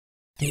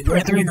The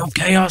Brethren of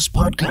Chaos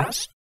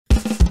podcast.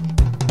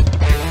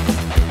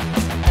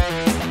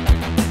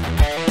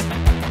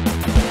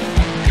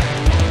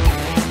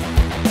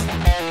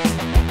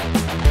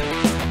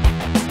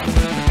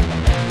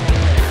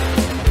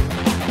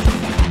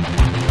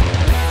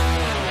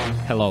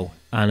 Hello,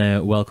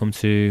 and welcome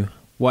to...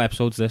 What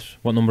episode's this?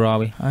 What number are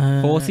we?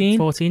 14?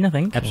 14, I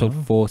think.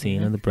 Episode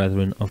 14 of the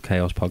Brethren of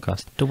Chaos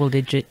podcast. Double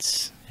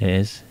digits. It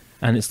is.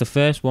 And it's the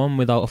first one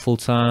without a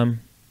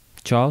full-time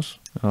Charles.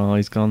 Oh,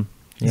 he's gone.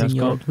 Yeah, In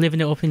York,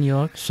 living it up in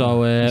York.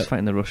 So he's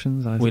fighting the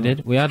Russians. we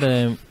did. We had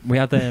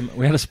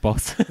a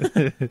spot,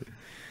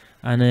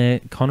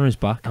 and Connor is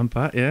back. I'm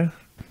back. Yeah.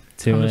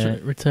 To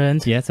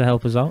returned. yeah, to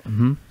help us out.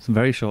 Mm-hmm. Some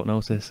very short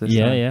notice. This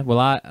Yeah, time. yeah. Well,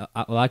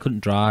 I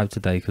couldn't drive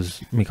today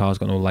because my car's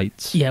got no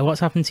lights. Yeah,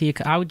 what's happened to your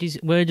car?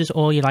 Where does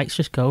all your lights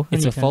just go?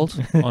 It's a fault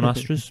on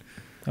Astras,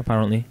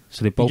 apparently.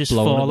 So they both just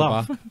blown fall at the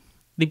off. back.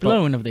 They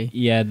blown, have they?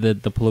 Yeah, the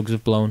plugs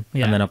have blown,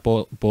 Yeah. and then I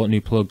bought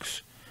new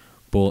plugs,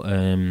 but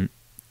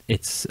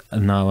it's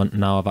now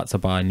I've had to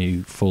buy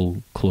new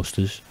full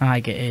clusters I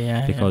get it,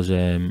 yeah. because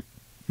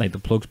like the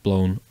plug's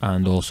blown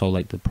and also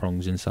like the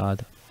prongs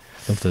inside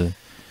of the.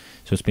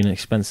 So it's been an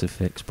expensive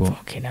fix, but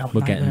Fucking hell,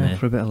 we're getting there.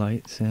 For a bit of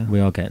lights. Yeah. We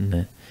are getting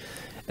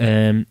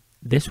there.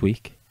 This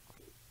week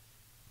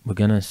we're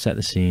gonna set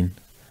the scene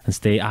and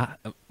stay.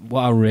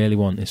 What I really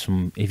want is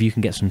if you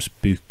can get some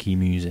spooky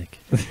music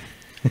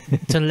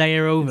To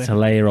layer over. to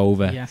layer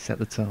over. Yeah. Set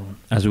the tone.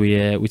 As we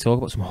talk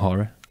about some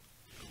horror,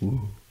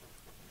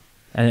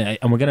 and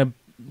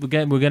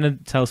we're gonna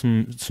tell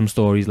some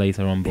stories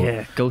later on. But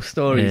Yeah, ghost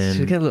stories.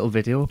 Should we get a little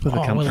video up of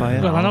the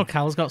campfire? Well, I know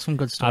Cal's got some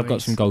good stories. I've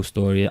got some ghost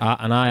story,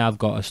 and I have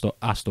got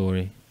a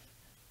story,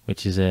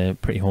 which is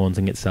pretty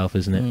haunting itself,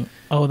 isn't it?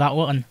 Oh, that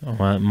one.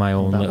 My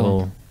own that little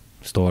one.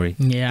 story.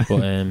 Yeah.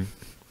 But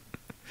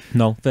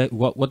no,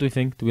 what do we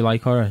think? Do we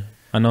like horror?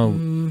 I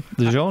know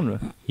The genre.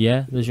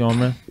 yeah, the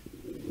genre,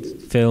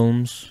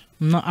 films,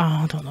 No,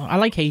 I don't know. I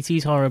like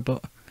 80s horror,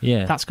 but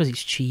yeah, that's because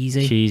it's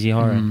cheesy. cheesy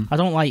horror. Mm. I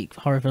don't like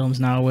horror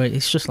films now where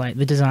it's just like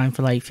they're designed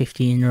for like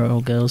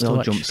 15-year-old girls They're to all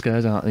watch. jump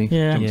scares, aren't they?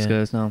 Yeah. Jump Yeah.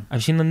 scares now.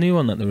 I've seen the new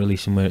one that they're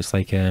releasing where it's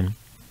like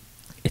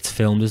it's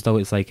filmed as though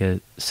it's like a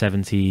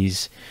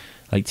 70s,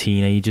 like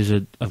teenagers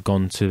have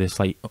gone to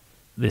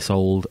this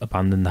old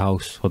abandoned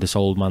house or this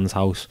old man's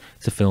house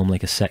to film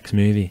like a sex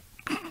movie,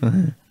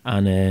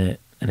 and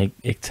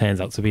it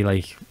turns out to be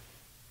like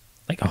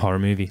a horror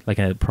movie, like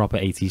a proper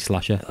 80s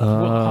slasher.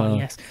 Oh,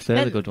 yes.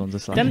 They're the good ones.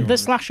 The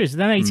slashers,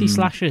 them 80s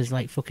slashers,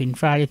 like fucking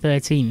Friday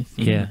 13th.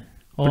 Yeah,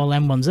 All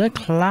them ones, they're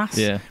class.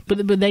 Yeah.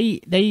 But they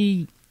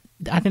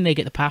I think they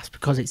get the pass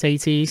because it's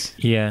 80s.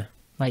 yeah.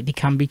 Like, they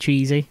can be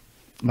cheesy.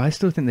 But I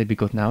still think they'd be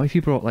good now. If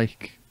you brought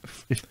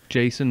if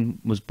Jason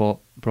was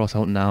brought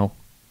out now,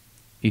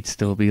 he'd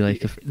still be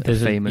like a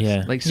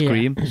famous. Like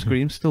Scream. Yeah.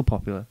 Scream's still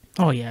popular.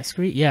 Oh, yeah,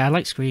 Scream. Yeah, I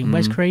like Scream.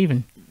 Where's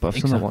Craven? But I've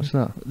still not watched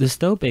that. There's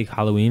still big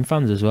Halloween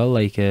fans as well.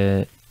 Like,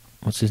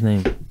 what's his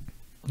name?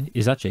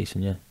 Is that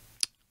Jason? Yeah.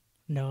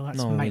 No, that's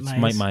No, Mike it's Myers.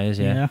 Mike Myers.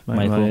 Yeah,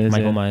 Mike Myers,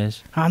 Michael yeah.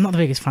 Myers. I'm not the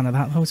biggest fan of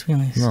that, though, to be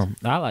honest. No,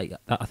 I like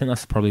that. I think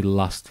that's probably the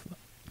last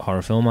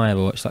horror film I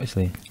ever watched.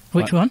 Actually,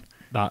 Which one?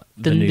 that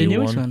The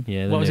newest one?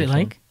 Yeah. What was it newest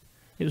one. like?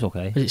 It was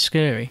okay. Was it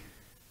scary?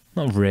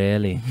 Not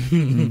really.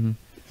 Mhm.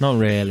 Not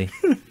really.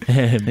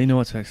 They know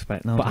what to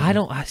expect now. But I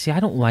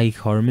don't like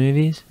horror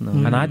movies, No.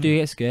 and I do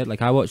get scared.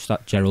 Like I watched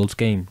that Gerald's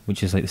Game,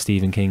 which is like the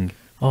Stephen King.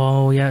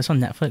 Oh, yeah, it's on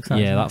Netflix. Yeah,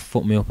 isn't that it?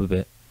 fucked me up a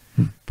bit,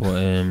 but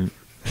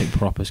like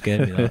proper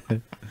scared me.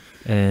 That.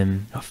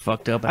 I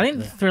fucked up. I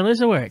think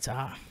thrillers are where it's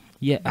at.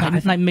 Yeah,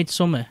 Like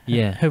Midsummer.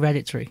 Yeah.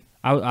 Hereditary.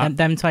 I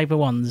Them type of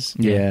ones.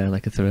 Yeah,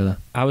 like a thriller.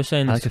 I was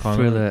saying I this like to a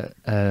Connor.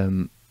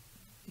 thriller,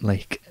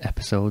 like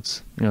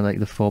episodes. You know, like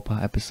the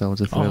 4-part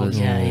episodes of Oh, thrillers.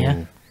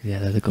 yeah. Yeah,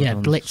 they're the good Yeah,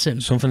 ones.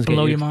 Blitzen. Something's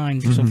Blow get your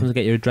mind. Something to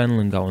get your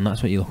adrenaline going.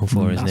 That's what you're looking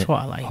for, isn't That's it?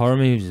 what I like. Horror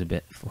movies is a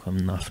bit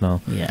fucking naff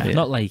now. Yeah.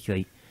 Not like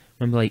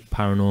remember like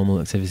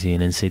Paranormal Activity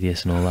and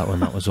Insidious and all that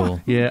when that was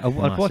all. Yeah, I'd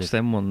massive. watch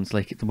them ones,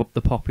 like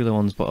the popular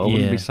ones, but I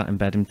wouldn't Yeah. be sat in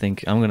bed and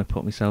think, I'm going to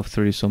put myself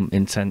through some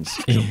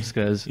intense jump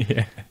scares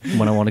Yeah,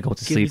 when I want to go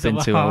to Give sleep in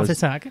yourself 2 a heart hours.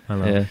 attack. I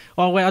know. Yeah.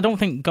 Oh, wait, I don't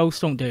think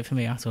ghosts don't do it for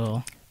me at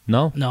all.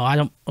 No, No, I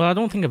don't. Well, I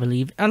don't think I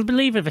believe. I'll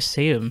believe if I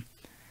see them,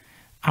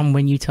 and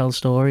when you tell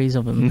stories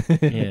of them.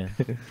 yeah,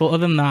 But other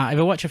than that, if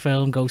I watch a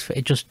film,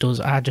 it just does.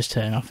 I just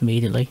turn off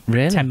immediately.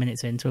 really. 10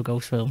 minutes into a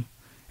ghost film.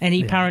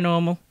 Any Yeah.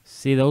 paranormal?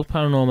 See, those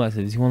Paranormal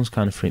Activity ones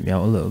kind of freak me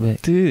out a little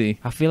bit. Do they?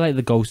 I feel like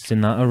the ghosts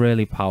in that are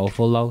really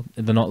powerful though.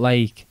 They're not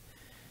like.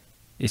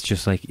 It's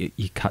just like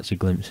you catch a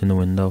glimpse in the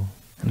window.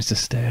 And it's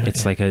just staring.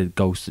 It's like a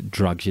ghost that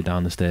drags you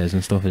down the stairs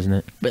and stuff, isn't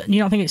it? But you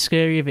don't think it's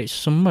scary if it's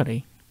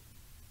somebody?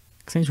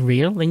 Because it's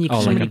real. Then you can Oh,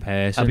 like somebody. a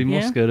person. I'd be more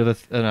Yeah. scared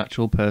of an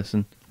actual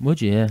person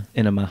Would you? Yeah.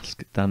 in a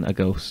mask than a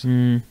ghost.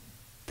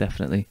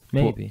 Definitely.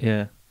 Maybe. But,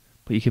 yeah.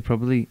 But you could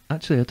probably...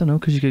 Actually, I don't know,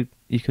 because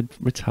you could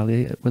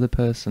retaliate with a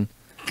person.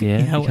 Yeah.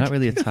 Yeah. You can't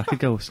really attack a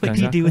ghost, What can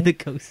do you you? do with a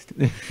ghost?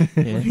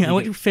 Yeah.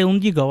 What film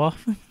do you go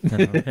off? I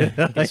know,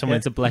 yeah. You get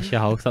someone to bless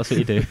your house. That's what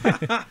you do.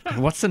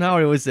 What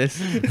scenario is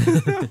this?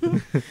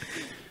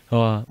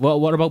 Oh,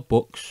 what about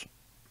books?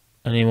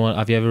 Anyone?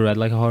 Have you ever read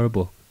like a horror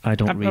book? I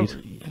don't read.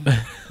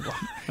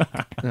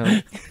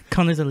 No.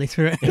 Connor's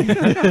illiterate.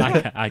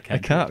 I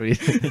can't read.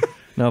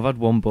 No, I've had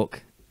one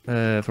book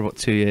for about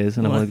 2 years,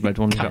 and I've only read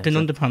one Captain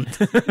chapter.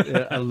 Underpants.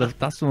 Yeah, I love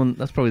that's the one.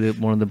 That's probably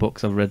one of the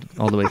books I've read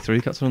all the way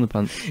through. Captain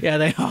Underpants. Yeah,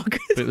 they are good.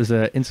 But it was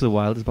Into the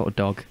Wild. It's about a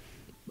dog,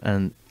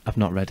 and I've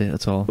not read it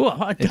at all.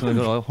 What? It's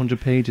only got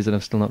 100 pages, and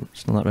I've still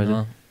not read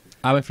it.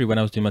 I went through when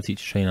I was doing my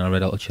teacher training. I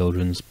read a lot of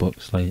children's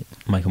books, like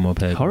Michael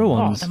Morpurgo. Horror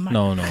ones?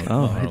 No.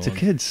 Oh, it's a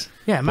kids.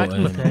 Yeah, Michael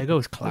Morpurgo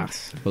is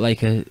class. But like,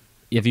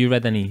 have you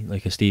read any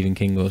like a Stephen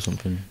King or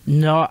something?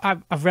 No,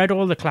 I've read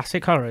all the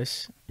classic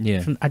horrors.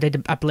 Yeah. I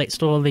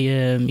blitzed all the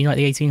like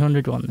the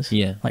 1800 ones.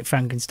 Yeah. Like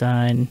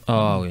Frankenstein.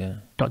 Oh yeah.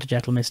 Dr.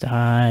 Jekyll, Mr.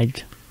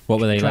 Hyde. What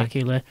were they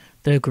Dracula. like?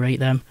 They're great,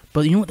 them.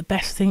 But you know what the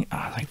best thing?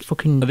 Like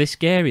fucking. Are they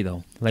scary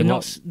though? Like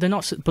they're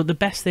not. But the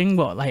best thing,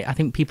 what like I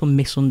think people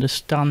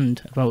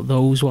misunderstand about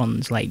those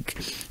ones, like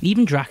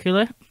even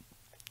Dracula,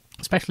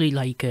 especially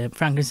like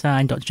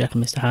Frankenstein, Dr. Jekyll,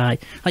 Mr. Hyde,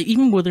 like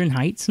even Wuthering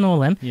Heights and all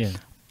them. Yeah.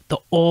 They're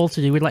all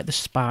to do with like the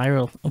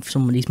spiral of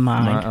somebody's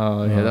mind.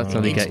 Oh yeah, that's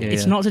how they get you.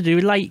 It's not to do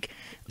with like.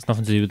 It's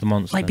nothing to do with the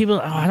monster. Like people,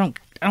 I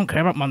don't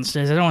care about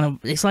monsters. I don't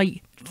want to. It's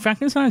like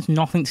Frankenstein's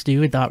nothing to do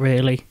with that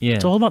really. Yeah.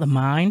 It's all about the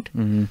mind.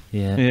 Mm-hmm.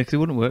 Yeah. Yeah, because it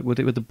wouldn't work, would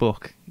it, with the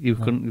book? You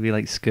couldn't be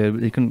like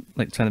scared. You couldn't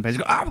like turn the page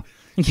and go, oh!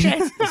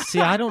 Yes. See,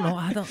 I don't know.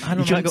 I don't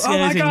You can't go, oh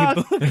my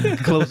god!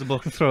 Close the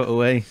book and throw it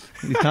away.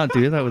 You can't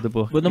do that with the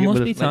book. But there must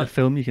be like times. a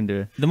film you can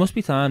do it. There must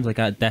be times like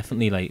I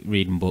definitely like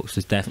reading books.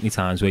 There's definitely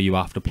times where you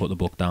have to put the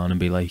book down and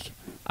be like,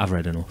 I've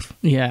read enough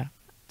Yeah.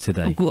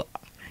 today.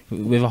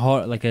 With a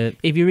horror, like a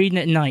If you're reading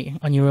at night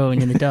on your own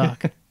in the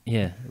dark,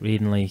 yeah,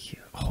 reading like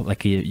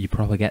you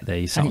probably get there.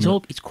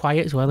 and it's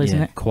quiet as well,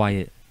 isn't it?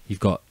 Quiet. You've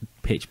got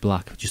pitch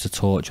black, just a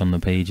torch on the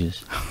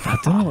pages. I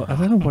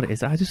don't know what it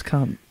is. I just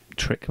can't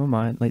trick my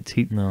mind, like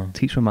teach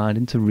my mind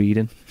into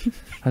reading.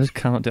 I just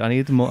can't do it. I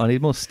need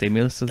more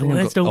stimulus. I think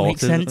Words don't make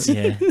sense.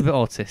 Yeah. A bit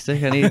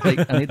autistic.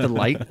 I need the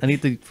light. I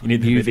need the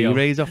UV video.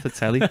 rays off the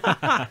telly.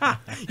 Yeah,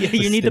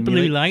 you need the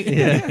blue light.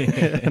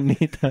 Yeah, I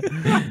need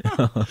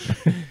that.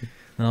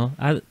 No,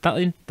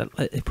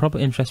 it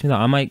probably interests me. That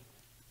I might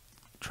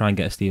try and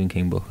get a Stephen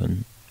King book.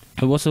 And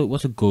but what's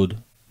a good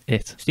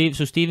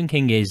So Stephen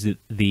King is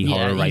the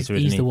horror writer, isn't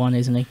he? He's the one,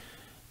 isn't he?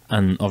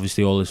 And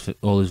obviously all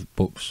his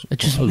books,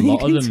 just a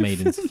lot of them made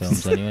made into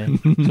films anyway.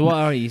 So what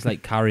are he's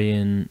like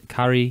Carrie,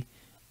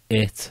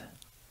 It,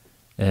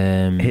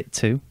 It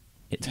too.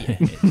 It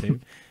too.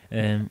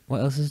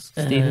 What else is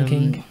Stephen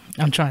King?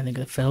 I'm trying to think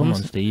of the films.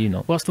 Come on, Steve, you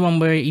know. What's the one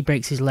where he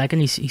breaks his leg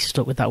and he's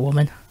stuck with that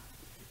woman?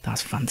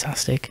 That's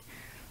fantastic.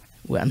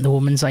 And the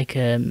woman's like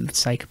a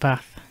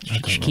psychopath.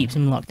 She keeps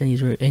him locked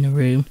in a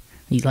room.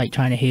 He's like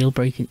trying to heal,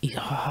 breaking.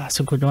 That's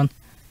a good one.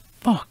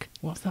 Fuck,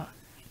 what's that?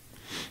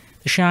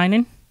 The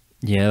Shining.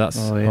 Yeah, that's.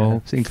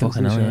 I've seen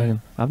fucking hell, yeah.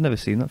 I've never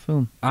seen that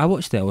film. I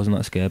watched it. I wasn't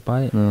that scared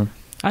by it. No.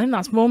 I think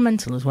that's more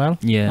mental as well.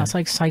 Yeah, that's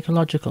like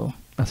psychological.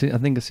 I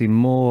think I've seen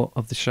more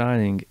of The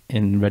Shining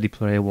in Ready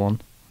Player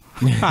One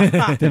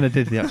than I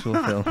did the actual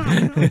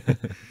film.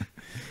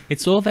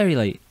 It's all very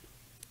like.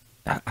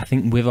 I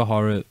think with a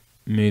horror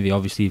movie,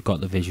 obviously you've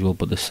got the visual,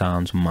 but the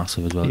sound's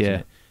massive as well. Yeah. Isn't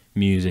it?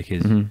 Music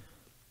is.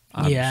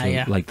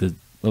 Yeah. Like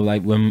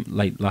when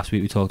last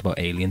week we talked about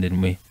Alien,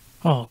 didn't we?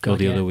 Oh god. Or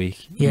the other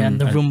week. Yeah, and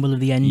the rumble of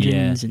the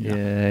engines. Yeah.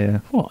 Yeah.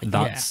 What?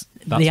 That's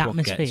the what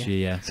atmosphere. gets you.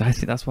 Yeah. So I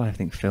think that's why I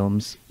think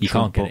films. You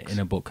can't get books. it in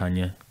a book, can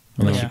you?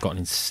 Unless Yeah. you've got an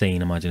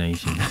insane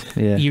imagination.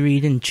 Yeah. You're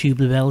reading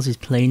Tubular Bells is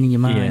playing in your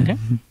mind. Yeah.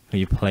 Or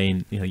you're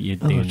playing, you're do you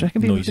doing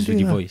reckon people noises can with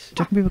do your that? voice. Do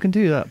you reckon people can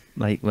do that?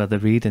 Like, where they're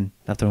reading,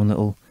 have their own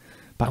little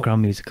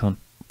background music on.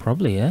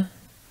 Probably, yeah.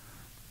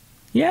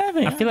 Yeah,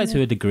 I feel like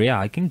to a degree,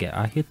 I could do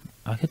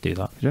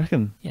that. Do you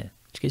reckon? Yeah.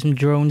 Just get some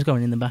drones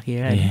going in the back of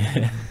your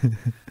head. Yeah.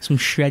 Some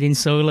shredding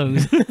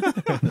solos.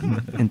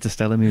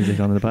 Interstellar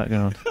music on in the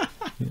background.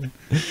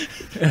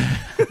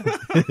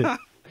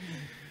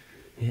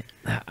 Yeah.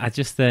 I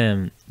just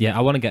I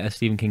want to get a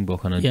Stephen King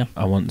book, and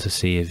I want to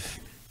see if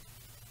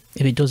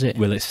it does it.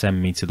 Will it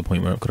send me to the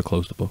point where I've got to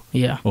close the book?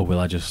 Yeah. Or will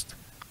I just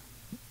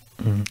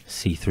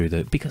see through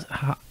because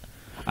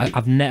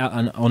I've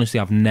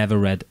never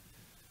read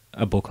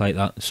a book like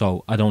that,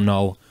 so I don't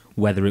know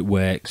whether it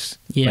works.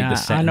 Yeah, like the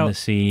set and the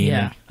scene.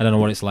 Yeah. I don't know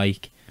what it's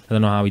like. I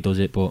don't know how he does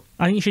it, but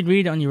I think you should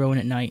read it on your own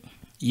at night.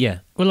 yeah.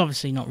 Well,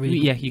 obviously not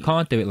read. Yeah, you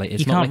can't do it like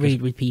it's you not can't like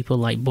read with people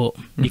like, but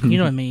you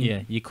know what I mean.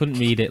 Yeah, you couldn't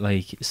read it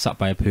like sat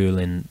by a pool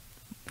in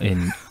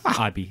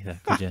Ibiza,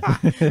 could you?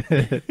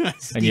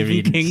 And you're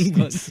reading King,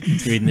 but you're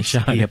reading The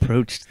Shining. He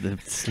approached the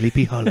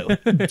Sleepy Hollow.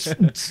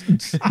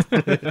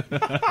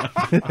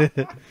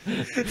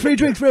 Free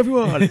drinks for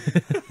everyone.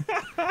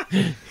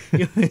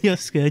 you're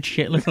scared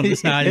shitless on the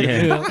side of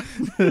the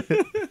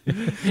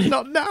pool.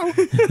 Not now.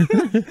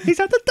 He's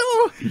at the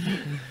door.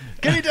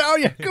 Get it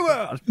down, you. Come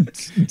on.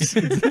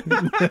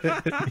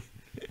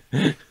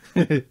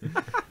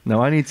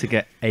 No, I need to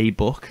get a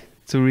book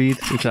to read,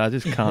 which I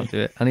just can't do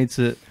it. I need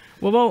to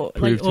What about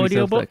prove like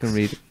to myself that I audiobooks? can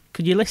read.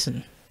 Could you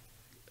listen?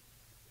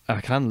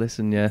 I can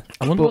listen, yeah.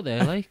 I wonder But, what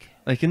they're like.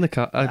 like in the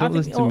car, I don't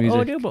think listen to music.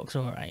 Audiobooks are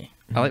alright.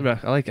 I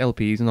like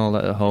LPs and all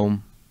that at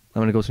home.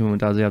 And when I go to my mum and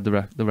dad's, they have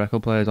the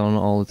record players on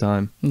all the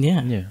time.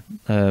 Yeah.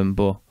 Yeah.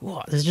 But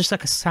What? There's just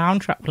like a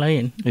soundtrack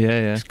playing.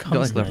 yeah. Just Got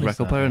like the constantly.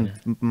 record player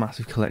and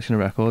massive collection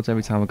of records.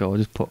 Every time I go, I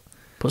just put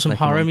Some like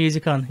horror one.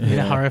 music on. In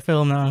Yeah. a horror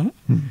film now.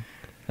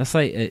 That's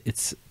like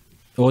it's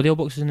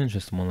audiobooks is an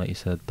interesting one, like you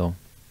said though,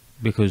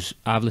 because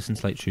I've listened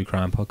to like true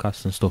crime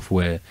podcasts and stuff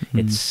where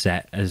it's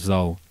set as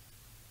though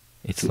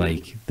it's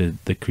like the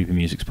creepy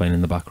music's playing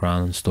in the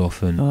background and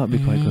stuff, and that'd be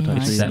quite good I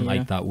it's actually. set see, like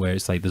yeah. that where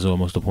it's like there's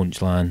almost a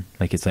punchline,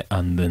 like it's like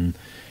and then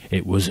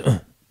it was.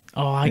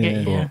 Oh, I get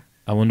you. But Yeah.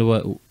 I wonder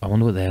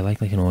what they're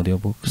like an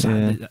audiobook. 'Cause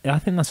Yeah. I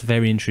think that's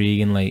very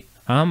intriguing. Like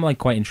I'm like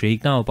quite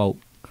intrigued now about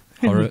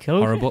horror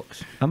Cool.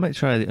 books. I might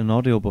try an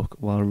audiobook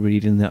while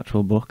reading the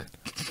actual book.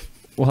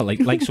 Well,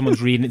 like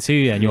someone's reading it to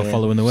you and you're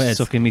following the words.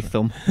 Sucking me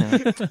thumb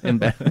in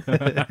bed.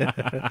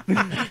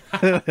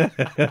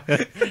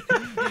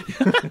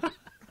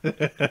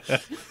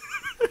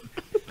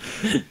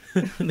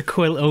 The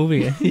quilt over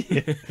you.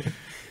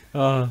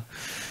 Oh,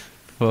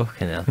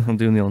 fucking hell. I'm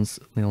doing the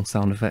on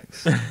sound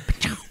effects.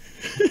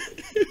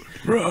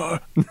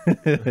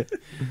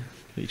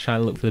 You try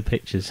to look for the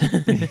pictures.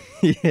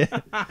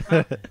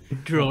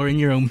 Drawing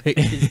your own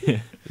pictures.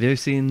 Have you ever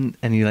seen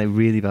any like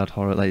really bad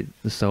horror, like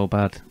they're so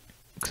bad?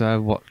 Because I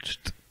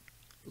watched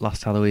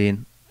last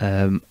Halloween.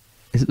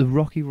 Is it the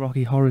Rocky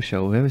Horror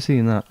Show? Have you ever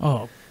seen that?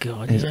 Oh,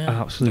 God, It's yeah.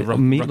 absolutely. The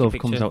Rocky Meatloaf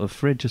picture? comes out of the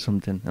fridge or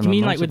something. Do you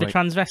mean like with the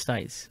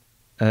transvestites?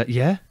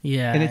 Yeah.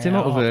 Yeah. And it's him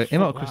out of fuck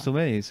that. Crystal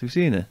Maze. Have you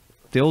seen it?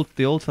 The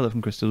old fella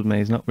from Crystal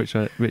Maze, not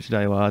Richard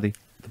Ayoade.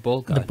 The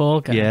bald guy. The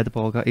bald guy. Yeah, the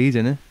bald guy. He's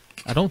in it.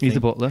 I don't He's think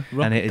the butler,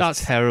 and it is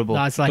That's- terrible.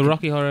 That's like the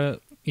Rocky Horror.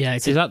 Yeah,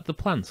 it's Is that the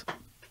plant?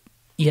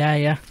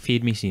 yeah.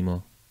 Feed me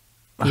Seymour.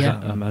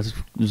 Yeah. I was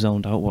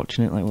zoned out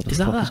watching it. Like, what the Is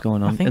that fuck is that?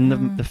 going I on? think,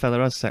 And the fella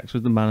has sex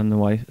with the man and the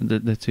wife,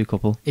 the two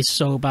couple. It's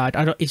so bad.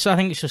 I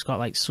think it's just got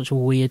like such a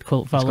weird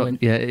cult It's got- following.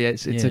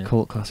 it's a Yeah.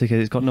 cult classic.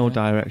 It's got no Yeah.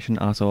 direction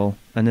at all.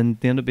 And then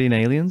they end up being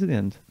aliens at the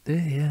end.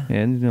 Yeah. Yeah,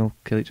 and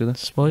kill each other.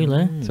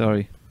 Spoiler.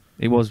 Sorry.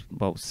 It was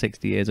about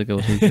 60 years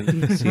ago, so you could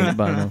have seen it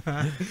by now.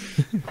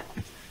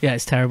 Yeah,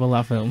 it's terrible,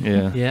 that film.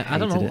 Yeah. Yeah, I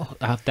don't hated know.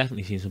 I've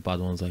definitely seen some bad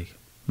ones. Like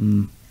it.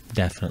 Mm.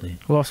 definitely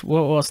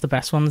What's the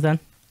best ones then?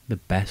 the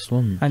best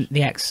one. And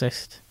The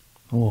Exorcist.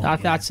 Oh, I'd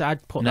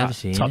put never that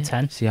seen top it.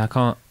 10. See, I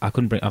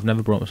couldn't bring. I've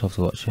never brought myself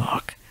to watch it.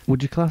 Fuck.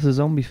 Would you class a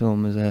zombie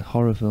film as a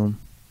horror film?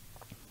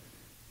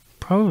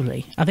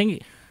 Probably. I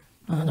think.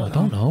 I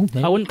don't know.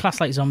 I wouldn't class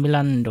like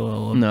Zombieland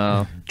or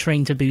No.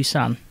 Train to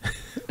Busan.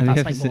 Have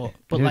That's like more.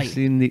 But have you like, ever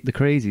seen the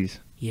Crazies?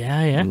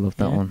 yeah, yeah. I love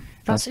that yeah. one.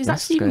 Is that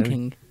Stephen scary.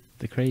 King?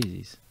 The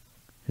Crazies.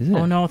 Is it?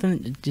 Oh no, I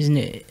think isn't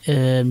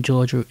it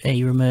George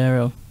A.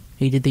 Romero?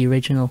 He did the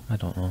original. I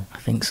don't know. I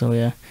think so.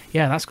 Yeah.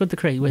 Yeah, that's good. The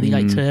crazy where they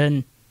like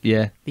turn.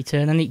 Yeah. They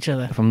turn on each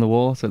other. From the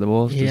water. The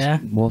water's Yeah.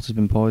 water's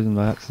been poisoned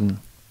by accident.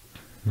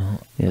 No,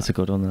 Yeah, it's a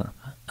good one, that.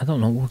 I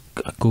don't know. What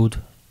a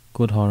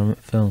good horror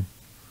film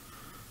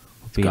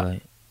would be got-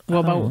 like. What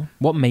I don't about? know.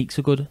 What makes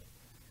a good?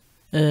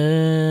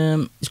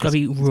 It's got to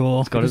be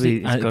raw. It's got to be.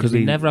 It's got to Because they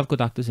be. never have good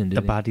actors in. Do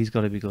The they? baddie's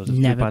got to be good.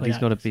 Never The good baddie's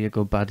got to be a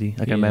good baddie,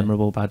 like Yeah. a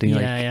memorable baddie. Yeah,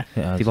 like, yeah.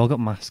 Yeah, they've all got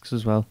masks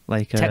as well.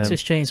 Like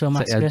Texas Chainsaw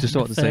Massacre. I just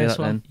thought the to say first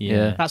that one. then.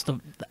 Yeah. That's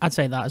I'd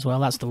say that as well.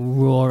 That's the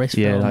rawest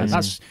Yeah, film.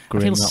 that's I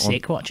grim, feel that one.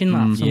 sick watching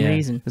that for some Yeah.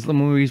 reason. There's the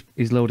one where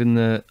he's loading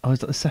the. Oh, is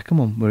that the second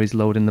one where he's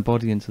loading the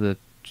body into the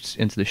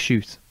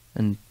chute,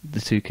 and the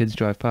two kids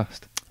drive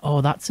past?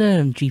 Oh, that's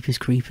Jeepers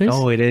Creepers.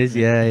 Oh, it is.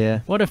 Yeah.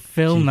 What a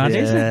film that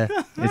is. Yeah,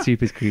 it's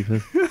Jeepers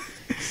Creepers.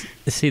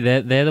 See,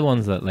 they're the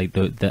ones that like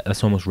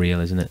that's almost real,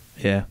 isn't it?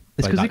 Yeah,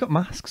 it's Like because that- they got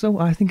masks. So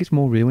I think it's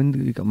more real when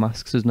you got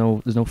masks. There's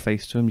no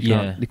face to them.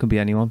 Yeah. They could be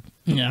anyone.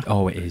 Yeah.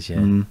 Oh, it is. Yeah.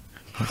 Mm.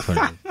 That's what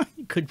it is.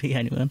 It could be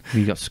anyone.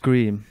 You got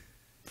Scream,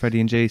 Freddy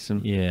and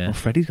Jason. Yeah. Well,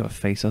 Freddy's got a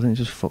face. I think it's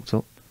just fucked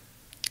up.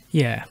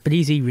 Yeah, but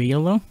is he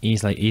real though?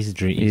 He's a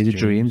dream. He's a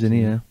dreams, isn't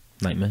he? Yeah.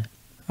 Nightmare.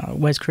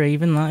 Wes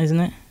Craven, that isn't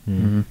it?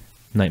 Mhm.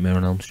 Nightmare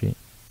on Elm Street.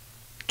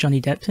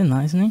 Johnny Depp's in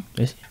that, isn't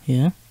he? Is he?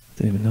 Yeah.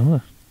 Didn't even know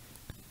that.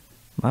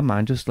 My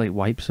mind just like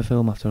wipes a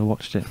film after I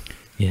watched it.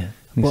 Yeah. I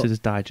need Well- to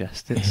just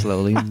digest it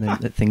slowly, and then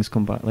things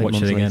come back like Watch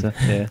months it again. later.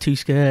 Yeah. Too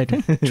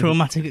scared.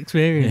 Traumatic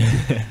experience.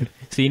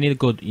 So you need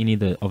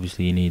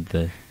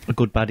the A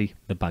good baddie.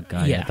 the bad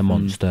guy, Yeah. the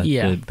monster,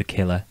 Yeah. the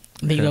killer.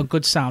 They got a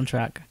good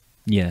soundtrack.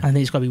 Yeah. I think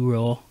it's got to be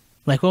raw.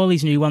 Like all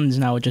these new ones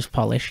now are just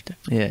polished.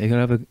 Yeah, you're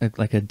gonna have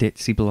a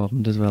ditzy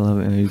blonde as well,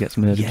 who gets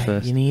murdered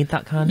first. you need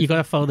that kind You of. got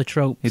to follow the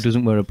tropes. He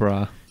doesn't wear a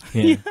bra.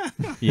 Yeah.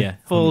 Yeah.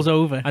 Falls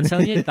over. I'm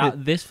telling you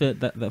that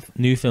that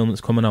new film that's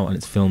coming out and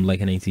it's filmed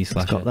like an 80s It's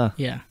slasher. got that.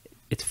 Yeah.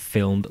 It's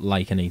filmed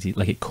like an 80s,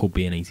 like it could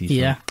be an 80s.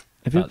 Yeah. Film.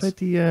 Have you ever played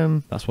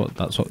the That's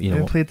what you Have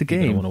know. you played the I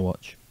game? want to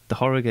watch. the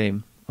horror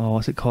game? Oh,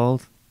 what's it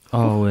called?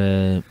 Oh,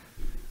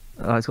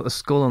 It's got a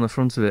skull on the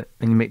front of it,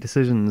 and you make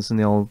decisions, and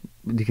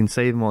you can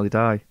save them or they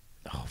die.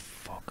 oh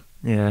fuck!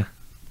 Yeah,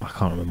 I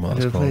can't remember what have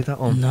you that's ever played called. that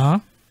one?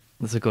 No.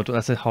 That's a good.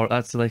 That's a horror.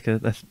 That's like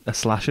a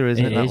slasher,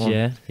 isn't it? It that is, one?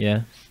 yeah,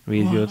 yeah.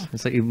 Really Wow. good.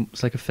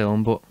 It's like a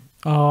film, but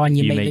Oh, and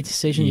you You make the make-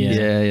 decisions.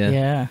 Yeah. Yeah.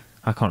 Yeah.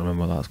 I can't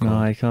remember what that's called. no,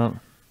 I can't.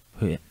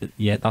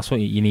 Yeah, that's what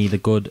you need, a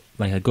good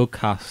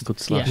cast. Good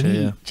slasher,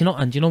 Yeah.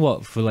 yeah. Do you know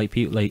what, for like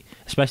people, like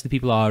especially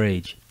people our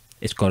age,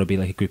 it's got to be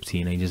like a group of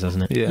teenagers,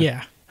 hasn't it?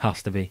 Yeah.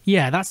 Has to be.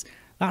 Yeah, that's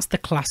the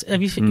class.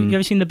 Have you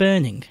ever seen The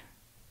Burning?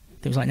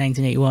 It was like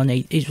 1981.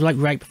 It was like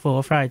right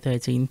before Friday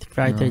 13th.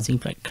 Friday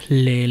 13th like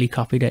clearly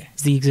copied it.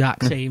 It's the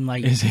exact same,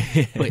 like,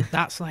 but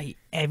that's like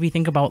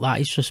everything about that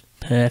is just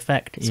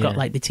perfect. It's got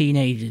like the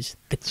teenagers,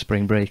 the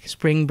Spring Break.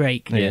 spring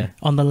break, Yeah.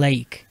 on the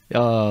lake.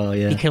 Oh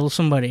yeah. He kills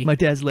somebody. My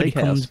dad's but he lake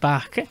house. comes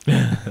back.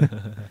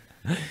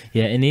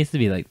 Yeah, it needs to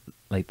be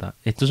like that.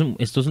 It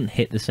doesn't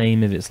hit the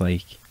same if it's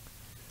like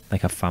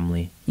a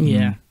family.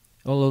 Yeah.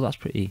 Although that's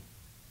pretty,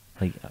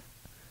 like, I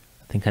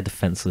think I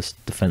defenseless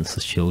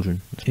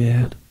children. It's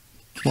Yeah. good.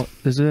 What?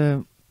 There's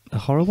a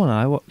horror one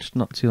I watched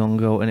not too long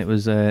ago, and it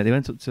was they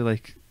went up to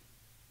like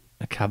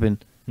a cabin,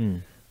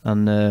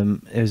 and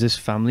it was this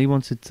family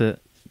wanted to.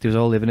 They was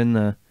all living in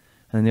there,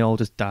 and they all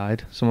just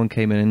died. Someone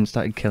came in and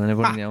started killing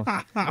everyone else.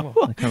 I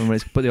can't remember,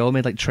 but they all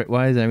made like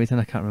tripwires and everything.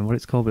 I can't remember what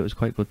it's called, but it was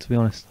quite good, to be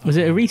honest. Was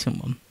it a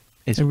recent one?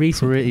 It's a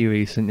recent pretty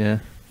recent, yeah.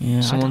 Yeah.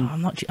 Someone-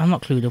 I'm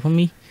not clued up on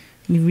me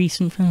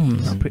recent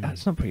films.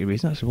 It's not pretty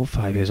recent. It's about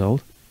 5 years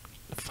old.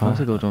 That's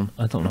a good one.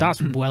 I don't know. That's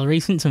well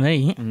recent to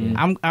me.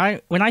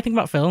 When I think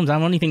about films,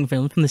 I'm only thinking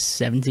films from the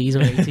 70s or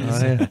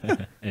 80s.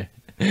 Oh, yeah.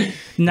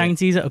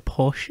 90s at a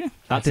push.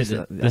 That's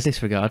it. I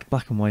disregard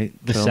black and white.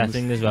 The films.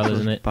 setting as well,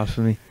 isn't it? Bad for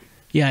me.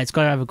 Yeah, it's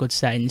got to have a good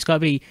setting. It's got to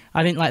be,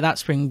 I think, like that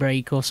Spring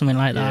Break or something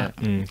like that.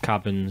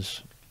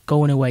 Cabins.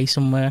 Going away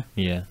somewhere.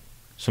 Yeah,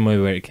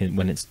 somewhere where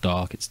when it's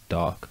dark, it's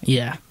dark.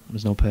 Yeah.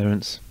 There's no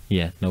parents.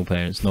 Yeah, no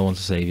parents, no one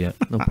to save you.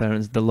 No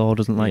parents. The law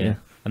doesn't like you.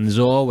 And there's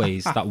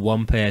always that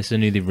one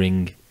person who they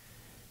ring,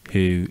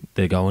 who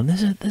they're going,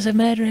 there's a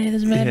murderer,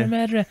 there's a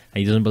murderer, and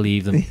he doesn't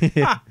believe them.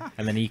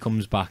 And then he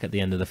comes back at the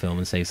end of the film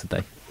and saves the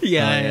day.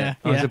 Yeah.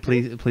 Oh, it's a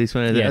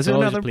policeman. Yeah, There's it's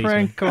always another a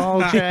policeman. prank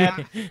call,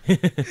 Chad.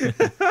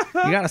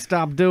 You gotta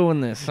stop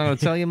doing this. I'm gonna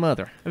tell your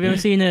mother. Have you ever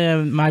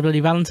seen My Bloody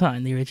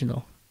Valentine, the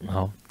original?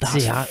 Oh,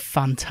 That's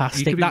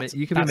fantastic.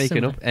 You could be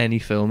making up any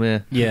film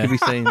here. Yeah. You could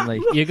be saying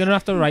like, you're gonna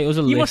have to write us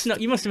a You list.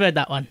 must have heard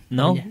that one.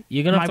 No, Yeah.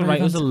 you're gonna have to My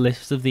write us a Bloody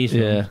list of these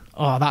films.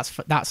 Oh,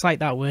 that's like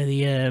that where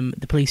the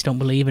police don't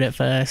believe it at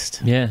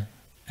first, Yeah.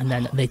 and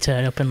then they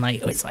turn up and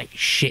like it's like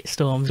shit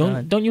storms.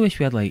 Don't you wish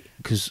we had like,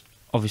 because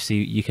obviously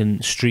you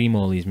can stream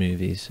all these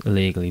movies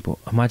illegally, but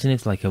imagine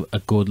if like a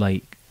good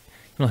like,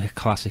 you know, like a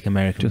classic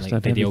American Just like,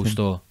 had video everything.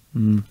 store.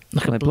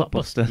 Like a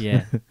blockbuster.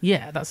 Yeah.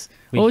 Yeah, that's.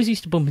 We- Always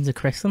used to bump into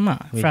Chris on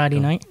that Friday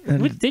go. night.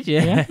 Did you?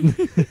 Yeah,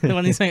 the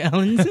one in St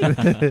Helens.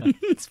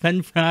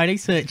 Spend Friday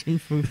searching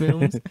for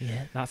films.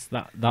 Yeah.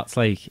 That's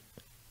like.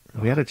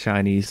 we had a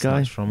Chinese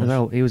guy. Snatched from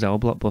us. He was our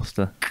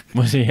blockbuster.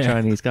 Was he? Yeah.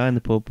 Chinese guy in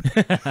the pub.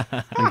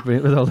 Like,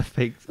 with all the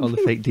fake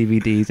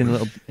DVDs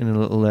in a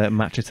little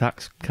match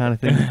attacks kind of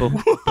thing.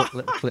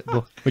 Little flip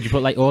book. Would you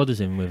put like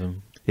orders in with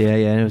him? Yeah.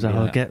 And it was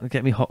like, Yeah.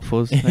 get me hot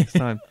fuzz next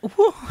time.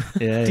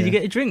 Yeah. Did you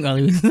get a drink while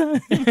he was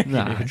there?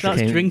 Nah, That's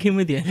drinking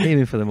with you. Came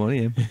in for the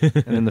money, him.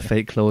 And then the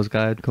fake clothes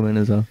guy would come in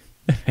as well.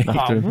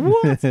 After him.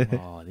 What?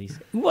 Oh, these.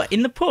 What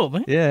in the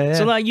pub? Yeah.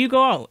 So like you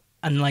go out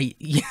and like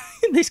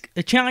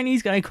a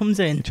Chinese guy comes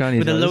in Chinese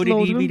with a guy. load of There's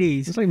loads them.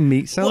 DVDs. It's like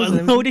meat sellers. What, a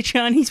and load of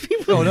Chinese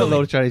people? everything. No, not a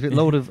load of Chinese, but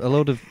a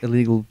load of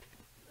illegal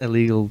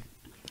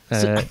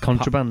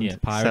contraband yeah,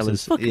 pirates.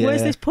 sellers. Fuck,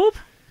 where's this pub?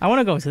 I want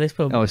to go to this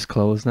pub. Oh, it's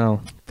closed now.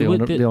 The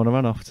Would owner, the- the owner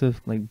ran off to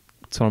like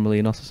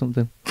Torremolinos or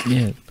something.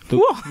 Yeah.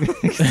 What?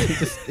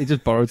 he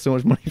just borrowed so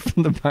much money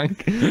from the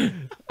bank,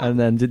 and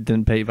then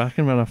didn't pay it back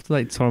and ran off to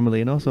like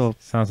Torremolinos or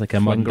Sounds like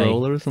a modern day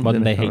Fuengirola or something.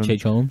 modern day I can't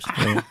H.H. Holmes.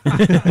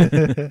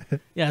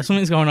 Yeah,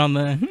 something's going on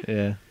there.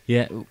 Yeah.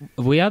 Yeah,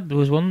 there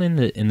was one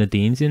in the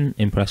Deans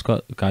in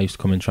Prescott. A guy used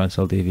to come and try and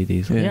sell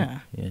DVDs. Yeah.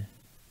 Yeah.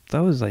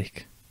 That was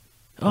like.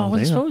 Oh, well, I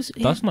yeah. suppose.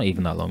 Yeah. That's not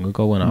even that long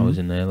ago when I was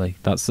in there.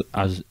 Like that's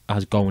as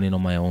going in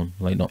on my own,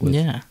 like not with.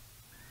 Yeah.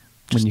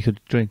 When you could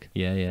drink.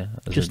 Yeah.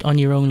 As Just a on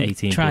your own,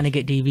 18 trying to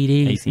plus. get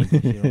DVDs.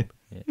 18-year-old.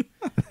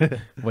 Yeah.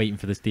 Waiting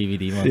for this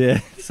DVD, man. Yeah.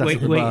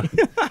 Wait.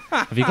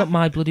 Have you got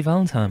My Bloody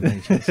Valentine, by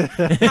any chance?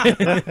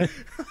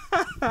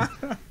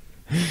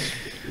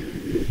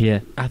 Yeah,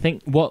 I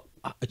think what.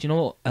 Do you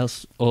know what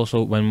else?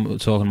 Also, when we're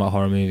talking about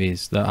horror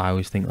movies, that I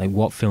always think like,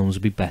 what films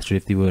would be better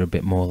if they were a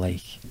bit more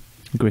like,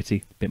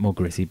 Gritty. bit more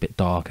gritty, bit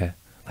darker.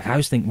 Like I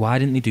always think, why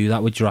didn't they do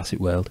that with Jurassic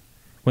World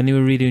when they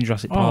were redoing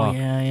Jurassic Oh, Park?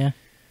 yeah.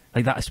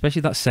 Like that,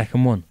 especially that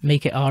second one.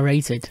 Make it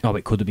R-rated. Oh,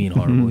 it could have been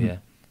horrible. Yeah,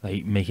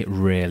 like make it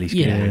really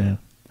scary. Yeah.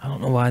 I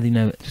don't know why they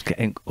never. Just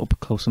getting up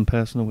close and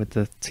personal with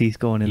the teeth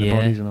going in Yeah. the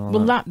bodies and all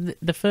Well, that.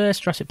 the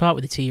first Jurassic Park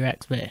with the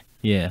T-Rex bit,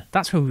 Yeah,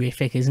 that's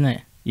horrific, isn't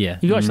it? yeah,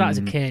 You watched that as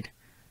a kid.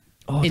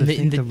 Oh, in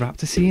the the-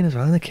 raptor scene as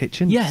well in the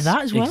kitchen. Yeah,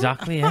 that as well.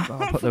 exactly. Yeah.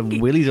 Oh, put the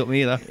willies up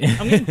me, that.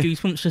 I'm getting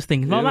goosebumps just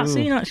thinking about that Ew.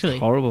 scene, actually.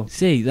 Horrible.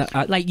 See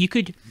that? Like you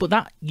could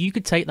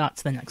take that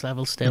to the next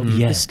level still.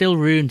 Yeah. There's still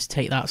room to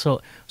take that.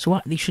 So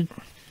what they should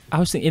I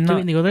was thinking do that.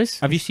 it in the others.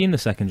 Have you seen the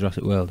second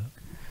Jurassic World?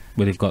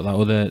 where they've got that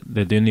other.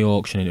 They're doing the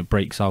auction and it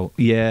breaks out.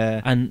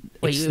 Yeah. And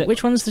Wait,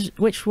 which ones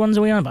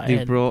are we on about?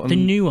 They've brought the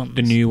 'em- new ones.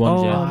 the new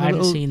ones. Oh, Yeah, I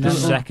haven't seen the them.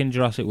 second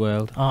Jurassic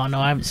World. Oh no,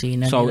 I haven't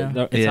seen any. So of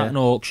them. it's Yeah. at an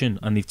auction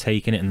and they've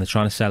taken it and they're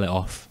trying to sell it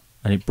off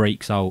and it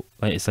breaks out.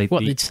 Like it's like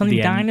What, it's something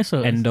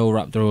dinosaurs?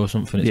 Endoraptor or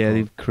something. It's Yeah, called.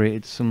 they've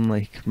created some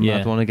like Yeah.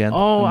 mad one again.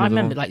 Oh, I Another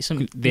remember one. like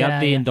some. They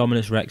had the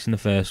Indominus Rex in the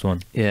first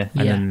one, Yeah.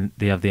 and Yeah. then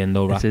they have the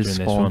Endoraptor It in is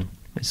this Spawn. one.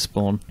 It's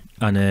Spawn.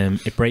 And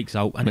it breaks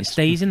out and it It's-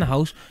 stays in the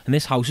house. And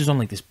this house is on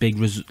like this big,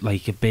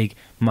 like a big,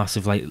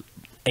 massive like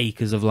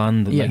acres of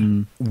land, and, Yeah.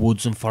 like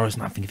woods and forests.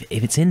 And I think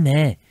if it's in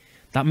there,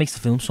 that makes the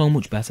film so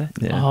much better.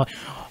 Yeah.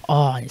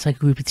 Oh, it's like a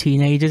group of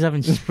teenagers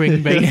having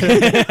spring break.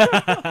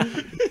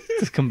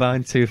 Just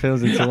combine two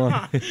films into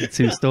one.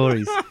 Two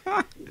stories.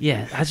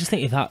 Yeah, I just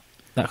think if that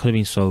could have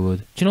been so good.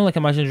 Do you know, like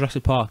imagine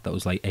Jurassic Park that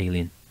was like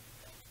Alien.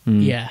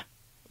 Mm. Yeah,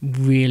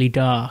 really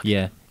dark.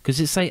 Yeah, because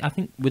it's like I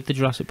think with the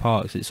Jurassic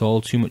Parks, it's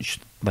all too much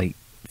like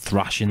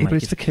thrashing. Yeah, like but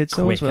it's for kids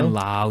though quick as well. and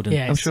loud. And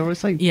Yeah, I'm sure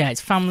it's like Yeah,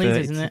 it's families,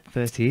 isn't it?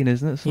 13,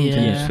 isn't it? Something.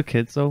 Yeah. It's for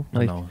kids though. I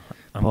Like,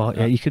 know.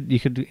 yeah, you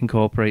could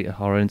incorporate a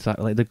horror into that,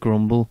 like the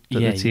grumble,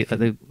 that Yeah, the you like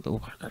the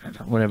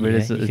whatever it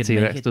is that you the could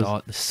T-Rex make it does.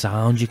 dark, the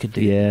sound you could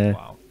do. Yeah.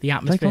 Wow. The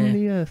Like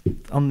atmosphere.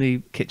 on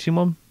the kitchen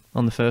one,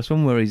 on the first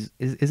one, where is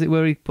it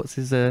where he puts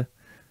his the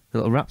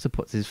little raptor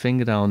puts his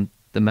finger down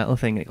the metal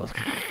thing and it goes.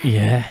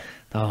 Yeah.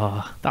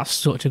 Oh, That's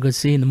such a good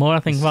scene. The more I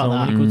think about so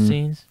that, many good Mm.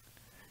 scenes.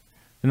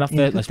 And that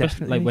Yeah, first, especially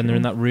definitely like when they're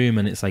in that room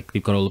and it's like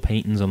they've got all the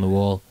paintings on the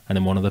wall, and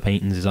then one of the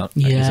paintings is a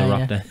Yeah,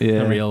 raptor,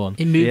 yeah. a real one.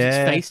 it moves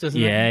Yeah. its face, doesn't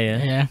Yeah,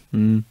 it? yeah. Yeah.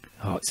 mm.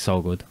 Oh, it's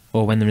so good.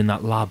 Or when they're in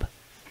that lab,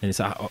 and it's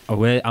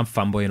I'm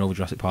fanboying over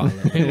Jurassic Park, a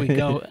little Here bit. we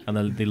go. And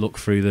then they look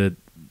through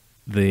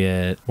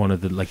the one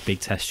of the like big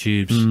test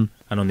tubes, Mm.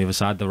 and on the other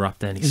side the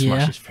raptor, and he Yeah.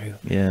 smashes through.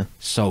 Yeah,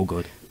 So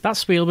good. That's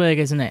Spielberg,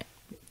 isn't it?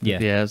 Yeah,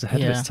 yeah, it was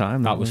ahead of Yeah. its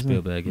time. that was wasn't it?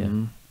 Spielberg. Yeah,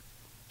 Mm.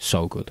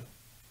 so good.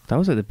 That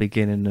was at the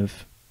beginning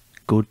of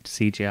good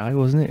CGI,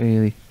 wasn't it?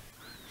 Really,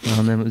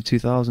 around them at the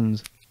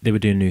 2000s. They were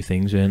doing new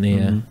things, weren't they?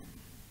 Yeah. Mhm.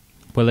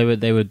 Well,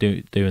 they were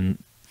doing.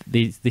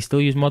 They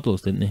still use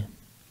models, didn't they?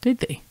 Did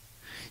they?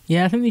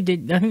 Yeah, I think they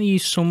did. I think they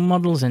used some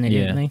models in it, Yeah.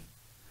 didn't they?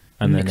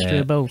 And A then mixture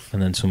of both.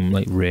 and then some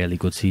like really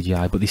good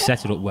CGI. But they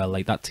set it up well.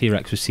 Like that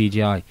T-Rex was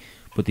CGI,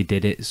 but they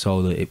did it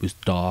so that it was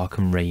dark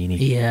and rainy.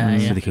 Yeah,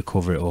 so yeah. they could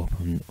cover it up.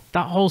 And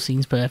That whole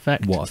scene's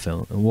perfect. what a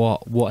film!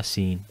 What a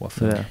scene! What a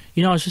film! Yeah.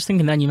 You know, I was just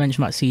thinking then you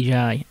mentioned about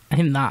CGI. I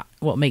think that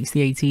what makes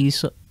the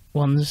 80s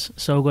ones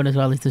so good as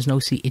well is there's no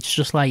It's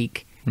just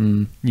like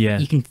Mm. Yeah,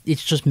 you can.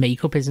 It's just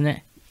makeup, isn't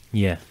it?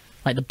 yeah.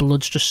 Like the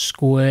blood's just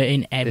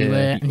squirting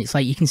everywhere, Yeah. and it's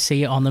like you can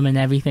see it on them and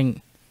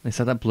everything. It's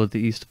like that blood that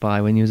you used to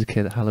buy when you was a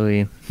kid at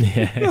Halloween.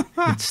 Yeah,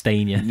 it'd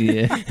stain you.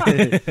 Yeah.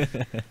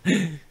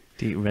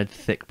 Deep red,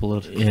 thick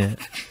blood. Yeah.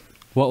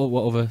 What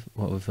other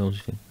films do you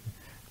think?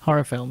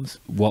 Horror films.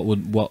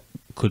 What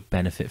could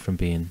benefit from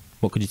being?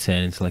 What could you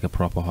turn into like a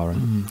proper horror?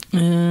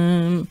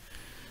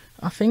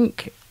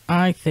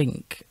 I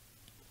think.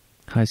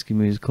 High School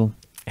Musical.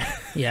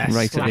 Yeah,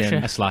 Right at the slasher.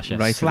 end. A slasher.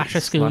 Right. Slasher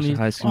School Slasher Music.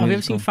 High Oh, School have you ever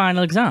Musical. seen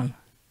Final Exam?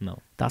 No.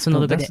 That's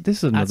another that's- good.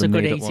 this is That's a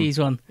another good made-up one. 80s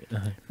one,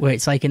 Uh-huh. where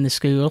it's like in the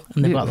school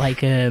and they've Yeah. got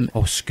like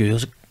Oh,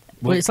 schools.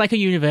 well, it's like a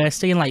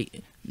university and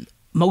like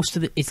most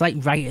of it's like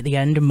right at the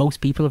end and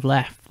most people have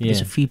left. There's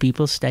Yeah. a few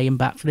people staying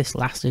back for this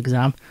last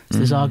exam. So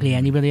there's Mm. hardly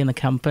anybody on the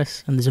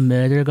campus and there's a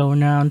murderer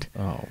going around.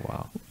 Oh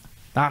wow.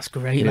 That's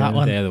great. Yeah, that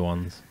one. They're the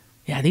ones.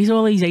 Yeah, these are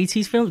all these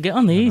 80s films. Get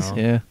on these. know.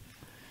 Yeah.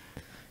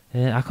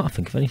 Yeah, I can't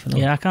think of anything.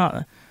 Yeah, I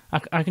can't.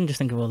 I can just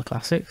think of all the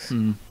classics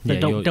Mm. that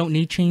Yeah, don't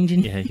need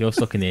changing. Yeah, you're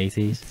stuck in the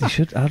 80s. They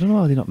should. I don't know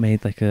why they not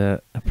made like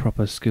a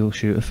proper school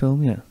shooter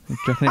film yet. Do you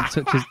reckon it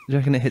touches? Do you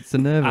reckon it hits the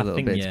nerve I a little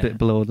think, bit? It's yeah. a bit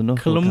below the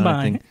knuckle. Columbine.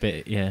 Kind of thing.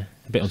 Bit, yeah,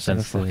 a bit Just have a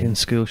unsensitive. fucking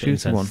school Bit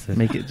shooter one. insensitive.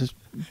 Make it just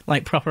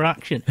Like proper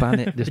action. ban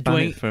it. Just ban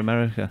Dwayne- it for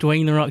America.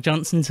 Dwayne the Rock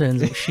Johnson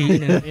turns up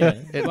shooting him.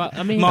 Yeah. Well,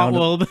 I mean, Mark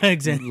Down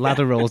Wahlberg's in.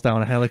 Ladder rolls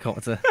down a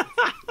helicopter.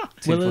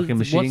 Two fucking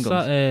machine what's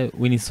guns. that?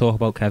 We need to talk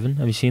about Kevin.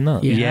 Have you seen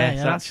that? Yeah. yes,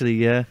 that's- actually,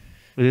 yeah.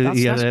 That's,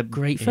 he had that's a a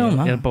great film, he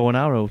that. had a bow and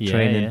arrow Yeah,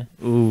 training.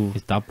 Ooh.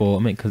 His dad bought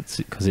him it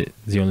because it's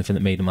the only thing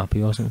that made him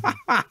happy or something.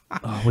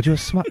 Oh, would you have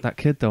smacked that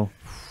kid though?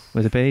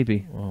 With a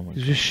baby? Oh my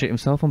He just shit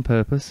himself on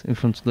purpose in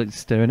front, like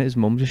staring at his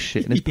mum, just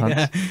shitting his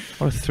Yeah. pants.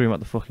 I would have threw him out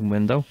the fucking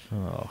window.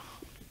 Oh,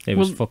 it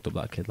was Well- fucked up,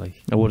 that kid. Like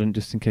I wouldn't,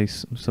 just in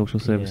case social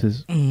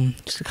services.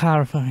 Just to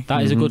clarify.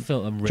 that is a Mhm. good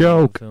film. A really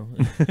Joke.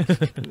 good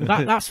film.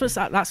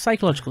 That's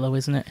psychological though,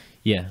 isn't it?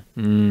 Yeah.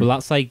 Mm. Well,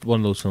 that's like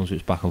one of those films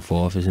which back and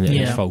forth, isn't it?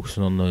 Yeah. It's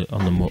focusing on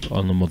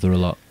the mother a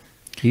lot.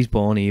 He's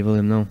born evil,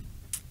 him though.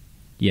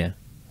 Yeah,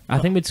 I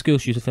think with school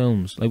shooter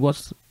films, like what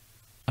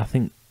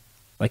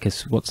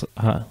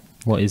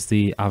is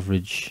the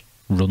average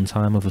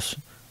runtime of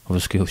a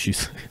school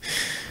shooter?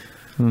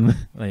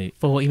 Like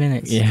 40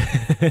 minutes. yeah,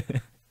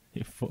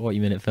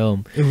 40-minute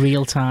film. A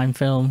real-time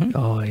film.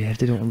 Oh yeah,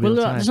 they don't in Well, real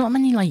look, time. there's not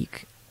many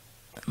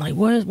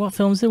what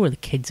films there where the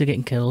kids are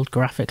getting killed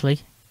graphically.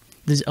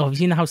 Have you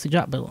seen The House that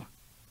Jack built?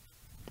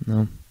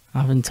 No.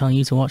 I've been telling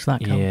you to watch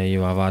that. Cal. Yeah,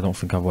 you have. I don't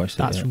think I've watched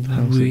That's it yet. House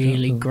that Jack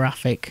really built.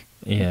 graphic.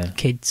 Yeah,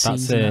 Kid that's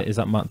scenes. in that. is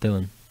that Matt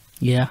Dillon?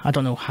 Yeah, I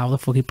don't know how the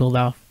fuck he pulled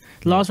that off.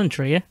 Lars von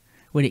Trier,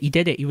 when he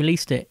did it, he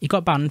released it. He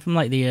got banned from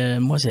like the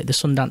the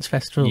Sundance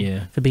Festival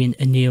for being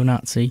a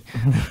neo-Nazi.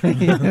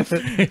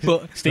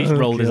 But Steve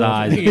rolled his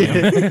eyes.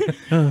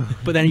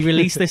 But then he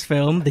released this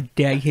film the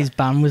day his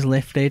ban was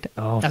lifted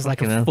as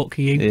like a fuck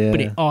you. Yeah.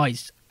 But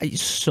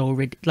it's so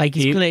ridiculous. Like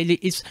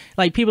it's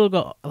like people have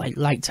got like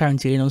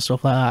Tarantino and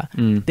stuff like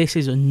that. This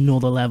is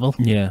another level.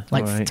 Yeah,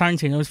 like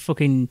Tarantino's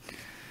fucking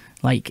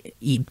like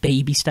eat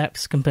baby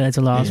steps compared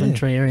to Lars von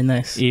Trier in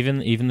this.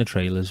 Even the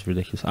trailer's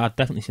ridiculous. I've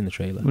definitely seen the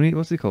trailer.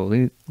 What's he called?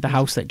 The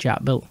house that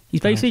Jack built.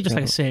 He's basically just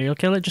like a serial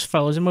killer. Just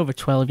follows him over a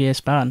 12-year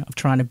span of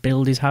trying to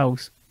build his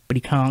house, but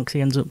he can't because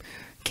he ends up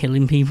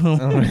killing people.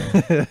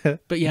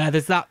 But yeah,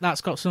 there's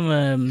that's got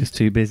some just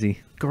too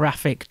busy.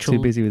 Graphic Too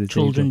busy with the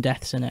children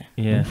deaths in it.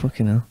 Yeah,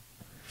 fucking hell.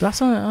 But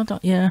that's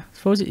I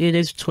suppose it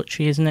is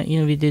touchy, isn't it? You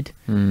know, he did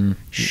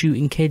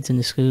shooting kids in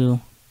the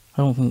school.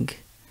 I don't think.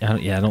 I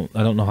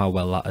don't know how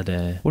well that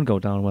wouldn't go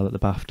down well at the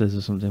BAFTAs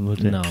or something, would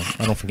it? No,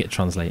 I don't think it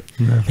translates.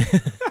 No.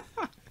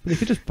 But they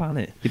could just ban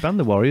it. They banned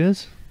the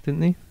Warriors,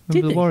 didn't they?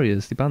 Remember the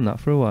Warriors? They banned that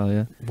for a while,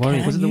 yeah.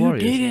 Warriors. Was it the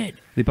Warriors? Dig it?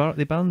 They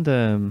banned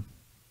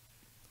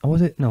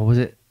was it? No, was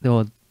it?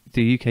 No,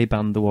 the UK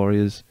banned the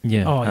Warriors.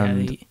 Yeah. Oh,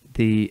 and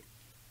the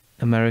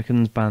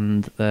Americans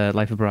banned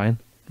Life of Brian.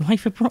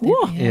 Life of Brian?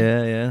 What?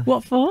 Yeah.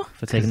 What for?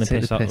 For taking the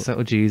piss out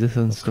of Jesus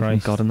and stuff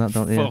and God and that,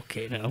 don't they?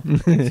 Fucking hell.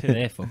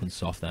 They're fucking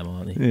soft, them,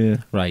 aren't they? Yeah.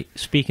 Right.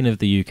 Speaking of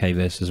the UK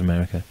versus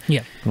America.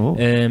 Yeah. Oh,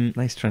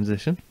 nice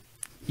transition.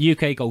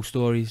 UK ghost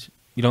stories.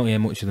 You don't hear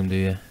much of them, do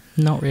you?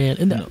 Not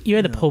really. You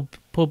hear the pub.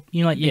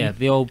 You know, like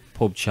the old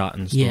pub chat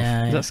and stuff.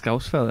 Yeah. Is that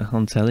Scouse fella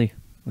on telly?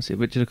 Was it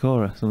Richard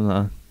Okora? Something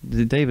like that. Is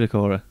it David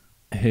Okora?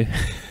 Who?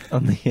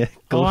 On the ghost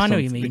I know hunt,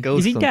 what you mean. the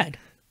Is he hunt. dead?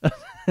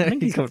 I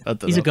think he's a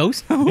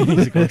ghost.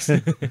 He's a ghost.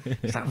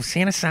 I'm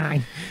seeing a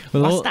sign.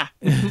 Well, What's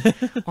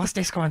that? What's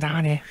this going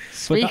down here?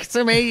 Speak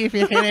to me if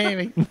you can hear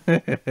me.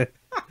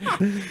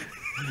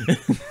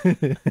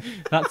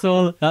 That's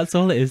all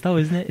it is, though,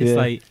 isn't it? It's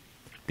like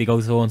they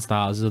go to haunted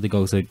houses or they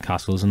go to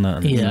castles and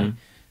that. And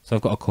so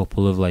I've got a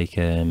couple of like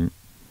the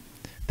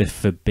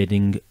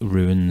forbidding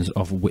ruins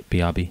of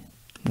Whitby Abbey.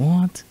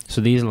 What?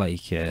 So these are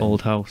like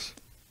Old house.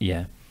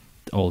 Yeah,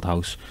 old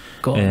house.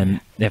 God.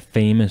 They're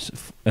famous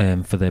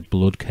for their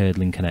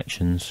blood-curdling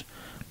connections.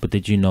 But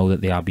did you know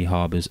that the Abbey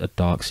harbours a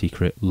dark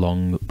secret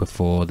long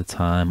before the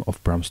time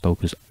of Bram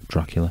Stoker's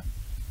Dracula?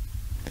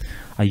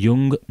 A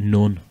young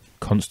nun,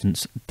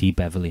 Constance de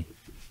Beverley,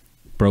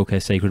 broke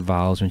her sacred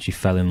vows when she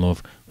fell in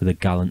love with a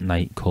gallant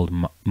knight called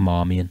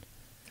Marmion.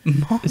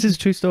 This is a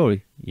true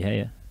story.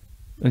 Yeah.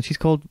 And she's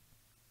called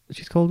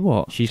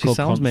what? She called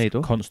sounds made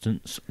up.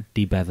 Constance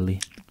de Beverley.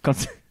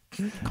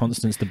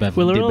 Constance de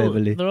Beverley.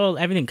 Well, they're all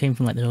everything came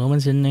from like the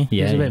Romans, didn't they?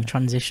 Yeah, There's a bit of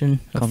transition.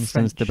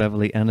 Constance de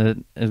Beverley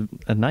and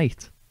a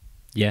knight.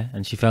 Yeah,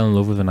 and she fell in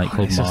love with a knight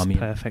called Marmion.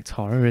 Perfect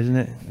horror, isn't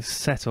it? It's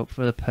set up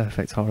for the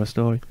perfect horror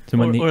story. So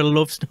or a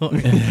love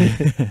story.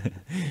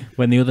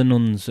 When the other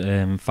nuns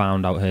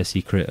found out her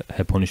secret,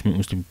 her punishment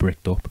was to be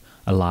bricked up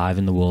alive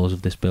in the walls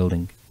of this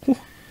building.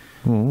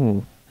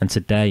 Oh. And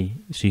today,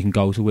 so you can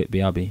go to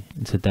Whitby Abbey,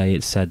 and today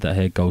it's said that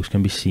her ghost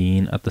can be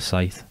seen at the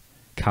site,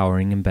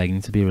 cowering and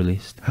begging to be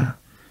released.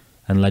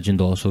 And legend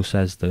also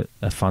says that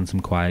a phantom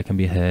choir can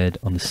be heard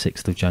on the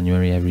 6th of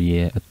January every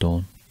year at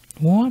dawn.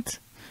 What?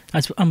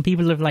 And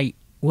people have like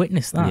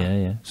witnessed that.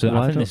 Yeah. So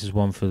I think this is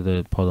one for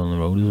the pod on the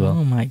road as well.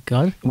 Oh my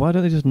god! Why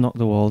don't they just knock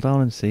the wall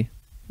down and see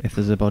if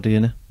there's a body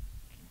in it?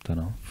 Don't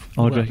know.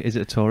 Or is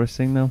it a tourist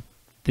thing now?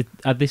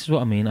 This is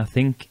what I mean. I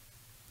think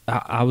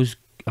I was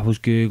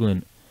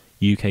googling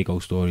UK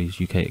ghost stories.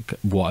 UK,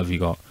 what have you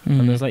got?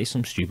 And there's like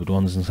some stupid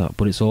ones and stuff,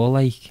 but it's all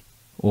like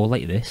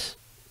this.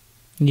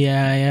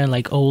 Yeah,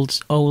 like old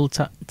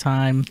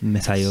time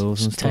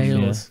Tales and stuff.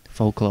 Yeah.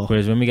 Folklore.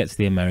 Whereas when we get to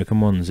the American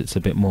ones, it's a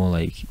bit more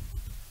like.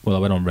 Well, I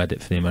went on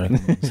Reddit for the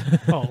American ones.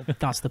 Oh,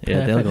 that's the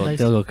perfect place.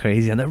 They'll go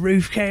crazy, and the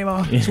roof came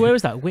off. So where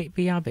was that?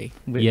 Whitby Abbey.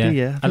 Whitby,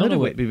 Yeah. I don't know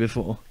Whitby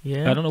before.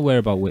 Yeah. I don't know where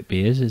about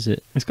Whitby is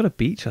it? It's got a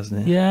beach,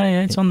 hasn't it?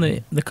 Yeah, it's on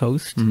the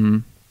coast.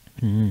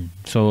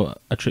 So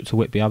a trip to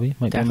Whitby Abbey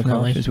might be on the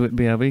Definitely. cards. It's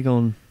Whitby Abbey. Go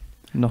and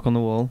knock on the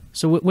wall.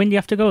 So when do you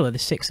have to go there? The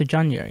 6th of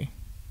January.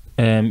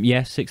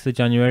 6th of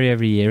January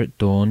every year at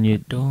dawn. You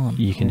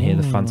can hear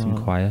the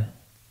phantom choir.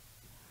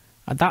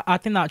 I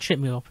think that'd trip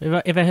me up.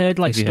 If I heard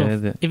like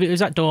stuff, if it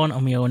was at dawn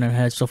on my own and I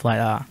heard stuff like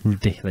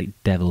that, Like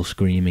devil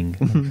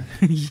screaming.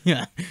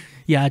 yeah,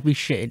 I'd be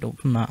shitted up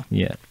from that.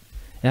 Yeah,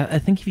 I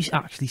think if you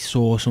actually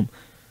saw some,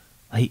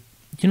 like,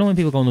 you know when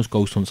people go on those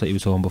ghost hunts that you were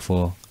talking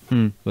before,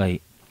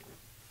 like,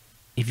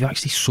 if you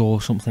actually saw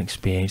something,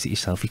 experienced it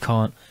yourself, you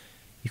couldn't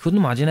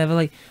imagine ever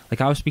like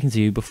I was speaking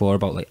to you before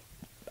about like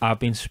I've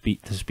been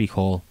to Speak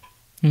Hall,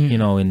 you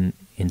know, in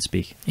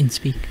Speak.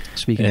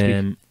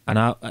 Speaking. And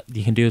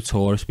you can do a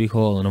tour of Speak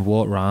Hall, and I've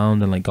walked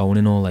around and like going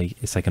in all like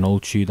it's like an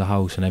old Tudor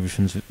house, and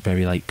everything's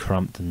very like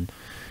cramped and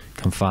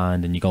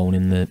confined, and you're going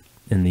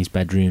in these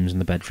bedrooms,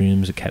 and the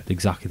bedrooms are kept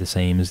exactly the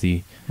same as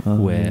they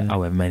were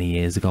however many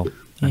years ago,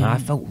 and I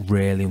felt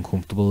really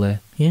uncomfortable there.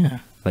 Yeah,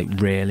 like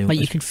really. Like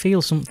you could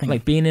feel something.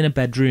 Like being in a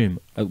bedroom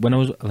when I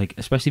was like,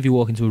 especially if you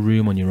walk into a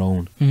room on your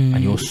own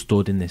and you're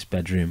stood in this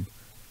bedroom.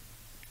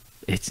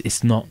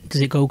 It's not. Does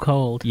it go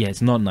cold? Yeah,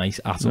 it's not nice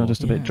at all.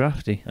 Just a bit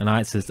drafty. And I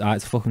had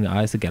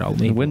to get out.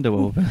 The window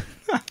open.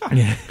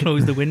 Yeah.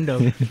 Close the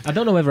window. I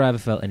don't know whether I ever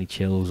felt any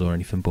chills or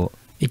anything, but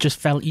It just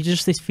felt. You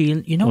just this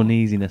feeling. You know.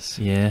 Uneasiness.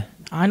 yeah.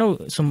 I know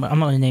some. I'm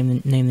not gonna name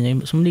the name,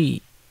 but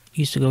somebody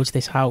used to go to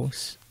this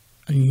house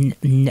and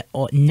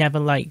never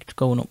liked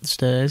going up the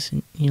stairs.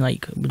 And you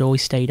like would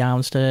always stay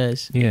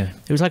downstairs. Yeah.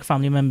 It was like a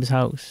family member's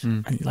house,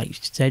 and like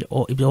she said, it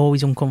was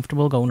always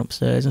uncomfortable going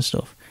upstairs and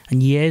stuff.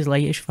 And years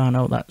later, she found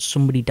out that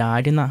somebody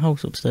died in that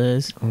house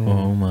upstairs.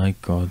 Oh my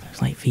god. It's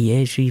like for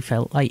years she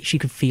felt like she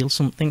could feel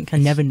something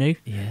and never knew.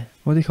 Yeah.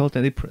 What are they called?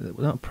 They're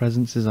not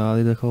presences, are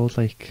they? They're called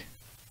like.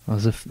 Oh,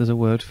 there's a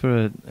word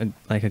for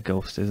a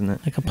ghost, isn't it?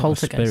 Like a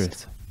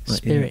poltergeist.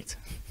 Spirit.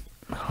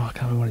 Oh, I can't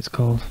remember what it's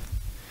called.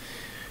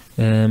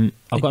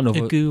 I've got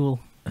another. A ghoul.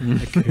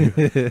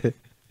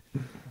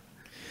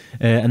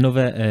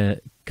 Another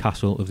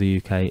castle of the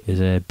UK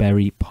is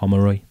Bury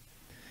Pomeroy.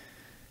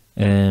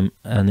 And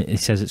it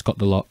says it's got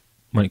the lot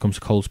when it comes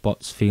to cold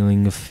spots,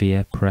 feeling of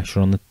fear, pressure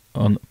on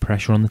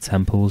the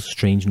temples,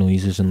 strange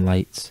noises and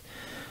lights,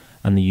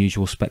 and the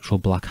usual spectral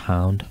black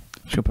hound.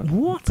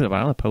 What? Put it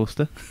on a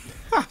poster.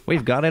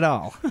 We've got it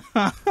all.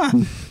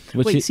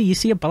 Wait, so you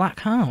see a black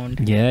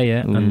hound? Yeah,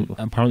 yeah. Ooh. And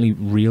apparently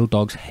real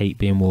dogs hate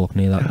being walked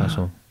near that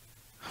castle.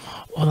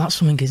 Well, that's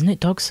something, isn't it?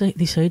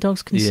 They say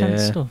dogs can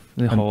sense stuff.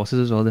 The horses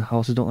as well. The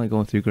horses don't like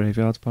going through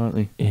graveyards,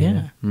 apparently.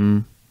 Yeah.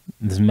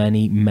 There's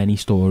many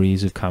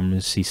stories of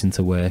cameras ceasing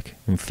to work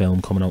and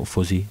film coming out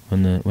fuzzy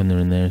when they're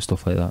in there and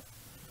stuff like that.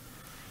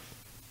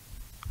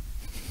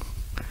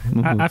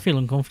 I feel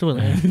uncomfortable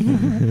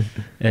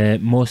there.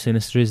 More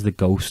sinister is the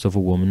ghost of a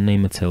woman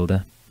named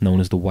Matilda, known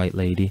as the White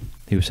Lady,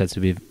 who was said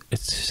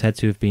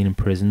to have been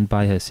imprisoned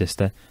by her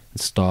sister and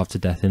starved to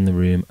death in the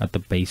room at the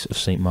base of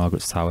St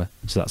Margaret's Tower.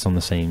 So that's on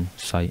the same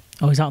site.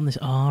 Oh, is that on this?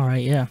 Oh,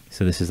 right, yeah.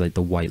 So this is like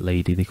the White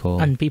Lady they call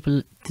her. And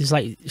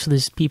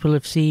there's people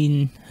have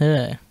seen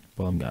her.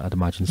 Well, I'd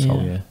imagine so,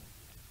 Yeah. yeah.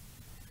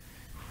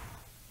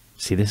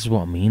 See, this is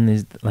what I mean.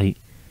 There's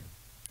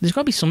There's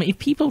got to be something. If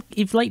people,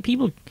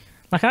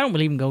 like I don't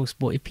believe in ghosts,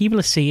 but if people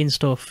are seeing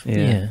stuff,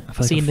 Yeah. I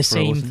feel like seeing I've the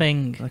same frozen.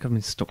 thing. Like I've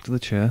been stuck to the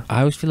chair. I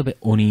always feel a bit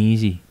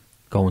uneasy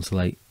going to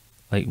like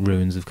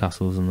ruins of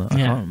castles and that.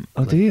 Yeah. I can't.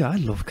 Oh, do you? I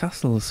love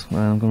castles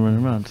when I'm going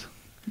running around.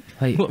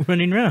 Like, What,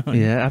 running around?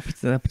 Yeah, I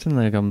pretend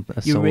like I'm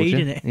a You're soldier.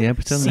 raiding it? Yeah,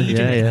 pretend. Sieging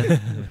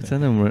Yeah.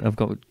 Pretend I've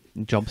got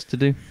jobs to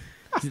do.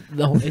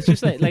 no, it's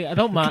just like I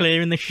don't mind.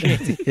 Clearing the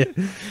shit.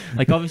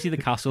 Like obviously the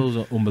castles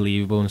are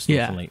unbelievable and stuff.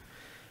 Yeah. And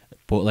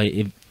but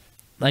if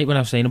when I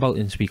was saying about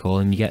in Speak Hall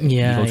and you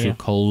go to a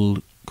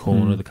cold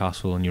corner of the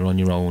castle and you're on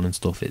your own and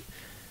stuff, it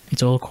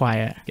It's all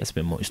quiet. gets a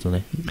bit much, doesn't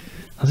it?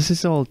 Oh, this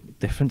is all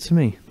different to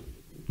me.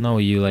 No,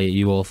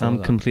 you all thought I'm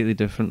that? completely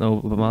different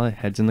though, but my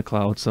head's in the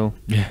clouds, so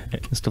Yeah.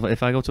 and stuff.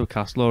 If I go to a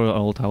castle or an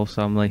old house,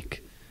 I'm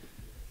like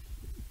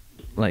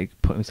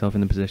putting myself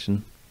in the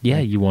position. Yeah,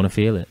 you want to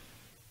feel it.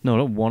 No, I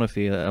don't want to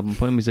feel it. I'm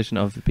putting in the position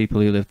of the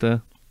people who live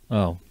there.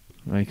 Oh.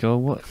 Like, oh,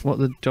 what are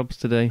the jobs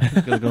today?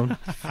 I've got to go and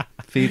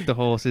feed the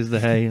horses the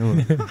hay. Oh,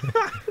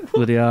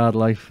 bloody hard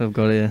life I've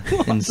got here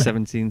in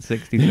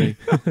 1763.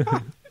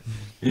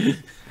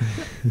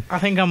 I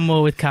think I'm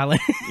more with Callie.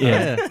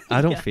 Yeah,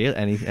 I don't feel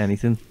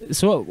anything.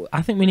 So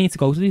I think we need to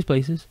go to these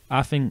places.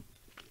 I think,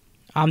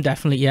 I'm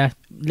definitely, yeah.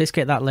 Let's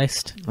get that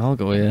list. I'll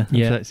go here.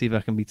 Yeah. See if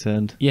I can be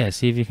turned. yeah,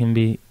 see if you can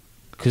be.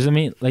 Because I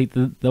mean, like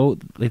the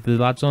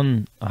lads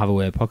on Have a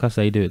Word podcast,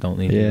 they do it, don't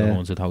they? They do Yeah. the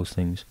haunted house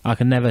things. I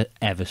can never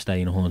ever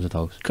stay in a haunted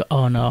house,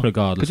 Oh, no.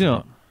 regardless. Could you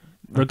of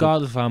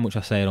regardless of how much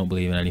I say I don't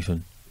believe in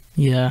anything.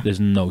 Yeah. There's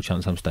no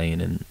chance I'm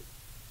staying in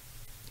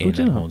Would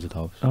you a not? haunted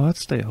house. Oh, I'd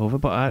stay over,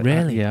 but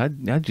Really?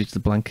 I'd use the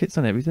blankets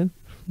and everything.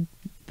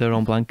 Their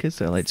own blankets.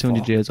 They're like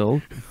 200 years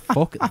old,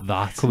 Fuck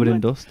that. covered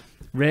in dust.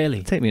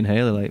 Really? Take me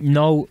inhaler, like.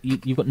 No,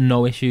 you've got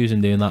no issues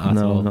in doing that at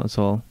No, all. not at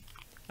all.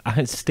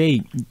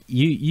 Steve,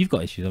 you've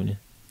got issues, haven't you?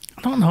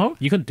 I don't know.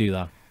 You couldn't do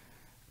that.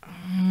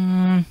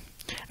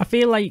 I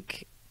feel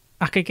like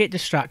I could get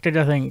distracted,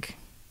 I think.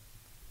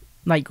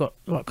 Like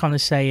what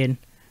Connor's saying.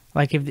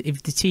 Like if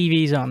the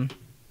TV's on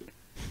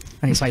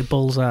and it's like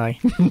Bullseye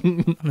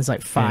and there's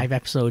like 5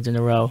 episodes in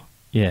a row,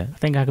 Yeah. I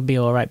think I could be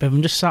alright. But if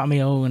I'm just sat on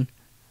my own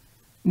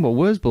What,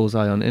 where's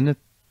Bullseye on? In a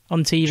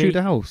on TV.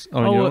 Tudor house?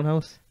 Or in your own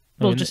house?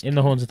 No, Well, in, just in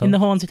the haunted house. in the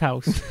haunted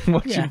house.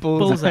 Watching Yeah,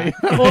 Bullseye.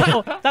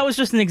 Oh, that was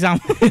just an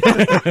example.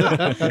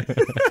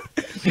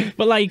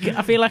 But like,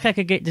 I feel like I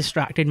could get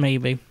distracted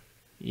maybe.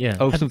 Yeah.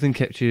 Oh, something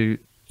kept you.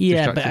 Yeah,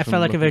 Distracted but I from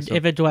felt like looking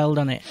if I dwelled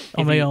on it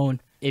on my own.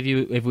 If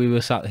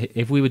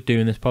we were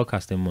doing this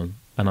podcast in one,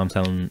 and I'm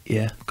telling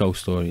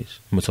ghost stories,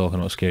 and we're talking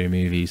about scary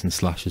movies and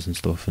slashes and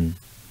stuff, and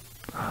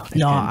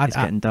It's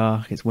getting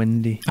dark. It's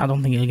windy. I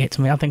don't think it'll get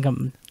to me. I think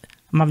I'm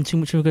having too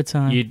much of a good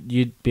time.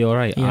 you'd be all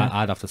right. Yeah.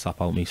 I'd have to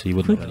tap out me, so you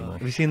wouldn't know anymore.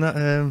 Have you seen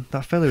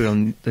that fella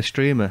on the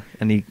streamer?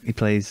 And he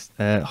plays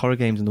horror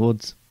games in the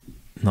woods.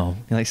 No,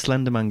 He likes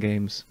Slenderman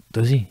games.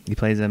 does he? He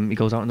plays He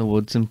goes out in the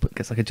woods and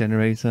gets like a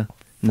generator.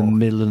 in the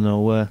middle of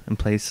nowhere and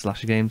plays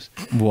slasher games.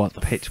 What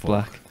the Pitch fuck?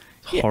 black.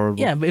 It's Yeah, horrible.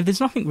 Yeah, but if there's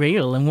nothing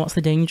real, then what's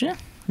the danger?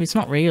 If it's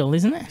not real,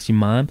 isn't it? It's your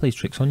mind plays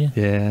tricks on you.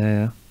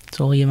 Yeah. It's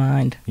all your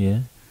mind. Yeah.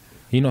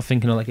 You're not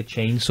thinking of like a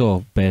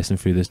chainsaw bursting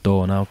through this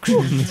door now.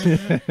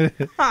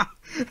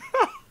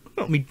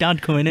 Not me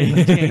dad coming in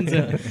with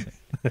chainsaw.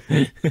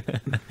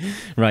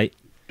 Right.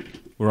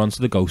 We're on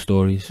to the ghost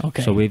stories.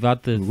 Okay. So we've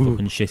had the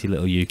fucking shitty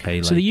little UK.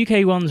 Like, So the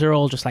UK ones are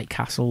all just like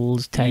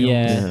castles, tales.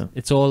 yeah,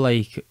 it's all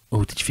like,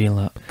 oh, did you feel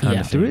that? Kind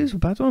Yeah. of There thing. is a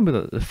bad one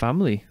with the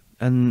family,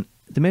 and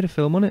they made a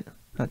film on it.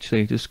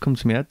 Actually, it just come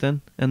to my head then,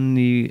 and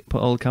they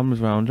put all the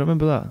cameras around. Do you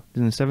remember that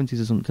in the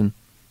 70s or something?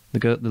 The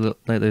girl,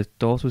 the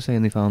daughter was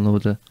saying they found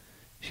loads of,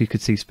 she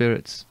could see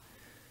spirits.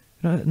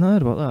 Not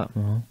heard about that.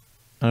 Oh.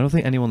 I don't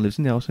think anyone lives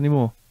in the house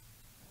anymore.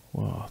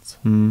 What?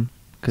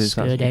 Because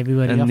Scared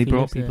everybody and off they the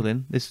brought earth, people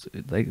in. This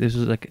was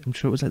like, I'm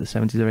sure it was like the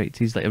 70s or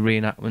 80s, like a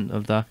reenactment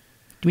of that.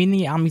 Do you mean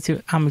the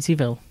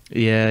Amityville?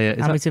 Yeah.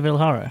 Amityville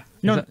horror?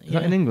 No, is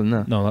that in England?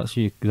 No. No, that's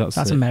you. That's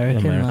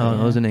American, Oh, Yeah.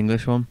 that was an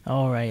English one.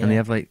 Oh, right. And they Yeah.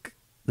 have like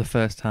the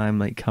first time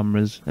like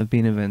cameras have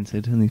been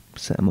invented, and they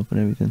set them up and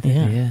everything.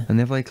 Yeah. And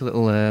they have like a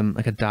little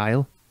like a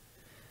dial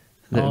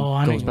that Oh,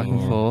 I know goes what back you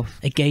and mean. forth.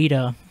 A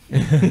gator.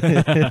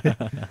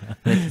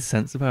 Makes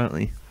sense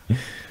apparently.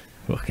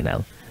 Fucking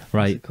hell. What's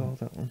Right. it called,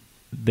 that one?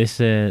 This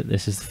is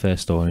the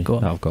first story Go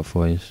on. that I've got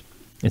for you.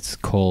 It's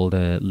called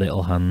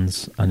Little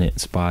Hands, and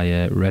it's by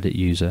a Reddit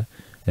user,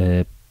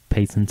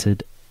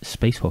 patented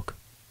Spacehook.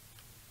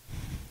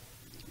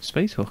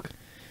 Space Hook.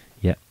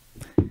 Yeah.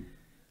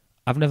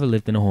 I've never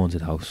lived in a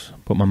haunted house,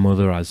 but my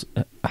mother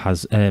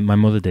my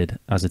mother did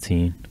as a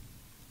teen.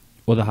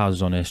 Other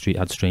houses on her street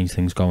had strange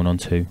things going on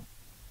too.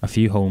 A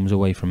few homes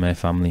away from her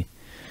family.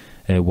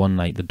 One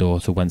night the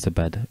daughter went to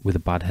bed with a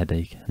bad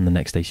headache, and the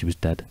next day she was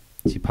dead.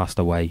 She passed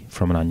away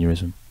from an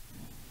aneurysm.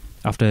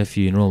 After her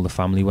funeral, the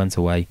family went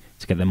away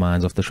to get their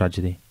minds off the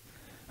tragedy,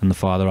 and the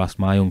father asked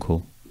my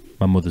uncle,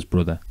 my mother's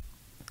brother,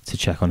 to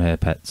check on her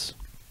pets.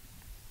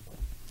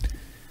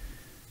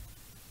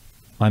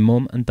 My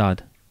mum and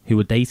dad, who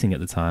were dating at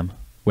the time,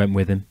 went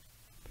with him.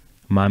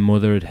 My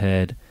mother had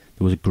heard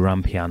there was a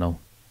grand piano,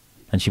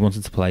 and she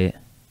wanted to play it.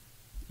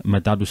 My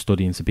dad was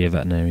studying to be a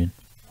veterinarian.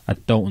 I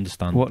don't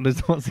understand.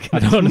 What's I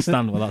don't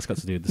understand what that's got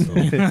to do with the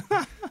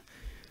story.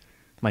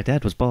 My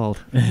dad was bald.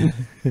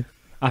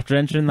 After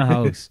entering the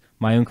house,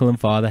 my uncle and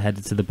father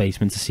headed to the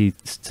basement to see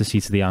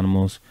to the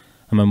animals,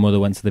 and my mother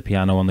went to the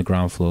piano on the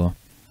ground floor.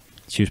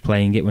 She was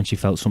playing it when she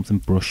felt something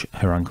brush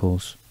her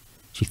ankles.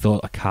 She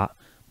thought a cat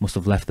must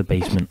have left the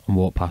basement and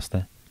walked past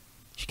her.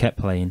 She kept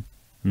playing,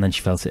 and then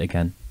she felt it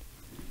again.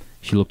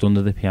 She looked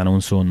under the piano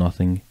and saw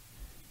nothing.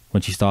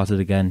 When she started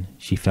again,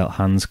 she felt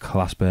hands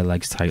clasp her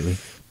legs tightly.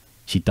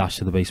 She dashed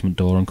to the basement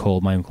door and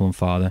called my uncle and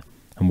father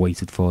and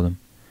waited for them.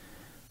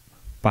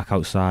 Back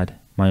outside,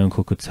 my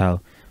uncle could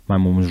tell my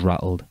mum was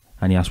rattled,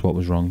 and he asked what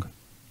was wrong.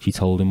 She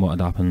told him what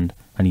had happened,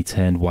 and he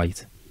turned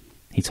white.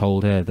 He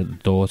told her that the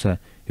daughter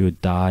who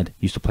had died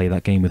used to play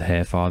that game with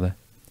her father.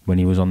 When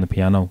he was on the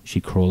piano,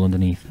 she'd crawl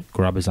underneath,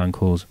 grab his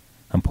ankles,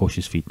 and push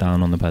his feet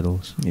down on the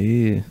pedals.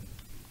 Yeah.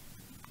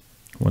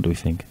 What do we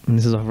think? And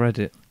this is off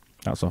Reddit.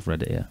 That's off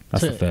Reddit, yeah.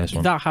 That's So the first if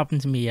one. that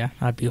happened to me, yeah,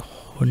 I'd be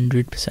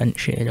 100%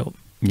 shitted up.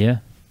 Yeah,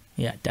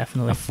 Yeah,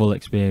 definitely. a full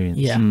experience.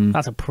 Yeah, Mm.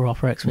 that's a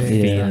proper experience.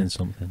 Yeah. Feeling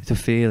something. To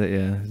feel it,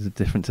 yeah, is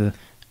different to.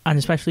 And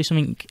especially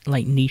something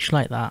like niche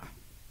like that.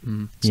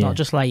 It's Yeah. not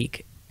just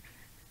like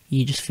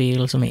you just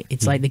feel something.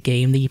 It's like the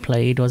game that you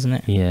played, wasn't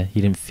it? Yeah,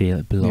 you didn't feel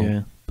it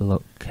Yeah.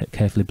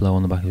 carefully blow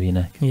on the back of your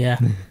neck. Yeah.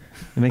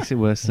 It makes it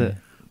worse that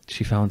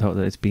she found out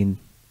that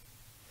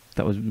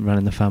that was run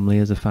in the family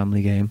as a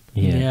family game,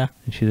 Yeah.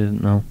 and she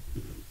didn't know.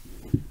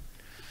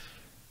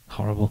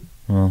 Horrible.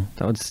 Well,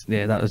 That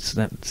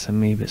send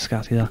me a bit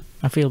scatty. That.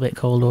 I feel a bit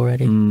cold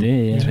already.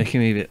 Yeah. It's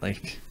making me a bit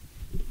like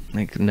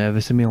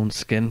nervous in my own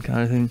skin,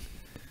 kind of thing.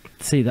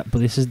 see that, but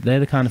they're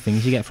the kind of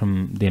things you get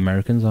from the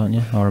Americans, aren't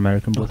you? Or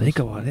American Well, brothers. they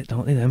go at it,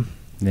 don't they? Them.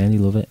 Yeah, they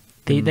love it.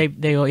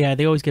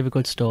 They always give a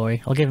good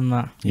story. I'll give them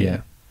that.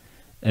 Yeah.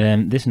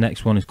 This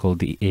next one is called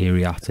the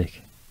Eerie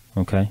Attic.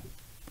 Okay,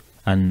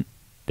 and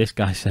this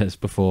guy says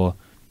before.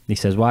 He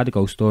says, "Why do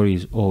ghost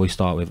stories always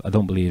start with I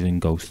don't believe in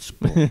ghosts?"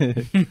 But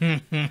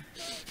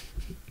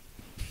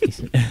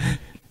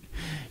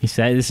he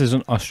said this is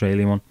an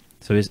Australian one.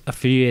 So a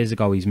few years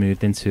ago, he's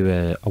moved into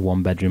a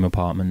one-bedroom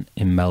apartment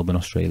in Melbourne,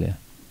 Australia.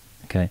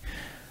 Okay,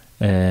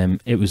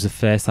 it was the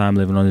first time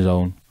living on his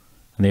own,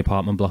 and the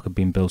apartment block had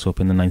been built up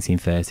in the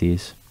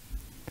 1930s.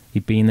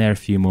 He'd been there a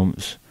few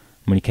months.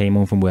 When he came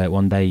home from work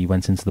one day, he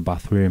went into the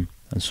bathroom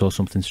and saw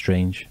something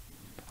strange.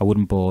 A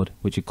wooden board,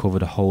 which had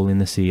covered a hole in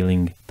the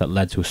ceiling that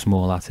led to a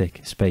small attic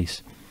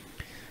space,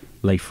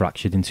 lay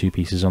fractured in two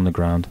pieces on the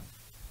ground.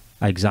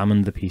 I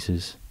examined the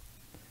pieces.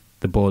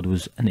 The board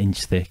was an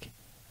inch thick,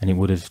 and it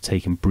would have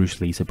taken Bruce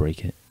Lee to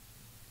break it.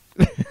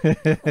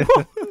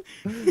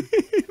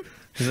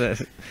 Is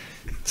that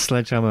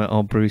Sledgehammer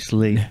or Bruce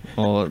Lee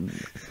or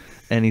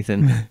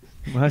anything?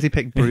 Why has he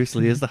picked Bruce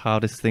Lee as the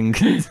hardest thing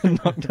to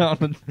knock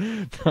down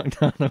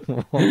a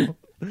wall?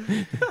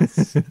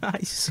 That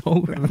is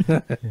so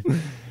random.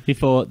 He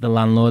thought the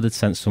landlord had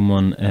sent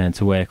someone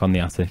to work on the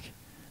attic,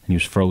 and he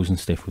was frozen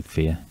stiff with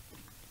fear.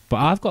 But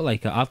I've got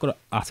an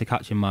attic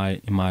hatch in my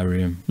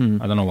room.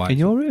 I don't know why. In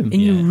your room? In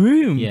your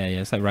room? Yeah,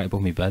 it's like right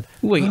above my bed.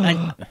 Wait,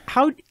 and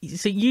how?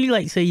 So you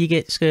like say you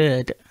get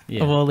scared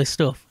Yeah. of all this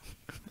stuff?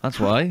 That's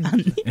why.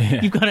 And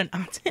you've got an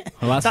attic.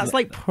 Well, that's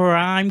like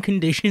prime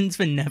conditions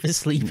for never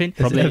sleeping.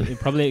 It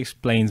probably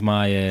explains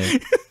my. Has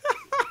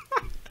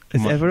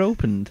it ever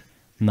opened?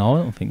 No,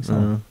 I don't think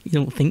so. You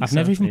don't think I've so?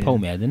 never even Yeah.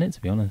 poked my head in it,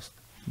 to be honest.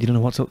 You don't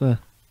know what's up there?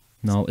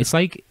 No, it's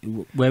like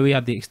where we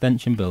had the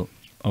extension built.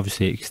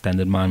 Obviously, it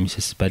extended mine and my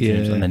sister's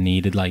bedrooms, Yeah. and they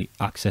needed like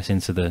access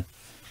into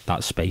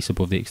that space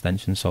above the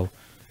extension, so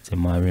it's in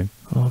my room.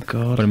 Oh,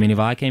 God. But I mean, if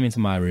I came into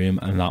my room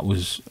and that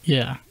was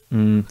Yeah.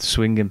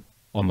 Swinging.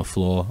 on the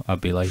floor, I'd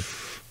be like,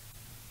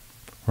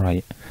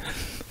 right.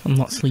 I'm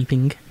not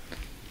sleeping.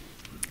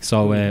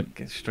 So,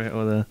 Get straight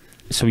over there.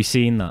 so he's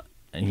seen that,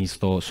 and he's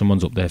thought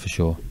someone's up there for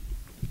sure.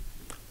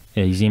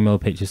 Yeah, he's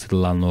emailed pictures to the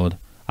landlord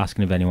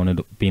asking if anyone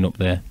had been up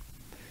there.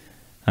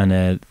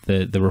 And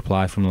the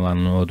reply from the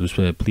landlord was,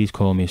 please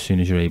call me as soon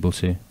as you're able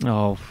to.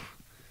 Oh,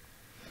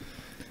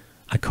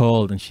 I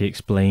called and she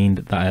explained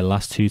that her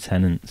last two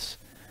tenants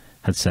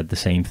had said the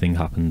same thing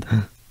happened.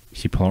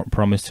 She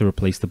promised to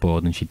replace the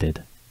board and she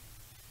did.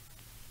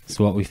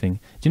 So what we think?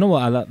 Do you know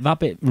what? That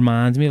bit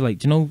reminds me of, like,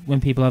 do you know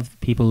when people have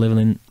people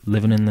living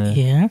in the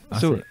Yeah.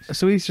 attics?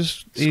 so he's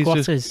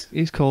Squatters.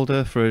 he's called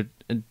her for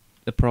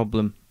a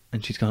problem,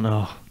 and she's gone,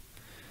 oh,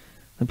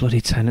 the bloody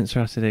tenants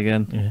are at it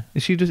again. Yeah.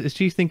 Is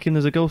she thinking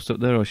there's a ghost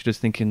up there, or is she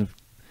just thinking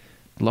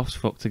loft's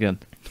fucked again?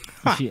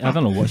 I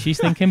don't know what she's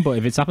thinking, but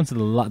if it's happened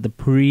to the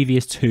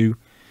previous two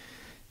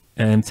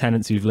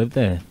tenants who've lived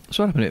there,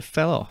 So what happened? It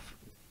fell off.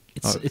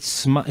 it's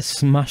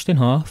smashed in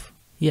half.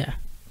 Yeah.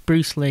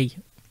 Bruce Lee.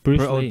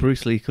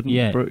 Bruce Lee couldn't.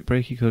 Yeah.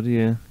 Break he could.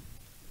 Yeah.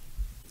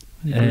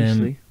 Bruce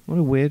Lee. What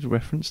a weird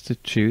reference to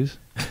choose.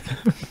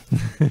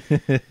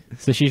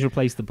 So she's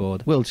replaced the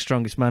board. World's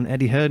strongest man,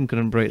 Eddie Hearn,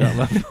 couldn't break that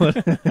man.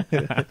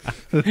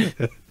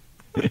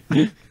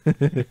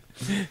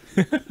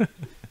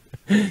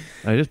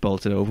 I just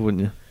bolted over,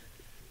 wouldn't you?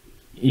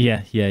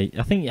 Yeah.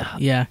 I think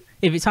Yeah.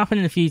 If it's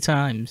happening a few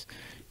times,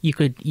 you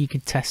could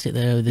test it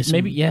there. There's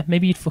maybe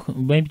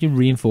you'd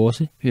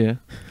reinforce it. Yeah.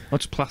 Or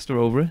just plaster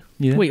over it.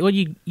 Yeah. Wait, well,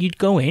 you'd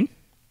go in.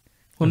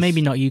 Well,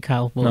 maybe not you,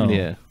 Cal. But No.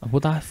 Yeah.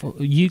 Would I?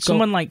 You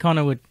someone like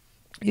Connor would.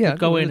 Yeah,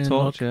 Go in with a and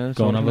torch, look. yeah,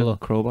 Go and have a look.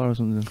 Crowbar or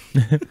something.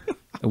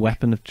 A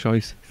weapon of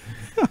choice.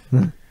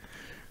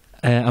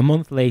 A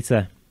month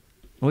later,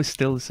 Oh, it's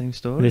still the same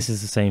story. this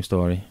is the same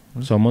story.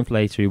 So a month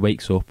later, he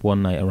wakes up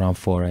one night around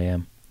 4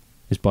 a.m.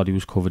 His body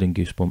was covered in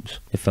goosebumps.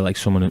 It felt like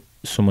someone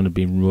had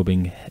been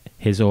rubbing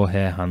his or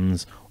her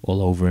hands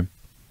all over him.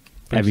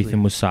 Bruce Everything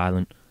Lee. was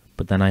silent,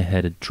 but then I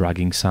heard a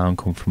dragging sound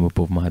come from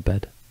above my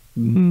bed.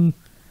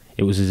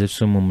 It was as if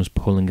someone was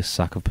pulling a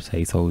sack of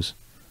potatoes.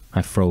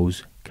 I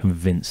froze,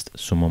 convinced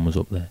someone was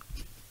up there.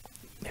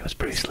 It was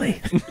Bruce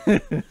Lee.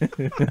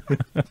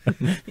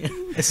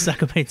 A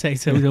sack of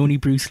potatoes only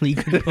Bruce Lee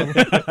could pull.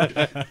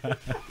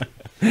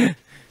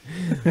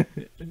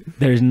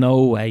 There is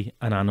no way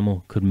an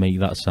animal could make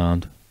that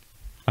sound.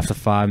 After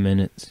 5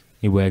 minutes,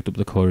 he worked up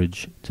the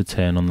courage to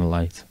turn on the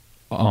light,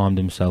 armed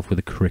himself with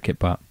a cricket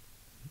bat,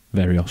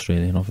 very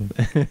Australian of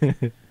him,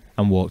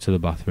 and walked to the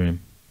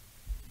bathroom.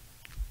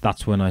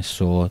 That's when I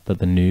saw that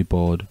the new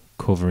board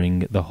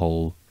covering the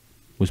hole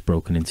was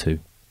broken in two.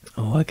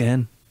 Oh,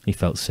 again. He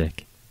felt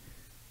sick.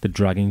 The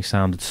dragging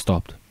sound had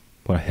stopped,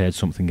 but I heard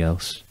something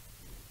else.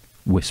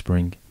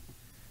 Whispering.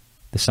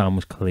 The sound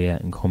was clear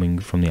and coming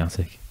from the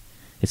attic.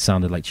 It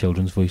sounded like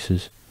children's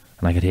voices,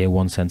 and I could hear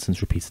one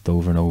sentence repeated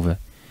over and over.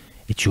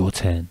 It's your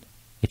turn.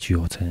 It's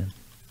your turn.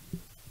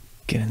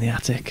 Get in the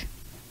attic.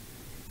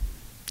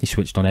 He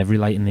switched on every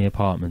light in the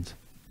apartment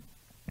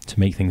to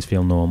make things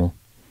feel normal.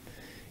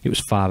 It was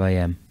 5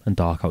 a.m. and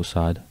dark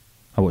outside.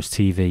 I watched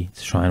TV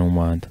to try and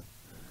unwind.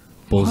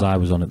 Bullseye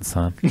was on at the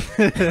time.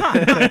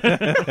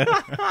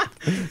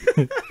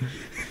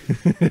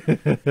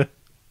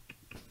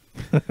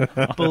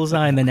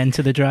 Bullseye and then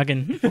Enter the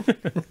Dragon.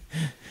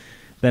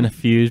 Then a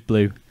fuse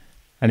blew,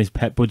 and his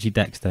pet budgie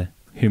Dexter,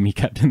 whom he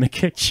kept in the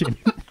kitchen.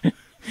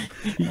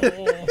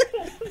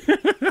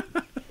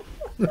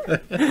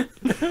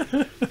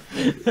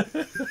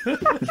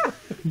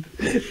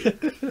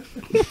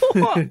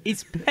 What?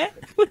 It's pet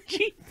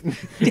budgie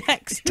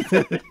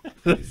Dexter.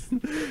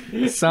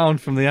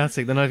 Sound from the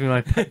attic that not even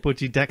my pet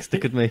budgie Dexter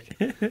could make.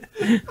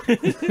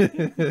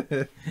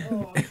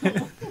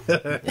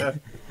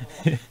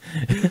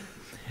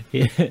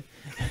 Yeah.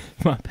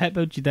 My pet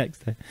budgie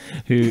Dexter,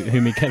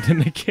 whom he kept in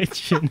the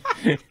kitchen.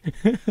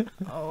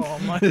 Oh,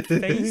 my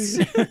face.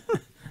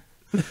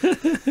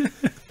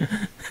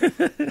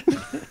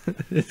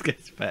 This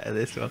gets better,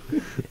 this one.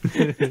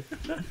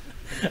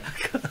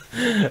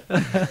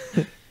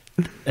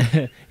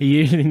 He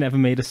usually never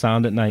made a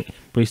sound at night,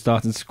 but he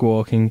started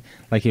squawking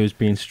like he was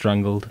being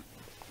strangled.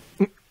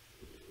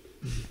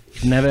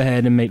 Never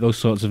heard him make those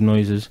sorts of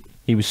noises.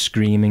 He was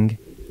screaming.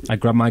 I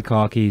grabbed my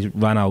car keys,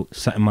 ran out,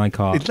 sat in my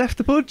car, He'd left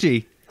the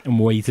budgie. and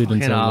waited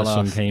Fucking until the hell,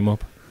 sun lass. came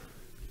up.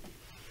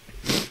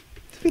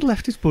 He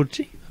left his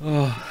budgie.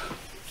 Oh,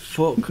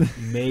 fuck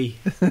me.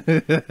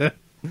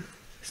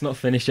 It's not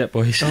finished yet,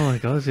 boys. Oh my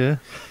god, yeah.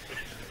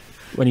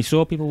 When he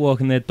saw people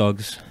walking their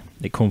dogs,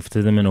 it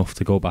comforted him enough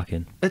to go back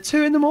in. At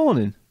 2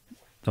 in.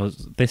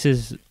 This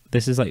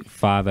is like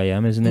 5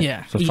 a.m, isn't it?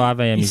 Yeah. So 5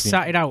 a.m. He he's been-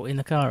 sat it out in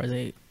the car, is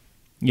it?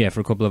 Yeah,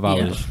 for a couple of Yeah.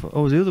 hours.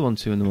 Oh, was the other one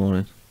 2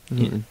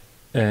 in?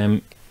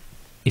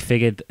 He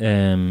figured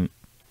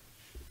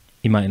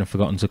he might have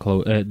forgotten to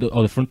close.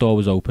 The front door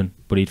was open,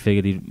 but he'd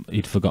figured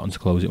he'd forgotten to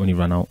close it when he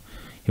ran out.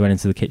 He went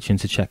into the kitchen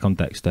to check on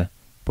Dexter,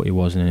 but he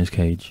wasn't in his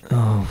cage.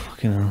 Oh,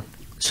 fucking hell.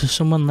 So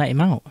someone let him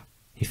out.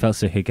 He felt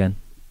sick again.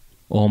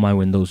 All my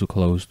windows were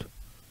closed,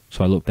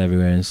 so I looked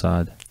everywhere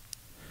inside.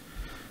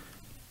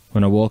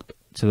 When I walked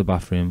to the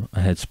bathroom,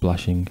 I heard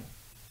splashing.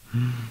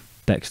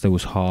 Dexter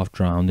was half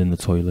drowned in the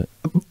toilet.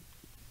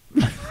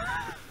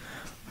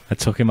 I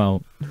took him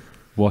out,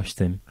 washed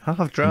him, Half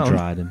and drowned.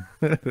 dried him.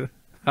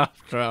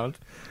 Half drowned.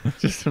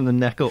 Just from the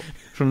neck up.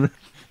 From the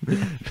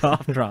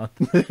Half drowned.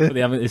 But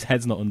his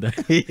head's not under.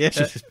 yeah, It's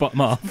just his bottom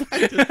half.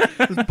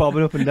 just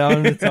bobbing up and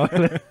down in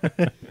the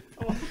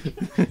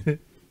toilet.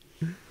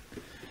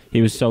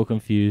 He was so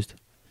confused.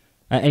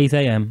 At 8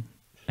 a.m,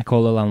 I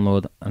called the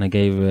landlord and I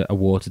gave her a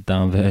watered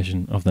down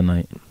version of the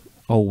night.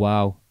 Oh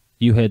wow,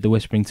 you heard the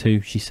whispering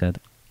too, she said.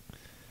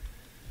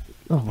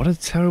 Oh, what a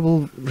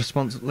terrible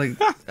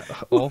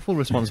awful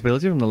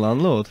responsibility from the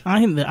landlord.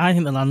 I think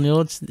the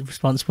landlord's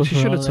responsible She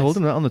for should all have told this.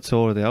 him that on the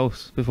tour of the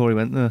house before he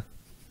went there.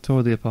 Tour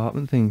of the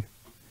apartment thing.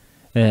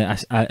 I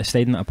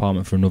stayed in that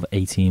apartment for another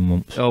 18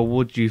 months. Oh,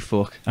 would you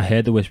fuck? I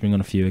heard the whispering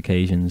on a few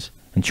occasions,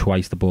 and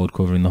twice the board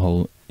covering the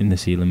hole in the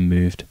ceiling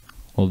moved.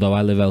 Although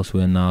I live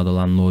elsewhere now, the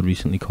landlord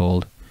recently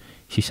called.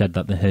 She said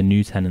that her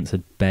new tenants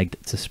had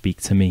begged to speak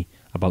to me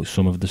about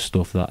some of the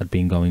stuff that had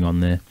been going on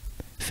there.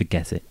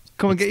 Forget it.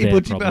 Come and It's get your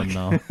their budgie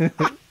problem back.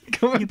 now.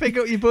 Come and pick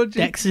up your budgie.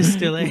 Dexter's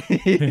still in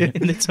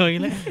the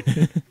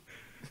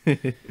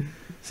toilet.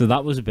 So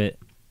that was a bit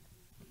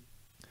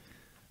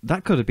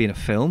That could have been a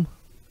film.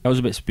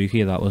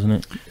 spooky, that wasn't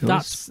it? It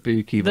That's- was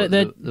spooky, but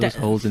the- there was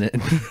holes in it.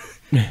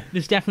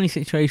 There's definitely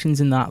situations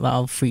in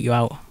that'll freak you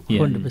out. Yeah.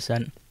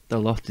 100%. The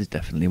loft is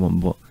definitely one,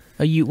 but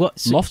Are you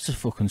what? Lofts are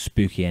fucking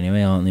spooky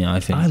anyway, aren't they? I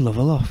think. I love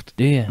a loft.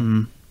 Do you?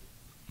 Mm.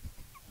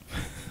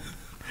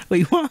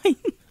 Wait, why?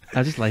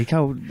 I just like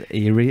how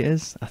eerie it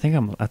is. I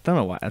don't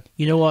know why.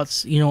 You know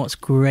what's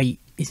great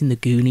is in the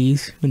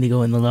Goonies when they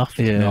go in the loft.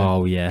 Yeah.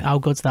 Oh yeah. How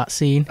good's that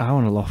scene? I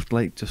want a loft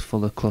just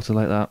full of clutter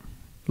like that.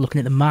 Looking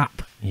at the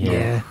map.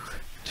 Yeah.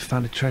 Just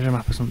found a treasure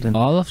map or something.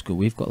 Our loft's good.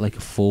 We've got like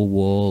a full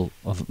wall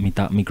of me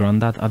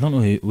granddad. I don't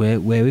know where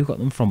we've got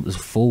them from. But there's a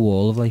full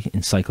wall of like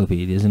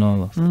encyclopedias in our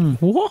loft.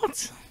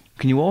 What?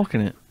 Can you walk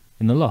in it?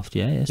 In the loft,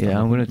 yeah. It's Yeah,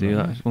 not I'm going to open, do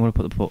right? that. I'm going to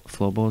put the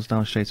floorboards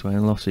down straight away in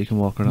the loft so you can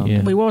walk around.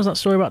 Yeah. Wait, what was that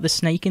story about the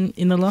snake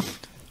in the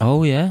loft?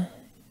 Oh yeah,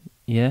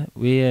 yeah.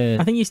 We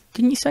I think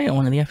didn't you say it on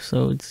one of the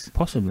episodes?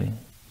 possibly You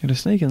had a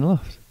snake in the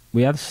loft.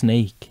 we had a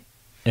snake.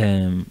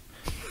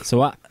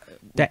 So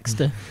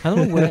Dexter. I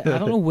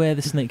don't know where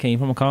the snake came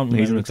from. I can't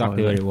He's in remember the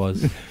exactly where toilet.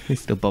 it was. He's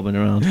still bobbing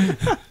around.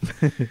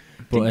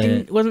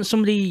 But Wasn't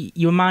somebody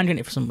you were minding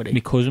it for somebody? my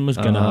cousin was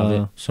gonna have it,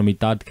 Oh. so my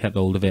dad kept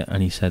hold of it,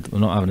 and he said, "We're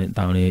not having it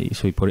down here."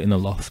 So he put it in the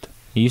loft.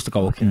 He used to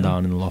go up and Okay.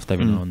 down in the loft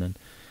every now and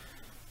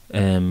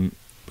then.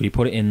 But he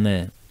put it in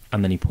there,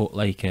 and then he put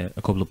like a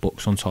couple of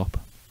books on top.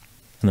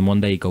 And then one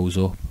day he goes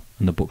up,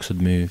 and the books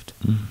had moved,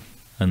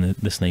 and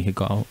the snake had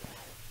got out,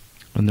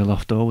 And the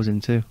loft door was in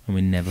too. and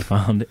we never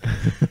found it.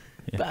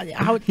 But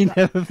how,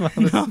 Never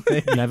found the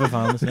snake. Never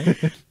found the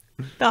snake.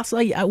 that's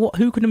like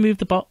who could have moved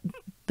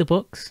the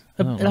books?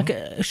 I don't Like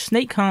a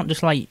snake can't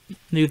just like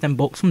move them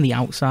books from the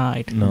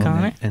outside, No.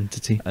 can it?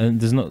 Entity.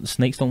 And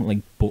snakes don't like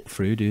butt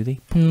through, do they?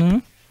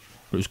 No.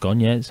 But it was gone,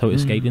 yeah. So it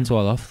escaped into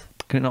our loft.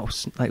 Can it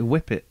not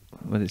whip it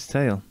with its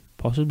tail?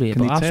 Possibly.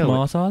 Can But they how tail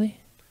smart are they?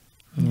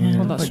 Yeah.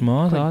 Not that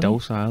smart, Quite are they?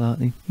 docile, aren't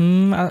they?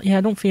 Yeah,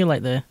 I don't feel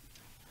like the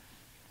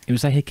It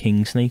was like a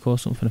king snake or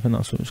something. I think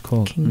that's what it was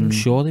called. king. Mm.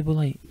 Sure, they were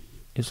like,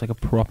 it's like a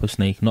proper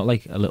snake, not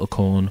like a little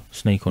corn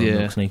snake or a Yeah.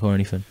 milk snake or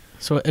anything.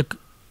 So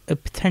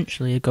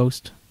potentially a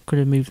ghost could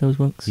have moved those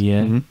books.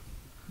 Yeah. Mhm.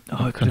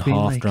 Oh, it could And have been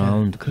half like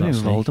drowned, Could have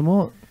that been snake.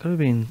 Voldemort. Could have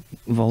been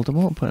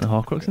Voldemort putting a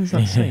Horcrux into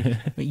that snake.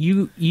 But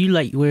you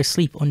like were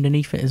asleep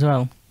underneath it as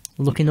well,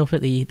 looking up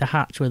at the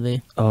hatch where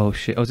the Oh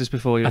shit! Was this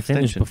before your I think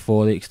it was extension?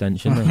 before the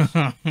extension.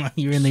 then.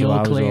 you're in the So I all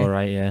was clear. all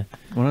right, yeah.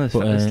 One of the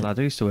But, this lad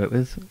I used to work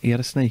with, he had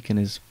a snake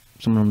in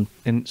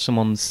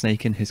someone's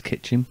snake in his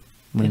kitchen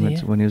when Did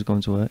he? when he was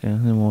going to work. Yeah,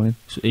 in the morning.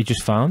 So he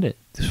just found it.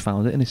 Just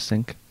found it in his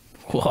sink.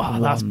 Wow,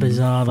 that's One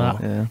bizarre. full-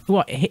 That Yeah,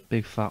 what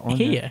big fat one.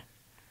 here?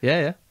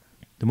 Yeah.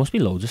 There must be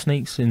loads of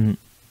snakes in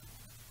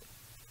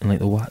like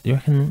the what? You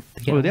reckon?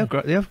 They Well,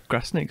 get they have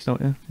grass snakes,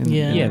 don't you? In,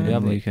 Yeah. Yeah, they in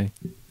have, the like- UK.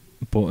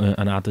 but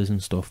and adders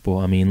and stuff. But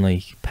I mean,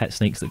 like pet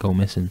snakes that go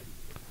missing.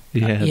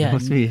 Yeah, yeah. there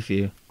must be a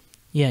few.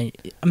 Yeah,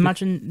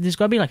 imagine there's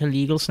got to be like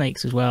illegal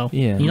snakes as well.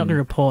 Yeah. You're not going to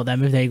report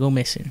them if they go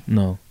missing.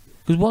 No,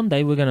 because one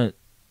day we're gonna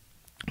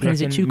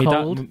Is it too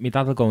cold? My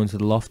dad will go into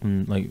the loft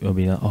and like he'll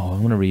be like, "Oh, I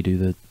want to redo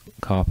the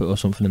carpet or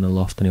something in the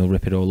loft," and he'll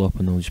rip it all up,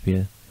 and there'll just be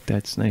a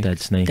Dead snake. dead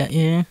snake.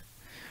 Yeah.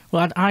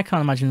 Well, I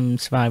can't imagine them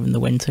surviving the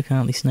winter,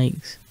 can't they,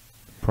 snakes?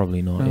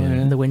 Probably not. Oh, yeah.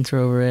 yeah. The winter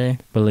over here.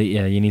 But like,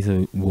 yeah, you need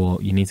to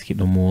keep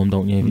them warm,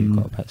 don't you? If you've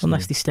got a pet snake.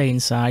 Unless they stay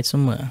inside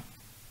somewhere.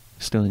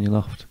 Still in your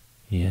loft.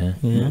 Yeah.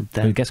 Yeah.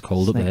 But it gets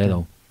cold up Snake there den.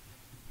 though.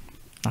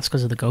 That's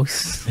because of the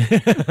ghosts.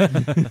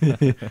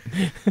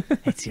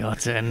 It's your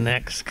turn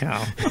next,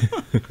 Carl.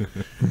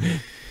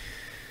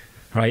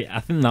 Right, I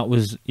think that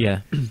was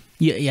Yeah,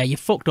 you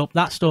fucked up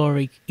that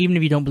story. Even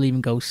if you don't believe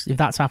in ghosts, if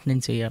that's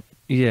happening to you,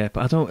 Yeah,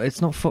 but I don't.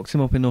 It's not fucked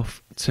him up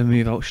enough to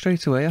move out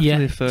straight away after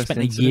the first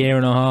spent incident. a year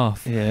and a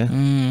half.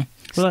 Yeah.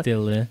 Well,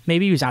 Still there.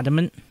 maybe he was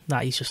adamant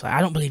that he's just like,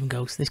 I don't believe in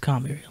ghosts. This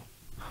can't be real.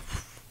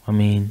 I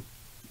mean,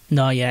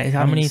 No, yeah.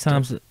 how many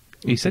times?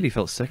 He said he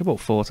felt sick about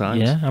 4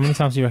 times. Yeah, how many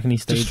times do you reckon he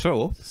Just stayed?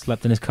 throw up.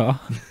 Slept in his car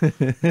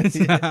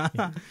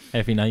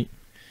every night.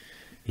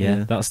 Yeah,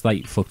 Yeah. that's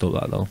like fucked up.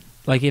 That though.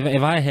 Like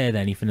if I heard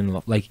anything in the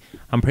loft, like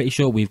I'm pretty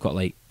sure we've got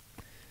like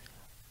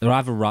they're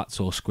either rats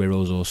or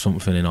squirrels or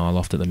something in our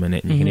loft at the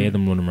minute, and you can hear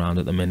them running around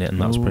at the minute,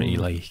 and that's pretty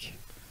like.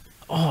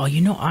 Oh,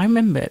 I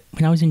remember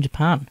when I was in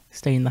Japan,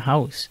 staying in the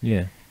house,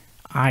 Yeah.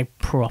 I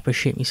proper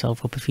shit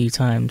myself up a few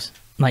times.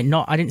 Like,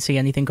 I didn't see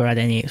anything or had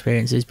any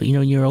experiences, but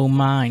in your own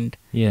mind,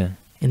 Yeah.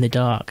 in the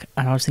dark,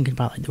 and I was thinking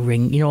about like The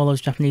Ring, all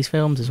those Japanese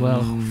films as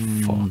well.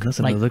 Fuck, that's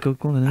Like, another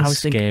good one. Isn't I it? was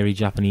thinking- Scary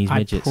Japanese I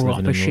midgets living in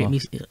proper the shit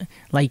loft. me,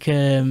 like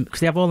because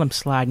they have all them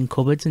sliding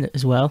cupboards in it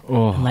as well,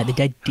 Oh. and like they're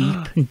dead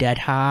deep and dead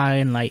high,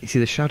 and like You see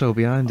the shadow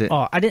behind it.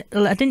 I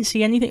didn't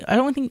see anything. I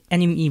don't think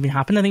anything even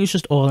happened. I think it was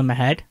just all in my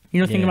head.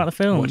 Thinking Yeah. about the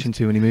film. Watching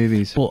too many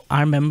movies. But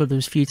I remember there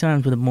was a few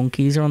times where the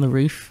monkeys are on the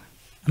roof,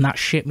 and that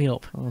shit me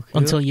up Oh, cool.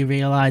 until you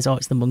realise,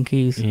 it's the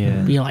monkeys. Yeah.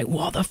 And you're like,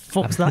 what the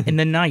fuck's that? In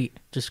the night,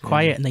 just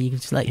quiet, and then you can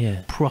just like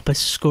Yeah. proper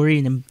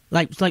scurrying and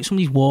like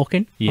somebody's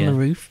walking on Yeah. the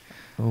roof.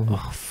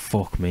 Oh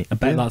fuck me! I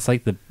bet Yeah. that's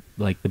like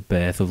the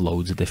birth of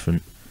loads of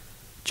different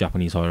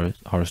Japanese horror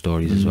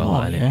stories as well.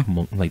 Oh, isn't it?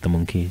 yeah. Like the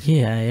monkeys.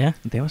 Yeah.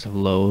 They must have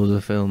loads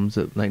of films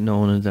that like no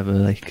one has ever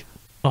like.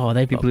 Oh,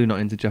 they've People got who are not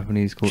into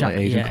Japanese culture, like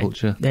Asian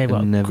culture, they've got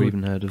have never good-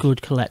 even heard of.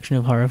 good collection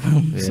of horror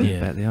films. Yeah, Yeah. I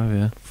bet they have.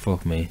 Yeah.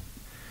 Fuck me.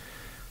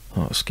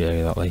 Oh, it's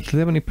scary that like. Do they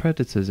have any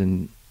predators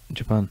in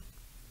Japan?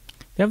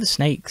 They have the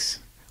snakes.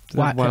 Do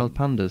they have Why- wild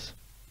pandas?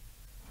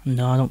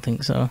 No, I don't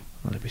think so.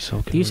 Oh, that'd be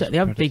so cool. They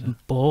have big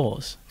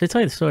boars. Did I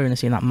tell you the story when I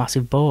seen that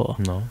massive boar?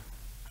 No.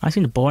 I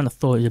seen a boar and I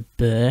thought it was a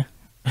bear.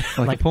 like,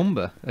 like- a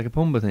pumba, like a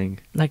pumba thing,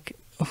 Like,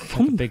 Like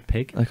a big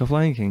pig. like a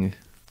Lion King.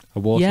 A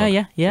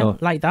warthog. yeah, Oh,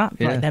 like that.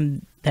 yeah. Like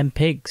them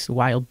pigs,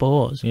 wild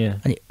boars. Yeah.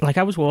 And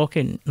I was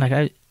walking,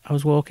 I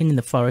was walking in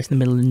the forest in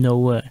the middle of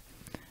nowhere,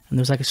 and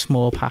there was like a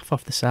small path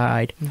off the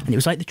side, and it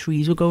was like the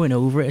trees were going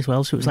over it as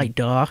well, so it was like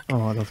dark,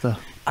 Oh, I love that.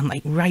 and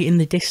like right in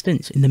the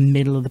distance, in the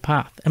middle of the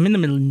path, I'm in the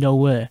middle of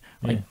nowhere,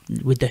 like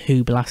with the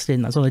Who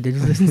blasting. That's all I did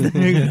was listen to the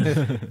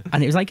Who,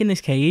 and it was like in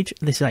this cage,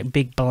 this like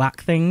big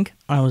black thing.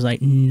 And I was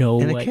like, no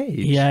In a way. cage?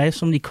 Yeah,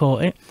 somebody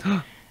caught it.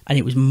 And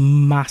it was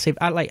massive.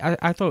 I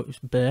thought it was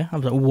a bear. I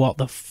was like, "What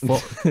the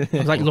fuck?" I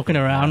was like looking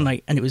around,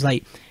 and it was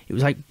like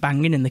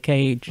banging in the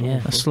cage.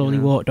 Yeah. I slowly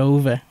hell. walked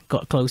over,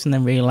 got close, and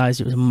then realised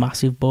it was a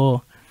massive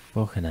boar.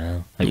 Fucking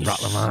hell. Like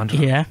rattling around.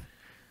 Yeah,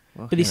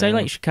 but they say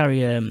like you should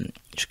carry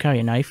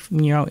a knife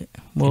when you're out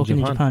walking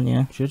in Japan.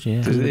 Yeah, Should you?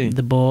 Yeah. Does it?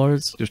 the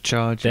boars Just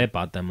charge. They're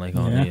bad, them, like,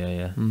 aren't Yeah. they? Yeah,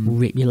 yeah.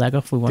 rip your leg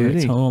off with one Do of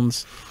its they?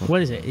 horns.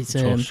 What is it? It's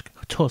Tusk.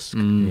 tusk.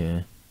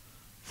 Yeah.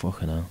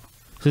 Fucking hell.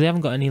 So they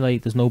haven't got any,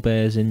 like, there's no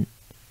bears in.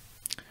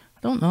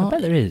 I don't know. I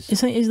bet there is.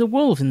 Is the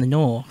wolves in the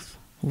north?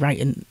 Right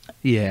in.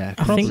 Yeah,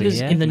 I think there's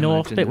yeah. in the I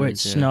north imagine bit where there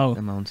it's is, snow.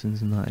 the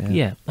mountains and that. Yeah.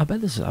 Yeah, I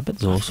bet there's all I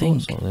sorts.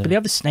 think. Out But there. they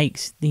have the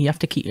snakes. You have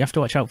to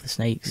watch out for the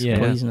snakes. Yeah.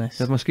 Poisonous.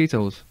 They have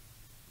mosquitoes.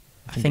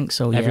 I think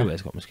so. Yeah.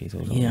 Everywhere's got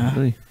mosquitoes. don't Yeah.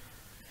 Really?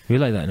 We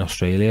like that in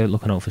Australia,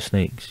 looking out for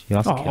snakes. You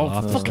have to Oh, kill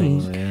half the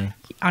fucking- snakes. yeah.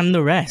 And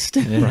the rest.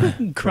 Yeah.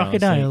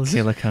 Crocodiles.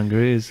 Killer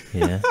kangaroos.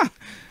 Yeah.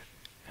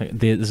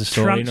 There's a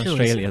story in Tarantulas.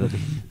 Australia.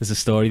 There's a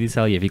story they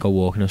tell you if you go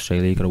walking in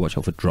Australia, you got to watch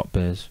out for drop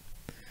bears.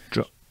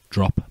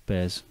 Drop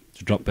bears.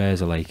 So drop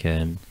bears are like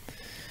the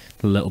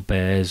little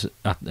bears,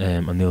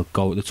 and they'll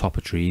go at the top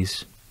of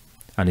trees.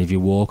 And if you're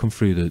walking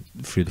through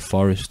the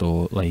forest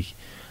or like,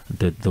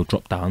 they'll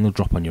drop down, they'll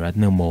drop on your head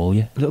and they'll maul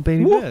you. Little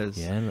baby bears.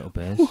 Yeah, little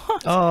bears.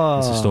 Oh.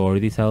 It's a story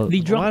they tell. They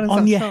drop Why does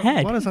on that your sound-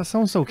 head. Why does that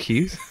sound so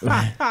cute?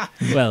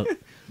 Well,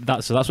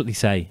 that's what they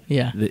say.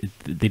 Yeah.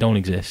 They don't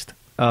exist.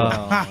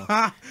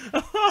 Oh.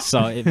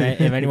 So if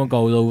anyone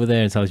goes over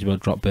there and tells you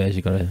about drop bears,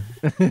 you gotta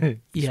smart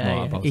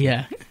Yeah. about it.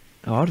 Yeah.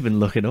 Oh, I'd have been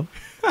looking up.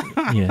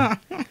 yeah.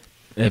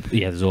 Yeah,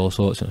 there's all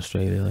sorts in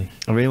Australia. Like,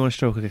 I really want to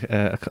stroke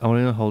I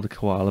want to hold a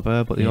koala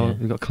bear, but they've Yeah.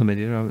 got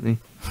chlamydia, haven't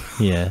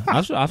they? yeah,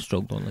 I've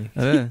stroked on like,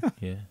 Yeah.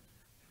 yeah,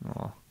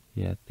 Oh.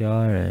 yeah, they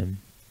are.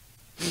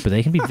 But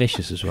they can be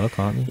vicious as well,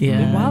 can't they? Yeah.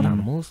 They're wild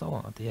animals, though,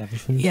 aren't they?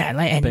 Everything. Yeah,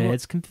 like any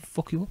Birds can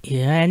fuck you up.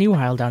 Yeah, any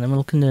wild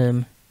animal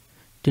can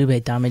do a bit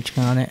of damage,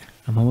 can't it?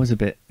 I'm always a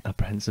bit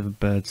apprehensive of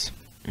birds.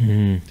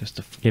 Just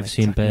a You ever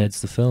seen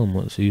Birds the film?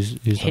 Who's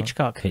that?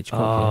 Hitchcock. Hitchcock.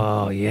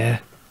 Oh yeah,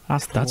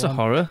 That's a one.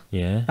 horror.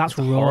 Yeah. That's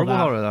a raw. horrible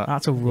horror, that.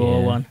 That's a raw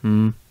Yeah.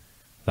 one.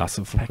 That's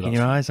a Pecking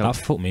your eyes out.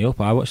 That fucked me up.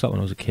 I watched that when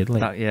I was a kid.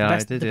 Like,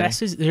 The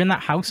best is they're in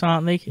that house,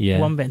 aren't they? Yeah.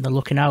 One bit and they're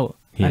looking out,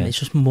 Yeah. and it's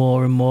just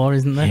more and more,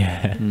 isn't there?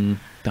 yeah.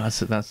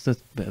 That's a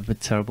bit of a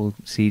terrible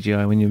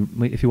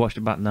CGI if you watched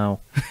it back now.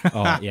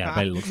 Oh yeah, I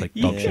bet it looks like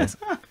dog shit.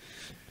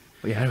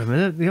 But yeah, I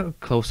remember they got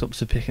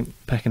close-ups of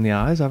pecking the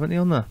eyes, haven't they,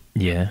 on there?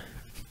 Yeah,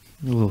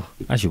 Ugh.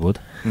 as you would.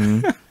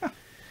 Right,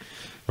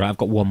 I've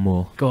got one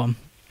more. Go on.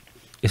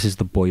 This is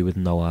The Boy with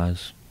No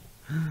Eyes.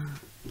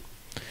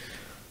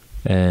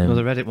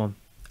 Another Reddit one.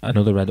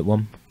 Another Reddit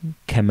one.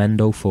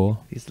 Kemendo 4.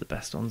 These are the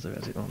best ones, the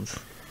Reddit ones.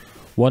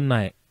 One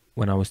night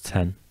when I was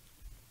 10,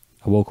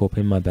 I woke up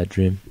in my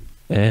bedroom.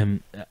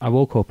 I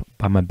woke up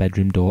by my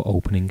bedroom door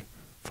opening,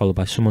 followed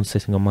by someone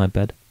sitting on my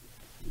bed.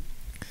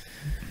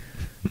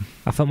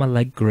 I felt my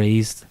leg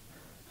grazed,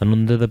 and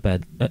under the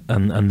bed,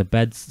 and the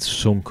bed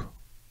sunk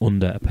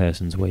under a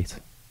person's weight.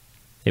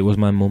 It was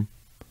my mum,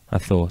 I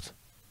thought,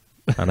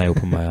 and I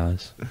opened my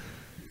eyes.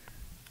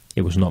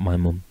 It was not my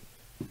mum.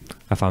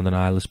 I found an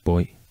eyeless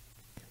boy.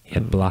 He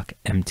had black,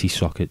 empty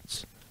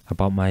sockets,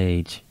 about my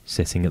age,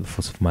 sitting at the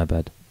foot of my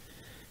bed.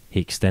 He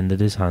extended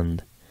his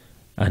hand,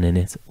 and in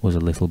it was a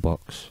little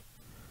box.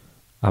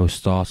 I was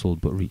startled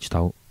but reached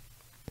out.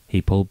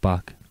 He pulled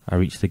back, I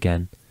reached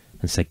again,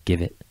 and said,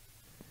 "Give it."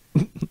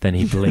 Then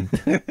he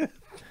blinked.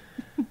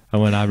 And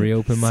when I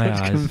reopened my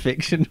Such eyes,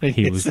 conviction,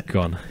 he was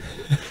gone.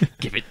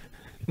 Give it.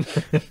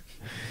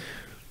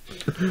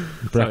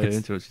 But Sorry, I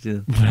interrupted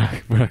you.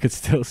 but I could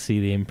still see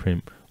the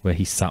imprint where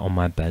he sat on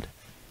my bed.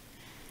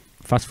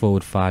 Fast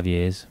forward 5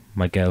 years,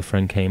 my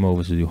girlfriend came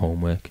over to do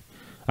homework.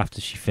 After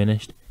she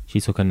finished, she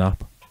took a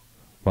nap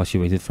while she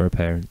waited for her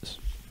parents.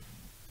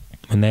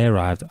 When they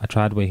arrived, I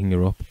tried waking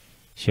her up.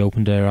 She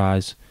opened her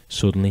eyes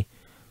suddenly,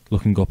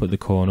 looking up at the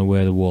corner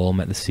where the wall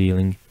met the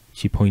ceiling.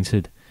 She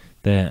pointed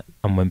there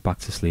and went back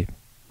to sleep.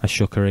 I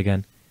shook her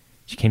again.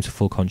 She came to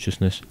full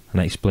consciousness,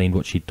 and I explained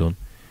what she'd done.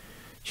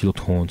 She looked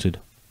haunted.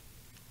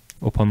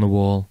 Up on the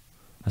wall,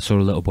 I saw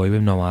a little boy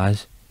with no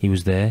eyes. He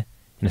was there,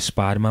 in a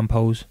Spider-Man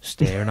pose,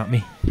 staring at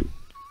me.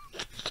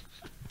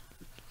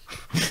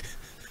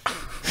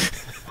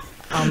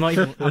 I'm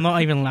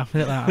not even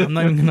laughing at that. I'm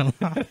not even gonna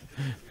laugh.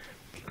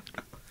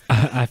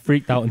 I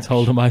freaked out and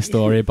told her my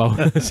story about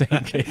the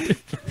same kid.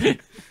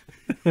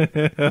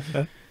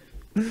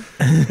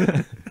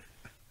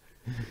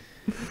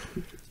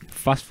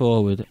 Fast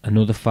forward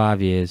another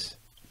 5 years.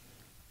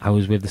 I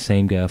was with the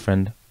same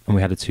girlfriend, and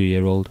we had a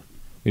 2-year-old.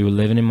 We were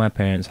living in my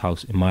parents'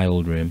 house in my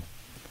old room.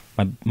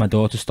 My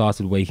daughter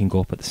started waking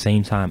up at the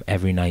same time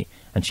every night,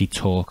 and she'd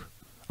talk.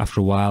 After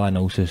a while, I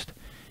noticed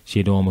she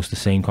had almost the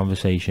same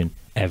conversation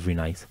every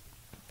night.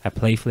 I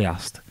playfully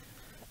asked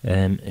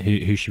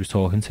who she was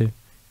talking to.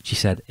 She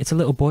said, "It's a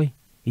little boy.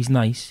 He's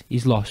nice,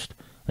 he's lost,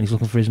 and he's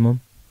looking for his mum."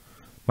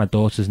 My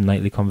daughter's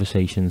nightly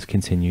conversations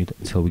continued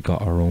until we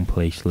got our own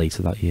place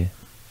later that year.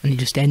 And it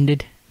just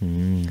ended.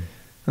 And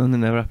it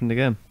never happened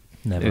again.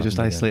 Never It was just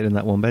happened isolated in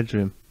that one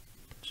bedroom.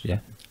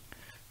 again. Yeah.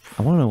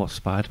 I want to know what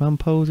Spider-Man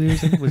pose he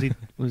was in.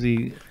 Was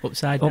he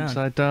Upside down.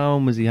 upside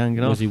down? Was he hanging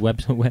off? Was he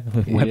web Yeah,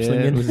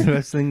 slinging? was he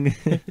wrestling?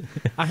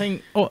 I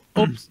think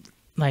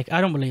like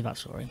I don't believe that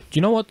story, Do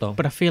you know what though?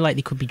 but I feel like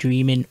they could be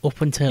dreaming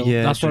up until.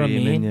 Yeah, That's what I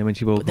dreaming, mean. Yeah, when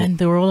she woke But then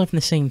they were all having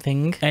the same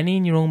thing. Any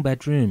in your own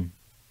bedroom,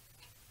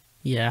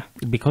 Yeah.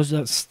 because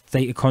that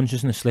state of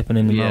consciousness slipping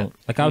in and Yeah. out.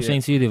 Like I was Yeah.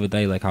 saying to you the other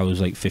day, like I was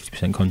like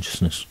 50%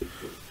 consciousness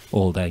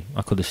all day.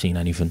 I could have seen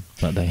anything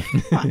that day.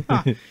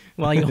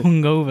 While you're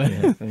hungover.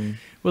 Yeah.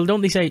 Well,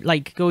 don't they say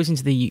like goes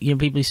into the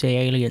people who say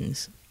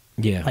aliens?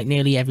 Yeah. Like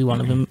nearly every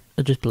one of them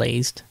are just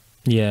blazed.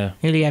 Yeah.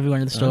 Nearly every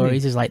one of the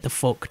stories is like the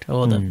fucked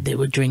or they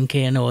were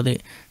drinking or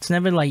it's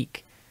never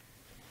like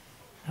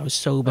I was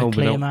sober,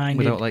 clear minded.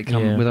 without like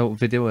Yeah. without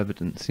video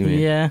evidence. You mean?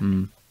 Yeah.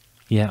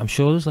 Yeah, I'm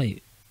sure there's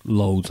like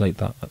loads like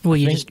that. Well,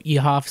 I think-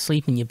 you're half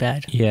asleep in your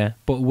bed. Yeah,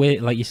 but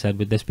like you said,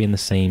 with this being the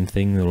same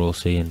thing they're all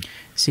seeing.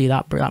 See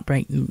that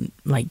break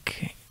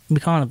like we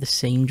can't have the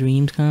same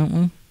dreams, can't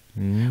we?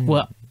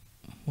 Well,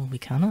 we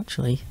can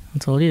actually. I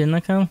told you, didn't I,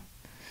 Cal?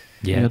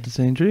 You Yeah. had the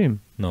same dream.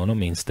 No, not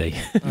me and Steve.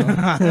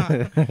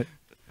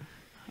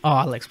 Oh,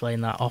 I'll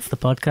explain that off the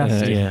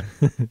podcast.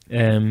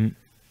 Yeah.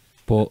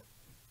 But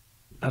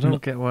I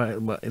don't get why,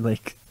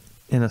 like,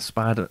 in a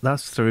spider.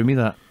 That's through me.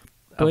 That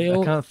But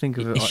I can't think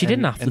of it. she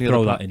didn't have to any throw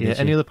other that part, in, Yeah, did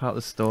any she? other part of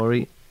the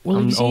story. Well,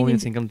 I'm have you seen only in-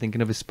 think I'm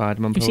thinking of his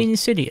Spider-Man. You've pose. seen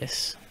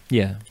Insidious?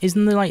 yeah.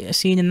 Isn't there like a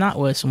scene in that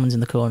where someone's in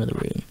the corner of the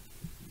room?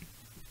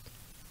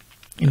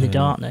 In the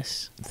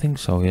darkness. I think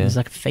so, yeah. There's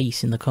like a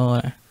face in the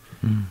corner.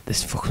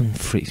 This fucking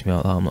freaks me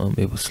out that I'm not going to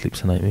be able to sleep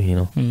tonight, you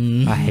know.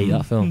 I hate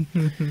that film.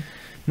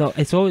 No,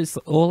 it's always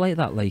all like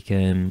that, like,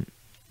 do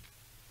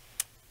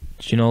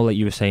you know, like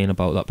you were saying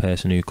about that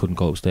person who couldn't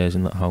go upstairs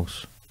in that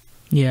house?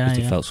 Yeah, Because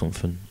yeah. they felt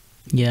something.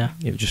 Yeah.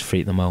 It would just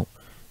freak them out.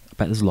 I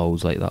bet there's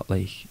loads like that,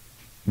 like,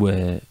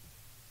 where,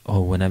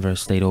 whenever I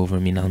stayed over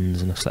in my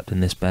nan's and I slept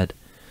in this bed,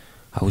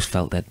 I always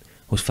felt that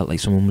always felt like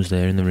someone was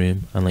there in the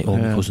room, and like all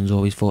my Yeah. cousins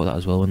always thought that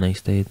as well when they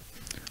stayed.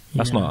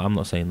 That's Yeah. not. I'm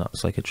not saying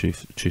that's like a true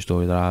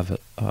story that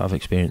I've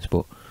experienced,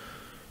 but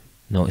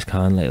no, it's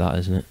kind of like that,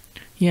 isn't it?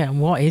 Yeah, and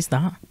what is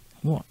that?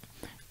 What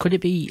could it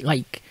be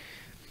like?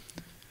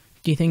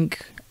 Do you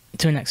think,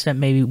 to an extent,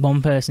 maybe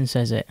one person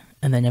says it,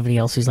 and then everybody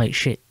else is like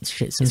shits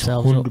It's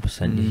themselves up?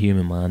 100% the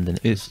human mind, and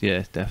It's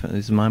definitely.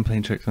 It's mind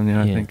playing tricks on you.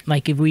 I Yeah. think.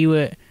 Like if we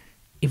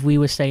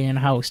were staying in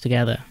a house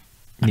together,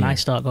 and Yeah. I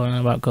start going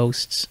on about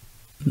ghosts,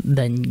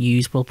 then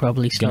yous will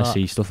probably gonna start.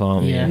 see stuff,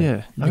 aren't we? Yeah.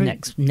 Yeah. The I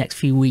mean, next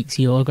few weeks,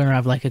 you're gonna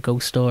have like a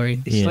ghost story.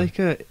 it's Yeah.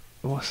 like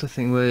what's the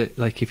thing where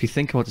like if you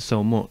think about it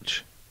so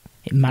much,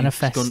 It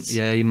manifests.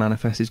 you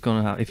manifest. It's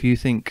gonna happen. If you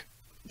think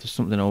there's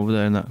something over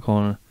there in that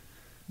corner,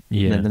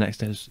 Yeah. and then the next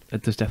day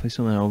there's definitely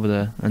something over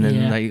there, and then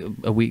Yeah. like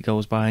a week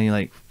goes by and you're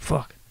like,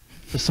 fuck,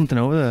 there's something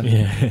over there.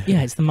 Yeah.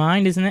 Yeah, it's the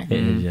mind, isn't it? It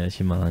is, yeah, it's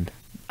your mind.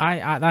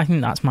 I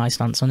think that's my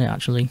stance on it,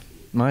 actually.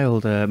 My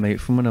old mate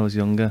from when I was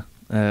younger,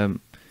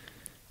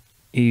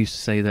 he used to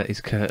say that his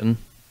curtain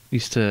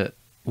used to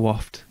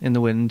waft in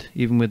the wind,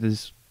 even with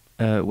his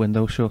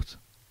window shut,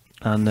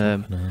 and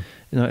No.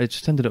 it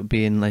just ended up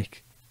being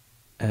like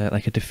a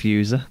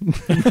diffuser.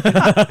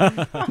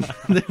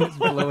 It was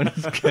blowing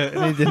his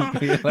curtain. He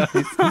didn't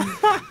realise.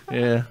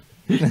 Yeah,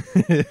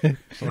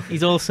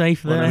 He's all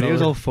safe there. and he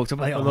was all fucked up.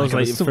 Like, One oh of those my God,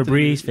 like there's something-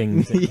 Febreze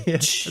things. Yeah,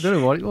 I don't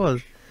know what it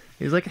was.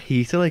 It was like a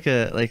heater, like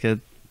a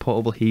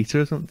portable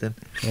heater or something.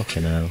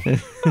 Fucking hell.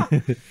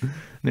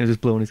 And he was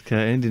just blowing his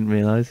curtain. Didn't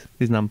realise.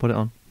 His nan put it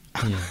on.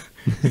 Yeah.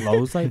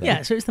 Loads like that.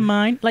 Yeah, so it's the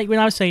mind. Like when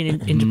I was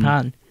saying in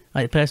Japan,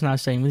 like the person I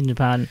was saying with in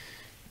Japan,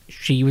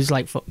 she was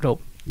like fucked up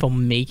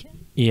from me.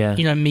 Yeah.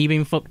 You know, me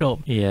being fucked up.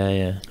 Yeah,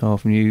 yeah. Oh,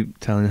 from you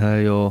telling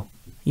her your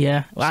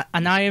Yeah,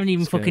 and I haven't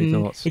even Scary fucking.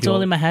 thoughts. It's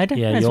all in my head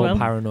Yeah, as your well.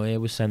 paranoia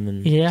was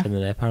sending Yeah.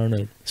 their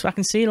paranoid. So I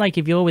can see like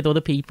if you're with other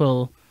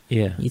people,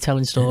 Yeah. you're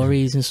telling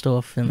stories and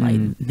stuff, and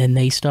like then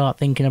they start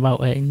thinking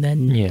about it, and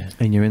then Yeah.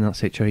 and you're in that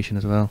situation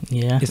as well.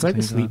 yeah, It's like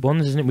the Things like sleep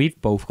ones, isn't it? We've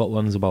both got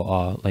ones about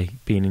our like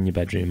being in your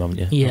bedroom, haven't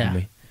you? Yeah. Haven't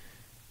we?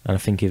 And I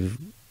think if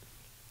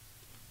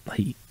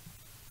like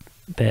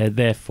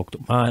they're fucked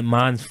up.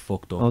 Mine's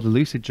fucked up. Oh, the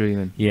lucid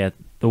dreaming. Yeah.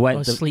 The way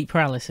or the, sleep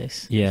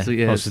paralysis. yeah, So,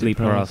 yeah, oh, sleep sleep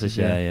paralysis. paralysis,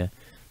 Yeah, yeah. yeah.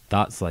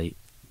 That's like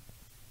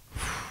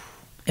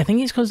I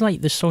think it's because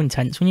like they're so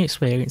intense when you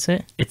experience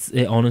it.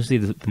 it honestly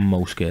the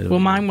most scared. Well,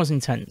 mine was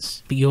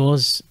intense, but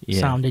yours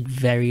Yeah. sounded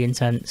very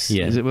intense.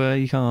 Yeah. Is it where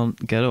you can't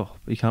get up?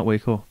 You can't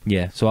wake up?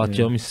 Yeah. So do you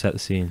Yeah. want me to set the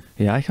scene?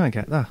 Yeah, I can't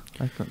get that.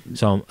 I can't,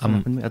 So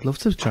I'd love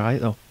to try it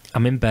though.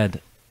 I'm in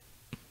bed,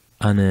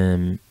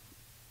 and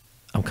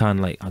I'm kind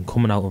of like I'm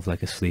coming out of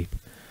like a sleep,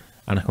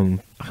 and I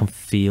can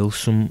feel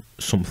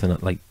something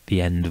at like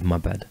the end of my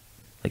bed,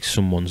 like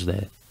someone's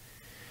there,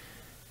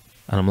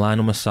 and I'm lying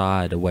on my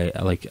side away.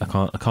 Like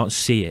I can't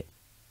see it.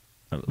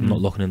 I'm not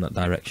looking in that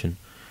direction,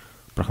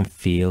 but I can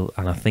feel,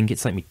 and I think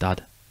it's like my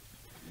dad.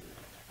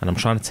 And I'm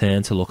trying to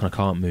turn to look, and I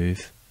can't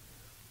move.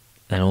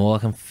 And all I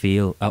can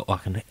feel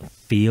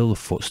the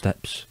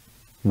footsteps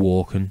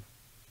walking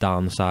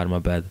down the side of my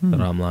bed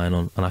that I'm lying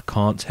on, and I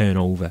can't turn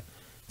over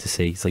to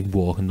see. It's like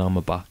walking down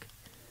my back.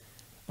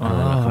 And then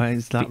I Oh, can right,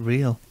 is that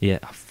real? Yeah,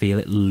 I feel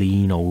it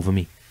lean over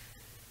me,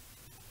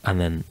 and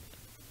then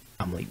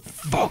I'm like,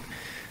 fuck.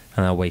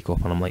 And I wake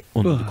up and I'm like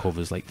under the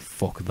covers, like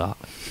fuck that.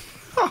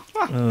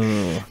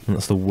 Oh. And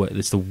it's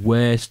the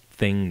worst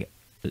thing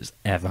that's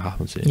ever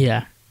happened to me.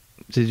 Yeah,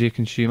 Did you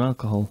consume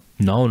alcohol?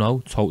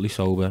 No, totally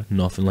sober,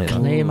 nothing like that.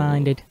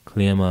 clear-minded,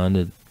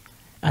 Clear-minded.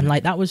 and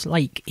like that was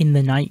like in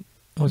the night,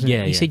 wasn't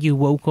Yeah, it? You yeah. said you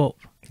woke up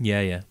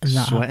Yeah, yeah, and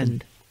that Sweating.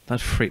 happened,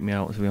 That freaked me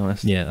out, to be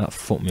honest. yeah. That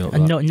fucked me up.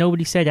 and that.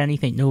 nobody said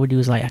anything. Nobody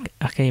was like,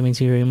 "I came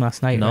into your room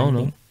last night." or No,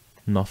 anything.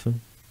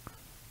 nothing.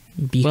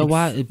 But you Well, could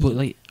why? But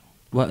like,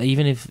 well,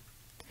 even if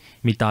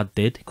my dad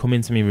did come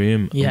into my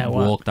room Yeah, and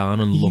what? walk down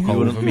and look You over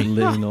wouldn't me, be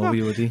living over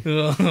you, would he?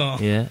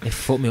 yeah, it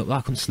fucked me up.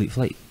 I couldn't sleep for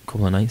like a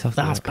couple of nights after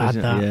That's that. bad.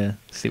 That. Yeah,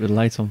 sleep with the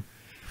lights on.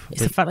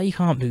 It's the fact that you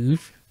can't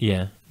move.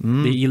 Yeah,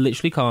 Mm. you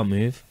literally can't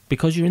move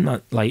because you're in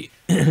that like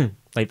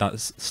like that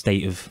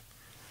state of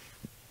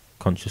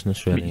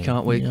consciousness. But Really, you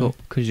can't wake Yeah. up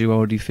because you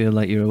already feel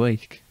like you're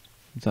awake.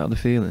 Is that the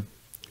feeling?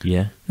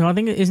 Yeah, No, I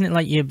think isn't it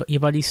like your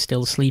body's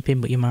still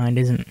sleeping, but your mind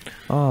isn't.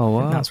 Oh,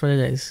 I think wow. that's what it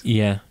is.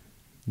 yeah,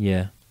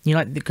 yeah. You know,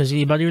 like because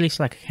your body releases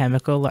like a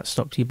chemical that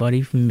stops your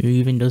body from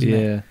moving, doesn't it?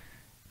 Yeah.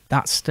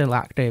 That's still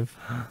active,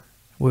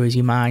 whereas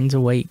your mind's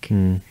awake.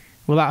 Mm,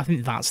 Well, I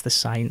think that's the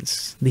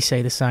science. They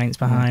say the science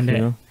behind Okay.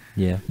 it.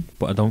 yeah,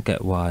 but I don't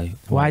get why.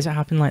 Why does it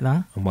happen like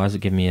that? And why does it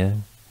give me a?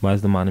 Why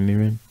is the man in my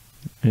room?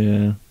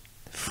 Yeah.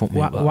 Fuck me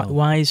Why, up that why, one.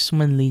 why is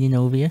someone leaning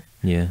over you?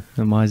 Yeah.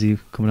 And why is he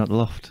coming out the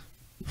loft?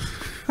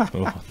 Oh,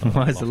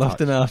 Why is the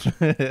loft enough?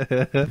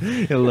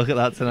 You'll look at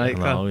that tonight.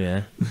 Oh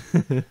yeah.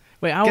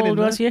 Wait, how Get in old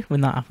was you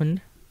when that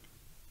happened?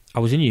 I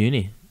was in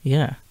uni,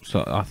 Yeah.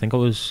 so I think I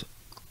was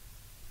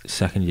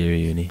second year of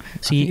uni.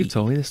 So You you,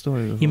 told me this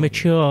story before. you're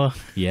mature.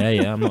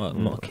 Yeah. I'm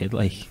not a kid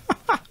like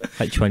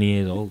 20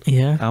 years old.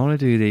 Yeah. I want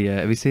to do the.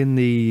 Have you seen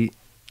the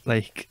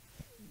like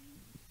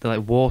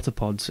water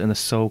pods, and they're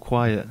so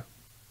quiet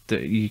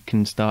that you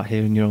can start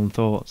hearing your own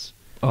thoughts?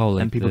 Oh,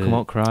 like and people come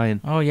out crying.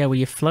 Oh yeah, where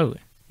you float.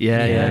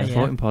 Yeah, Yeah, yeah,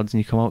 floating pods, and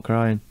you come out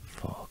crying.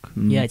 Fuck.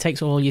 Yeah, it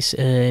takes all your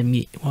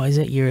what is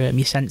it? Your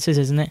senses,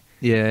 isn't it?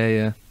 Yeah,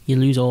 yeah. You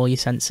lose all your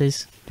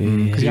senses.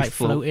 Dude, Because You you're like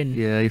float. floating.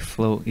 Yeah, you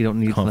float. You don't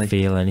need can't like.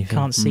 feel anything.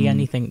 Can't see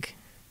anything.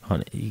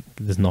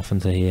 There's nothing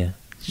to hear.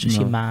 It's just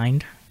your No.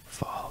 mind.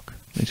 Fuck.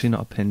 Literally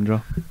not a pin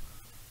drop.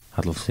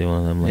 I'd love to see one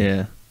of them. Like,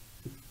 Yeah.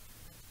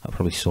 That'd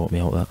probably sort me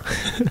out. That.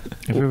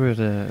 Have you ever had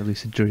a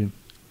lucid dream?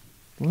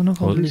 Well, not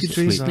Or called lucid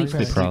dreams. sleep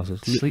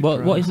paralysis. Sleep What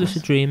is paralysis.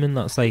 lucid dreaming?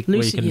 That's like where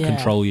you Lucid- can yeah.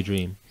 control your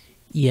dream.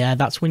 Yeah,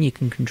 that's when you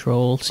can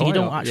control. So Oh, you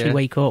don't yeah, actually yeah.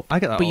 wake up, I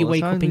get that but you all the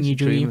wake time, up in your lucid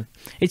dream. dreaming.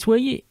 It's where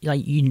you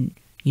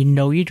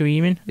know you're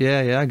dreaming.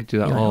 Yeah, yeah, I could do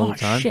that You're all like,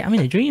 the oh time. shit, I'm in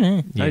a dream.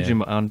 Eh? Yeah. I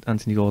dreamed about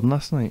Anthony Gordon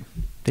last night.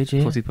 Did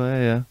you? Footy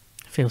player, yeah.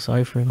 I feel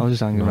sorry for him. I was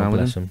just hanging No, around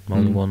with bless him.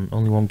 him.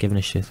 Only one giving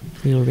a shit. I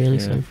feel really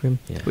Yeah. sorry for him.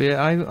 Yeah. But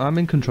yeah, I'm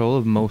in control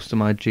of most of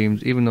my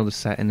dreams, even though the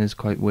setting is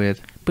quite weird.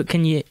 But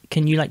can you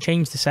like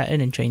change the setting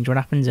and change what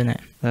happens in it?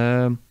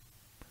 No,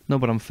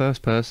 but I'm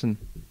first person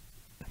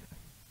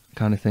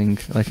kind of thing.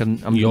 Like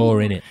I'm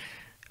You're in it.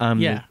 I'm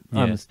Yeah.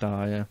 I'm Yeah. the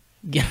star, yeah.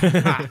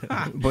 Yeah.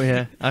 But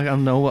yeah, I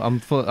know I'm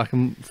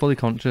fully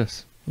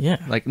conscious. Yeah.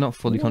 Like not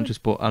fully conscious,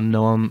 but I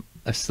know I'm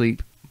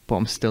asleep, but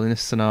I'm still in a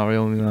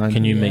scenario in my mind.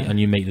 Can you Yeah.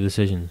 make the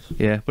decisions?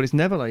 Yeah, but it's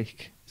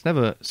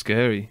never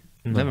scary.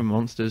 No. Never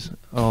monsters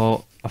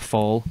or a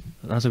fall.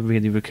 That's a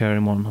really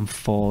recurring one. I'm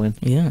falling.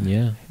 Yeah.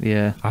 Yeah.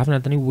 Yeah. I haven't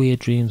had any weird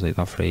dreams like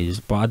that for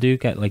ages, but I do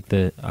get like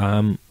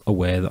I'm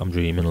aware that I'm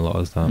dreaming a lot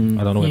of the time.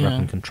 I don't know if I Yeah.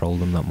 can control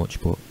them that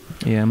much, but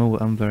Yeah,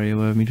 I'm very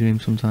aware of my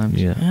dreams sometimes.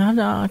 yeah.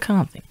 I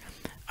can't think.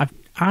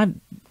 I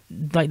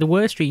like the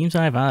worst dreams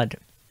I've had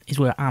is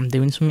where I'm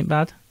doing something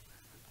bad.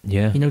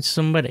 Yeah. You know, to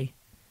somebody.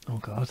 Oh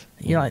God.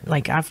 You know,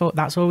 like I thought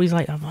that's always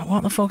like, I'm like,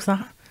 what the fuck's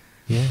that?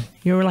 Yeah.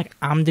 You're like,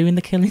 I'm doing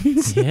the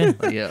killings. Yeah.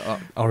 Yeah.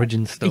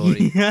 Origin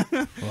story. Yeah.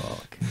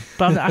 Fuck.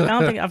 But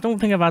I don't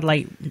think I've had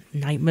like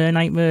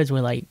nightmares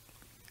where like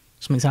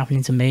something's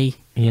happening to me.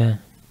 Yeah.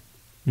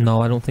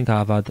 No, I don't think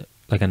I've had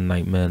like a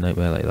nightmare like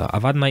that.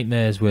 I've had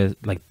nightmares where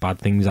like bad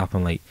things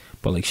happen,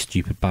 but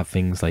stupid bad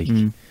things, like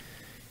you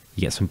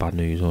get some bad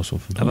news or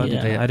something.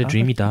 Yeah. I had a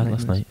dream he died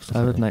last night. stuff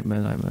I've like had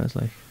that. nightmares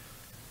like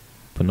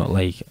But not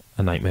like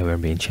a nightmare where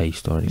I'm being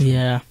chased or anything.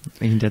 Yeah.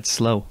 being dead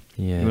slow.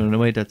 Yeah. Running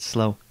away dead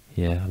slow.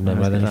 Yeah, I've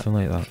never Nice had to anything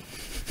like that.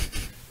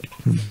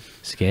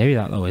 Scary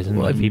that though, isn't it?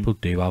 Like people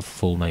do have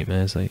full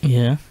nightmares, like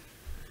Yeah.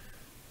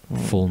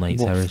 full night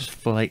What, terrors.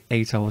 for like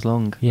 8 hours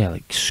long. Yeah,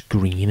 like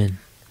screaming.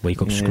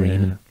 Wake up Yeah.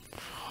 screaming.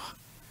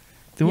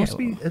 There Yeah, must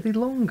be. Are they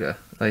longer?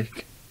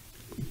 Like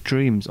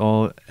dreams,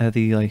 or are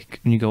they like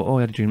when you go, "Oh,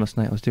 I had a dream last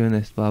night. I was doing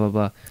this." Blah blah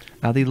blah.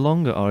 Are they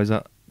longer, or is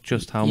that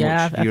just how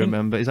Yeah, much I you think-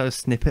 remember? Is that a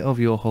snippet of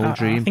your whole I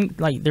dream? think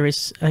like there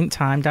is. I think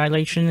time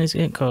dilation is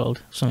it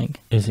called something.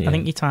 Is it? I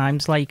think your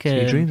time's like. So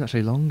your dream's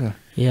actually longer.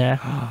 Yeah.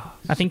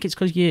 I think it's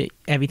because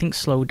everything's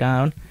slowed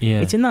down.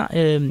 Yeah. It's in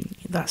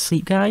that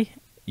sleep guy.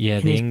 Yeah,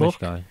 in the his English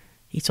book. guy.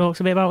 He talks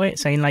a bit about it,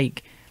 saying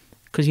like,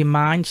 because your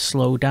mind's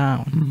slowed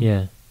down,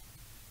 Yeah.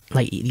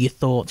 like your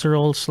thoughts are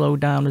all slowed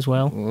down as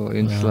well. Oh,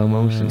 in slow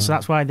motion. So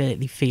that's why they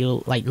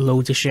feel like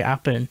loads of shit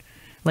happen.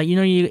 Like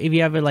if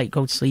you ever like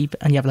go to sleep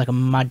and you have like a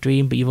mad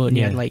dream, but you've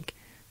only had Yeah. like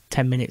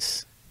 10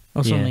 minutes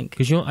or Yeah. something.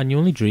 Because you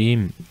only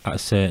dream at a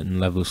certain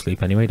level of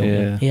sleep anyway, don't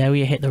Yeah. you? Yeah, where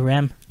you hit the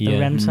REM, Yeah.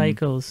 REM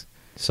cycles.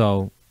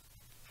 So,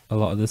 a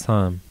lot of the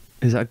time,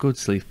 Is that good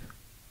sleep?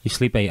 you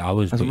sleep 8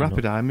 hours. That's a but you're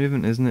rapid not- eye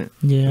movement, isn't it?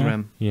 Yeah.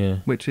 REM. Yeah.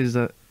 Which is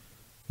that?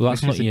 Well,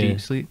 that's which not is a your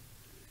deep sleep.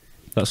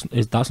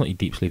 that's not your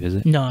deep sleep, is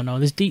it? No,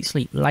 there's deep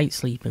sleep, light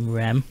sleep, and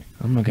REM.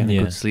 I'm not getting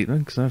Yeah. a good sleep then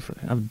because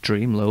I've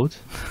dream loads.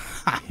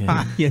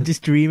 Yeah. You're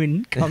just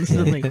dreaming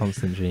constantly.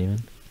 Constant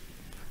dreaming.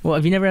 What,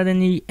 have you never had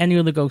any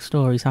other ghost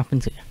stories happen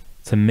to you?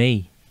 To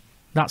me,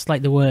 That's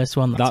like the worst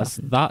one that's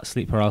happened. that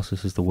sleep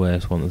paralysis is the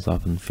worst one that's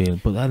happened.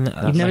 Feeling, but then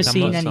You've never I'm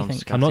seen not-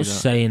 anything. I'm not Scatty, that.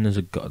 saying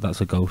that's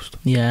a ghost.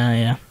 Yeah,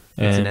 yeah.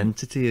 It's an Um,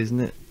 entity, isn't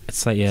it?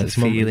 It's like It's it's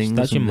a feeling or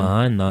That's your something.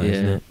 mind, that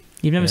isn't Yeah. it?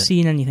 You've never Yeah.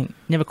 seen anything.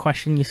 Never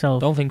questioned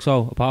yourself. Don't think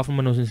so. Apart from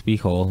when I was in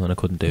Speak Hall and I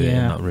couldn't do it in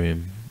Yeah. that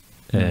room,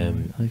 I I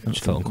can't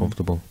just felt think of-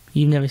 uncomfortable.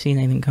 You've never seen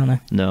anything, Connor.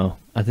 No,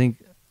 I think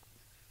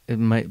it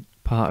might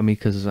part of me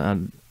because I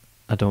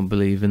don't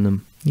believe in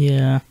them,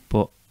 Yeah.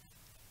 but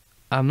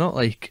I'm not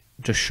like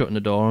just shutting the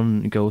door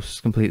on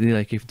ghosts completely.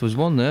 Like if there was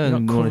one there, You're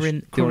and not they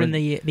wanna covering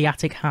they the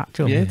attic hatch up.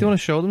 wanna, yeah, if they want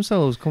to show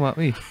themselves, come at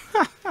me,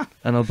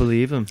 and I'll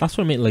believe them. That's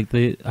what I mean. Like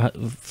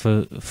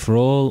for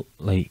all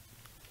like,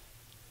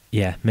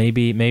 yeah,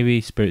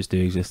 maybe spirits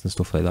do exist and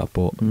stuff like that,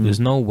 but there's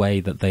no way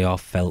that they are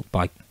felt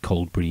by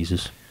cold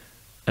breezes.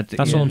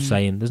 That's all I'm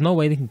saying. There's no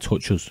way they can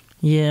touch us.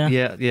 Yeah.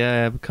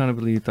 Yeah, I kind of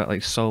believe that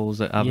like souls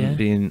that haven't Yeah.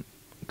 been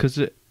because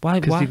Why?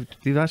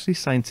 they've actually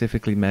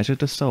scientifically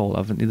measured a soul,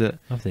 haven't they? That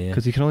Have they?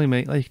 because you can only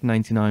make like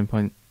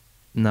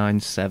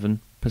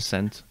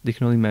 99.97%. They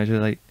can only measure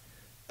like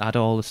add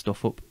all the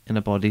stuff up in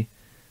a body,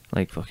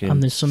 like fucking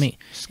And there's something.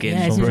 skin,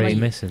 Yeah, isn't it Something like-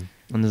 missing.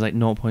 and there's like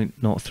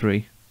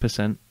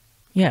 0.03%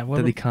 Yeah. Well,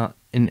 that they can't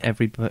in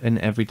every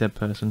dead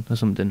person or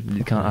something.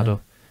 You can't add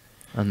up.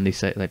 And they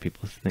say, like,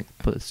 people think,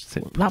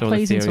 that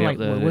plays into like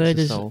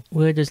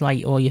where does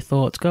like all your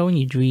thoughts go in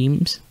your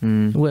dreams?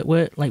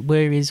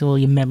 Where is all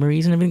your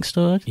memories and everything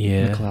stored?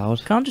 Yeah. The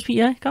cloud. Can't just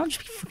be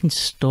fucking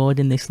stored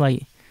in this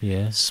like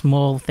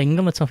small thing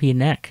on the top of your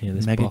neck. Yeah,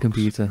 this Mega box.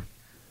 computer.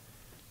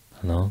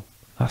 I know.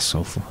 That's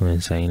so fucking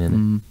insane,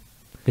 isn't it?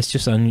 It's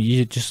just, and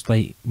you just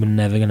like, we're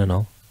never gonna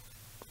know.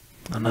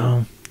 I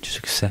know. Just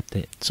accept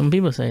it. Some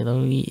people say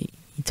though, you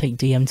take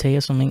DMT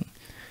or something,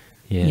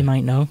 you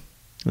might know.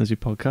 There's your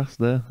podcast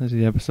there. There's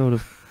the episode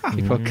of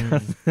your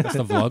podcast. That's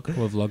the vlog.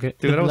 We'll vlog it.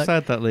 Do it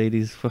outside that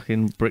lady's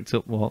fucking bricked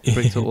up wall.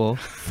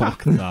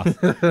 Fuck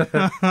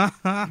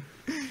that.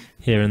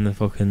 Hearing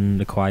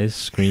the choirs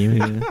scream.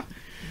 Yeah.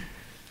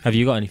 Have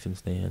you got anything,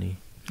 Steve?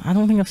 I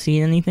don't think I've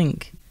seen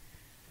anything.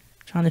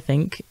 Trying to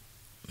think.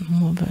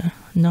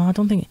 No, I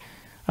don't think.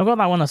 I've got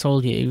that one I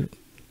told you.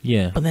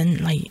 Yeah. But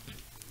then,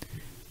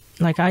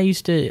 like I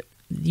used to.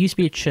 There used to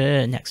be a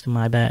chair next to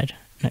my bed,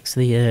 next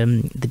to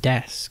the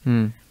desk.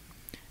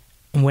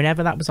 And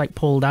whenever that was like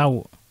pulled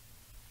out,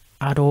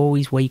 I'd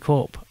always wake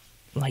up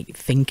like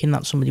thinking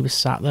that somebody was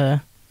sat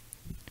there.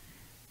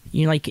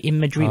 You know, like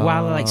in my dream,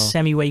 while I like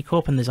semi-wake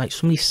up, and there's like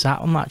somebody sat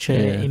on that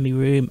chair in my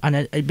room,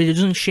 and but it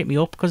doesn't shit me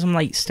up because I'm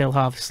like still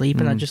half asleep,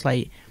 and I just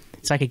like,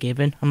 it's like a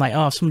given. I'm like,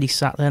 oh, somebody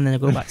sat there, and then I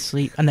go back to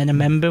sleep, and then I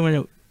remember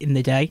when in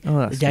the day,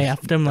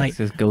 after, I'm like,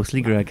 that's just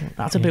ghostly Greg.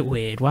 That's a bit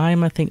weird. Why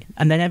am I thinking?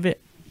 And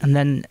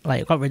then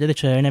like I got rid of the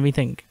chair and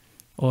everything,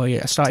 or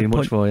I started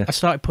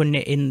putting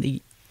it in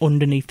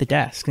underneath the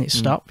desk, and it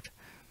stopped.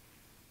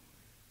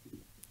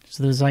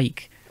 So there's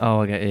like,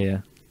 oh, I get it. Yeah.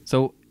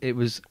 So it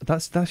was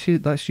that's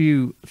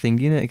you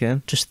thinking it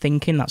again. Just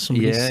thinking that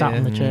somebody sat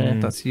on the chair.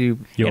 That's you.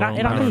 It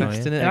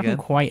happened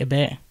quite a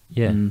bit.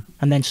 Yeah. And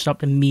then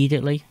stopped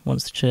immediately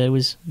once the chair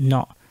was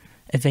not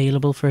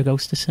available for a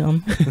ghost to sit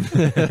on.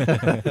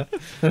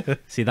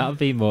 See, that would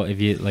be more if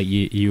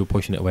you were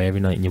pushing it away every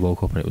night and you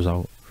woke up and it was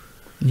out.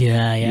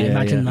 Yeah.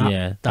 Imagine that.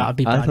 Yeah. That'd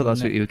be bad. I thought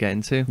that's what you were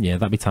getting to. Yeah,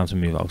 that'd be time to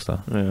move out,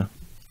 though.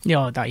 Yeah.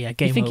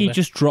 Game you think over. he'd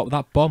just drop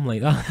that bomb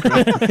like that?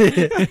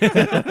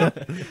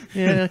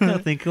 Yeah, I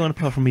can't think of one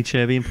apart from me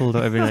chair being pulled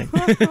out every night.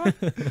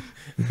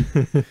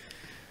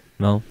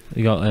 No,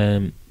 you got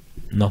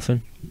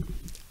nothing.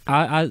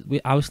 I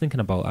was thinking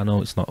about. I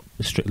know it's not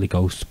strictly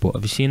ghosts, but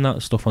have you seen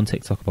that stuff on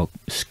TikTok about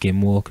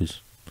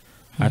skinwalkers?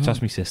 I had to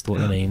ask my sister what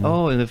the name was.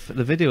 Oh, in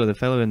the video of the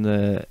fellow on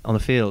the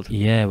field.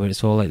 Yeah, where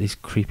it's all like these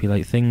creepy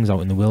like things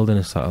out in the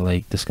wilderness that are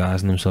like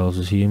disguising themselves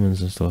as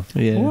humans and stuff.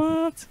 Yeah.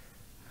 What?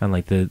 And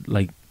like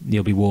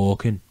you'll be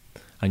walking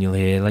and you'll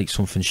hear like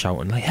something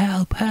shouting like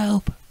help,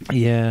 help.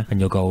 Yeah. And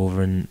you'll go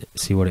over and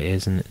see what it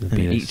is, and it'll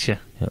be eat you.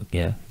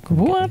 Yeah.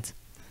 What?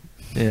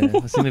 Yeah,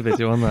 I've seen a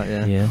video on that.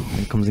 Yeah. Yeah. And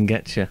it comes and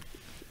gets you.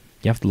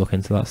 You have to look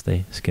into that,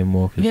 Steve.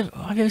 Skinwalkers.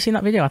 Have you ever seen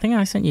that video? I think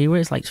I sent you where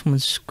it's like someone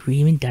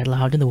screaming dead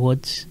loud in the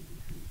woods.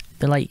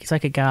 They're like, it's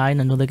like a guy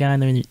and another guy,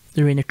 and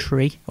they're in a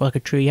tree, or like a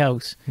tree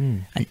house,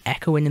 and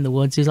echoing in the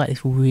woods is like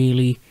this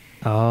really.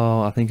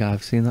 Oh, I think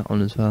I've seen that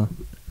one as well.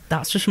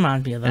 That's just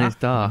reminds me of that. And it's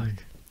dark.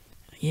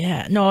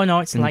 Yeah, no,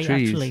 it's in light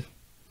actually,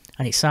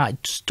 and it's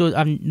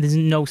there's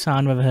no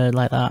sound I've ever heard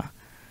like that.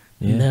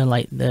 Yeah. And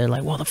they're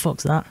like, what the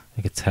fuck's that?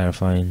 Like a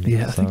terrifying.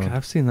 Yeah, I sound. think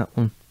I've seen that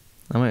one.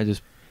 I might have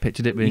just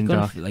pictured it being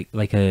dark.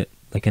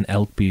 Like an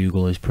elk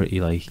bugle is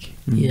pretty like.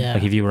 Yeah.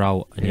 Like if you were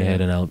out and you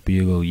heard an elk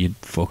bugle, you'd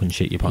fucking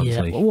shit your pants.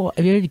 Yeah. Like. What,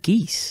 have you heard of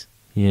geese?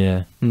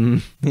 Yeah.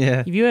 Yeah.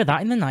 If you heard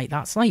that in the night,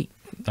 that's like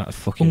That's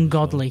fucking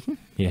ungodly.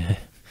 Yeah.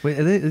 Wait,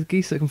 are they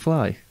geese that can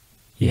fly?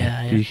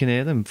 Yeah. You can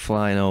hear them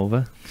flying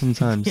over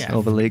sometimes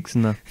over lakes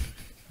and that.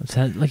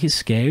 It's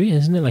scary,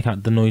 isn't it?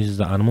 Like the noises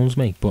that animals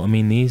make. But I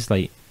mean, these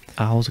like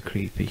owls are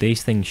creepy.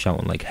 These things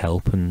shouting like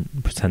help and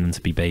pretending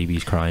to be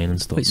babies crying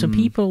and stuff. Wait, so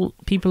people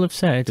have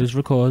said there's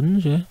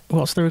recordings, yeah.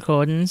 What's the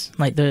recordings?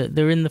 Like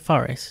they're in the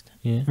forest,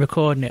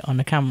 recording it on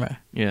the camera.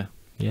 Yeah.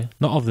 Yeah.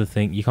 Not of the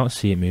thing. You can't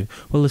see it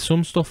move. Well, there's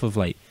some stuff of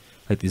like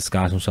these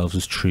guys themselves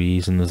as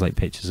trees, and there's like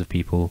pictures of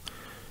people.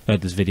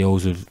 There's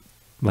videos of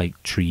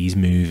like trees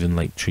move and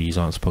like trees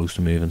aren't supposed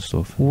to move and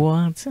stuff.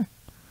 What?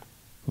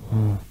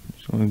 Oh,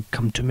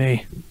 come to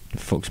me. It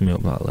fucks me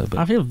up that a little bit.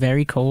 I feel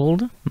very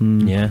cold.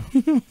 Yeah.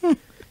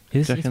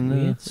 It's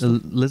weird. The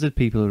lizard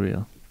people are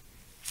real.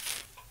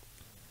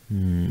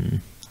 I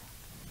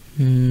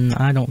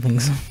don't think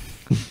so.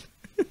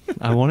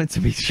 I want it to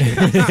be true.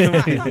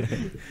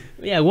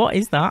 Yeah, what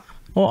is that?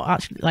 What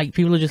actually? Like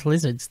people are just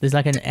lizards. There's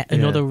like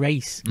another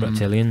race.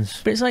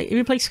 Reptilians. But it's like if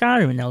you play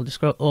Skyrim and Elder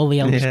Scrolls, all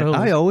the Elder Scrolls.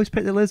 I always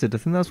pick the lizard. I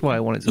think that's why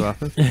I want it to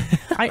happen.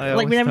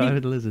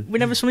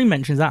 Whenever somebody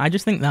mentions that, I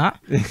just think that,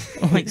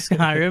 or like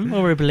Skyrim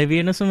or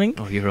Oblivion or something.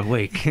 Oh, you're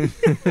awake.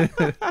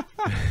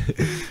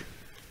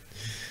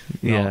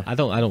 Yeah, I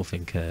don't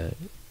think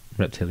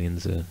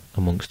reptilians are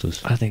amongst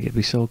us. I think it'd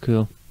be so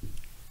cool.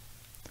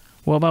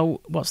 What about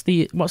what's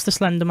the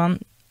Slender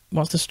Man?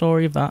 What's the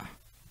story of that?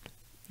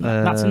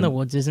 That's in the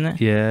woods, isn't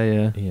it?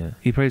 Yeah.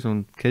 He preys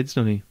on kids,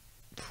 doesn't he?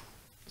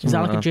 Is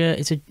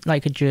that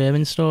like a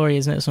German story,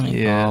 isn't it, or something?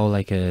 Yeah. Oh,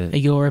 like a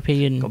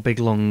European. Got big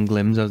long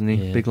limbs, hasn't he?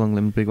 Yeah. Big long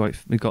limbs, big white.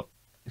 He's got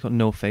He's got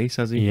no face,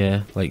 has he?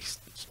 Yeah, like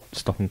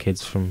stopping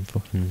kids from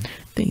fucking.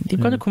 They've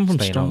got to come from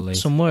Staying out late.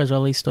 somewhere as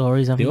well. These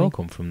stories, haven't They they? all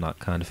come from that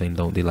kind of thing,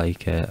 don't they?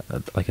 Like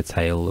a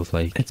tale of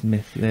like. It's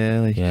myth.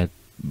 Yeah, like Yeah,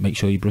 make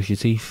sure you brush your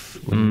teeth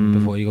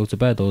before you go to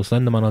bed, or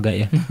Slenderman will get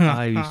you.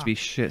 I used to be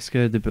shit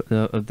scared of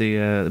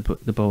the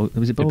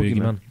was it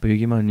boogeyman.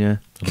 Boogeyman, yeah.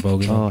 The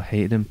bogeyman. Oh, I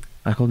hated him.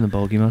 I called him the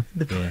bogeyman.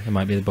 Yeah, it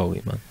might be the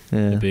bogeyman.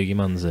 Yeah. The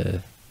boogeyman's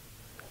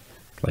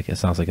like it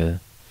sounds like a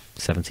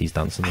 70s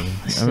dancer.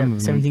 I remember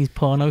 70s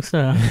porno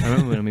star. I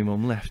remember when my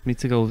mum left me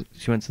to go.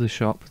 She went to the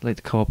shop, like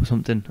to co-op or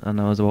something, and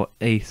I was about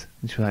 8.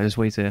 And she was like, "Just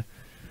wait here."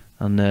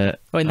 And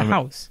Oh, in the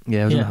house?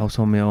 yeah, I was in the house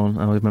on my own.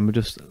 And I remember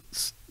just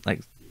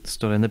like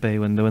stood in the bay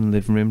window in the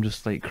living room,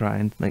 just like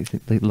crying, like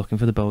looking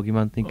for the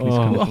bogeyman, thinking he's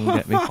coming to come and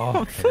get me.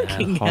 Oh,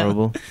 fucking hell.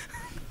 Horrible.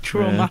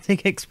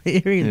 Traumatic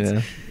experience.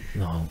 Yeah.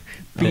 No,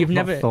 But you've I've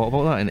not never... thought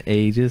about that in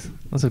ages.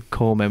 That's a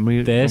core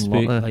memory. they're unlocked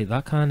spook there. like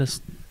that kind of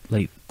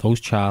like those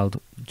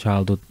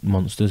childhood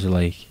monsters are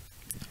like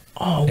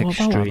Oh, what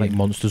extreme. about... like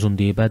monsters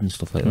under your bed and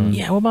stuff like that.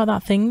 Yeah, what about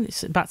that thing?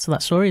 It's back to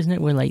that story, isn't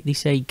it? Where like they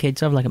say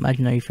kids have like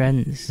imaginary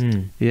friends, Hmm.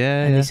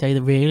 Yeah, and yeah. they say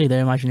that really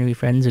their imaginary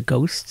friends are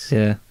ghosts.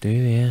 Yeah. Do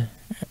they? Yeah.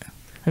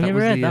 Have you ever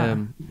was heard the, that?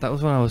 That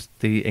was when I was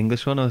the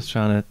English one. I was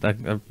trying to. I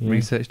Yeah.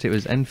 researched it. It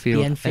was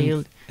Enfield. The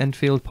Enfield.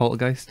 Enfield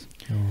Poltergeist.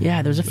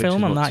 Yeah, there was a which film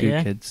is on about that.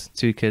 Yeah.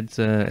 Two kids,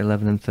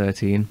 11 and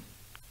 13,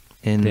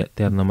 in They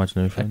had an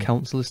imaginary a friend.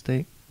 council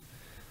estate.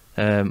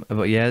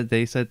 But yeah,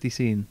 they said they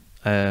seen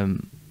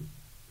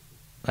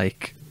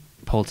like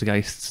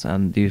poltergeists,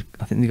 and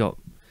I think they got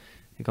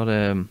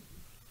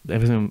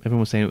everyone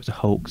was saying it was a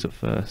hoax at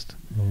first,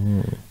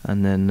 Oh.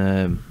 and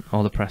then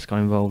all the press got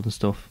involved and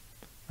stuff,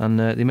 and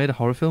they made a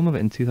horror film of it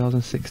in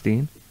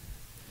 2016.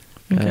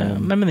 Okay, I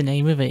remember the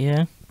name of it.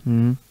 Yeah,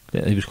 Mm.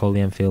 Yeah, it was called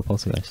the Enfield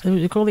Poltergeist.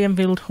 they call the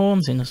Enfield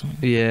Haunting or something.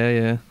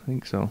 Yeah, I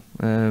think so.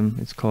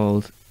 It's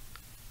called.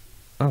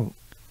 Oh,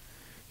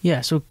 Yeah,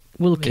 so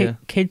Yeah.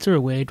 kids are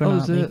a weird one,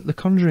 there's aren't they? The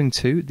Conjuring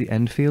 2, The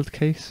Enfield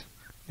Case,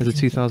 is a Okay.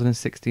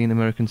 2016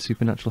 American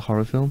supernatural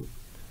horror film.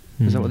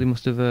 Is that what they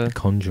must have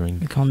Conjuring?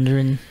 The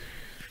Conjuring.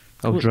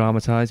 Well-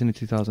 dramatised in a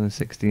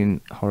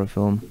 2016 horror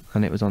film,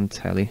 and it was on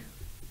telly.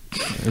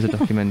 It was a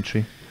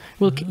documentary.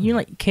 Well, you know,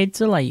 like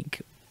kids are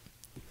like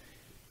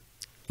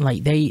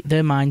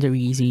their minds are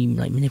easy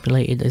like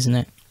manipulated, isn't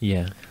it?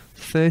 Yeah.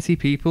 30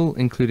 people,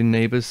 including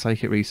neighbours,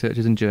 psychic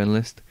researchers, and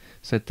journalists,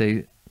 said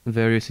they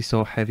variously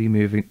saw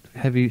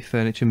heavy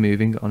furniture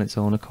moving on its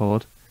own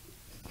accord.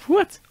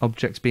 What?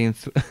 Objects being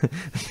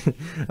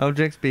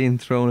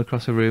thrown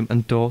across a room,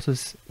 and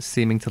daughters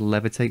seeming to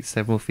levitate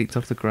several feet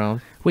off the ground.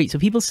 Wait, so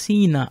people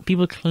seen that?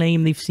 People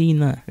claim they've seen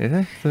that.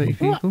 Yeah, 30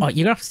 What? people. Oh,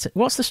 you're gonna have to.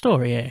 What's the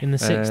story here? In the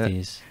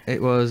 60s.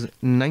 It was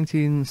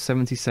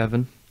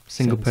 1977.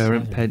 Single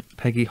parent 77.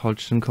 Peggy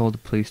Hodgson called the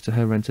police to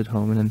her rented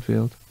home in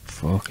Enfield,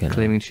 Fucking hell.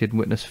 claiming she had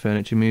witnessed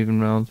furniture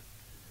moving around.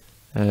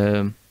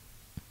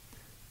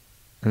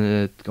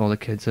 And all the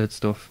kids heard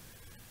stuff.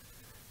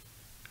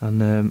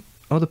 And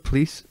the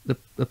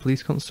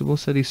police constable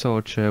said he saw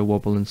a chair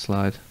wobble and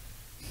slide.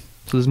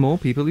 So there's more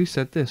people who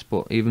said this,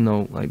 but even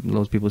though like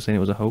loads of people saying it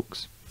was a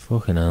hoax.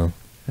 Fucking hell.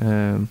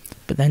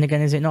 But then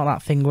again, is it not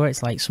that thing where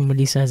it's like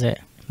somebody says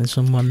it and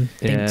someone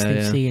thinks they've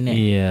yeah. seen it?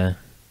 Yeah.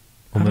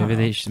 Or I maybe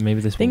don't know. maybe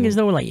this Thing woman, is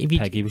though, like if you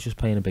Peggy was just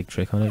playing a big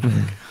trick on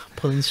everything.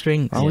 pulling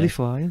strings, How are Yeah. they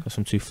flying? Got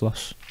some tooth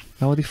floss.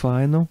 How are they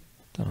flying though?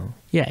 Don't know.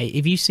 yeah.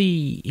 If you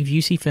see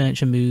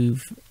furniture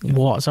move,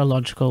 what's a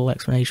logical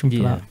explanation for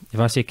Yeah. that? If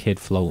I see a kid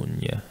floating,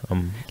 yeah,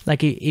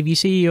 Like if you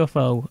see a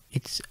UFO,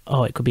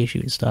 it could be a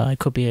shooting star, it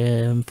could be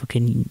a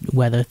fucking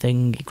weather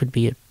thing, it could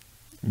be a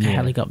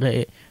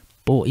helicopter.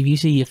 But if you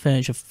see your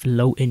furniture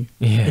floating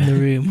Yeah. in the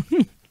room,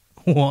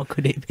 what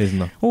could it be? Isn't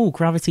there? Oh,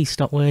 gravity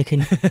stopped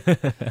working.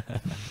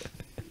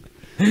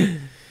 Yeah.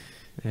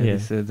 Yeah. They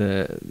said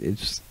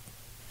it's.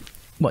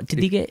 What did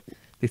he get?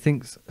 They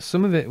think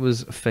some of it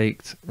was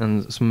faked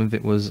and some of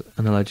it was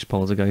an alleged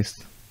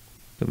poltergeist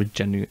that were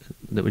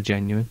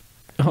genuine.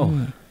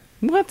 Oh,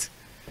 What?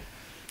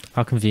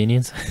 how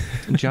convenient.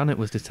 Janet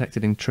was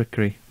detected in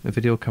trickery. A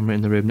video camera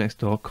in the room next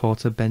door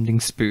caught her bending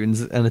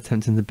spoons and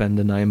attempting to bend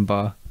an iron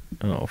bar.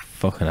 Oh,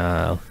 fucking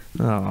hell.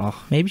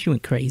 Oh, Maybe she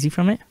went crazy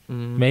from it.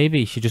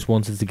 Maybe she just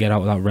wanted to get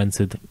out of that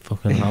rented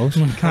fucking house.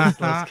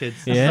 those kids.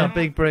 Yeah. That's a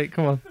big break.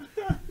 Come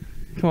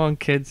on,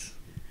 kids.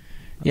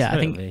 Yeah,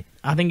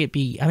 I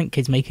think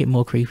kids make it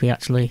more creepy.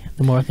 Actually,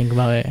 the more I think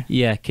about it.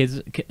 Yeah,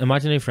 kids.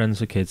 Imaginary friends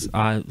for kids.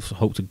 I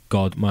hope to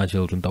God my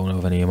children don't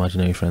have any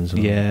imaginary friends.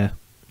 Yeah.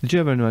 Did you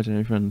have an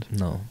imaginary friend?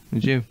 No.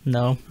 Did you?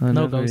 No, I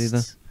no never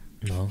ghosts.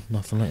 No,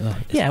 nothing like that.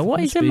 It's Yeah, what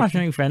fucking is spooky.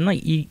 imaginary friend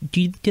like?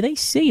 Do they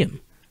see him?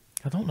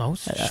 I don't know.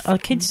 It's just Are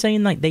kids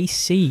saying like they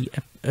see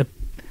a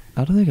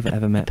I don't think I've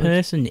ever met one.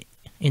 person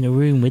in a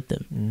room with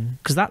them? Mm,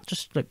 Because that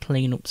just like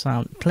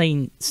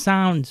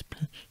sounds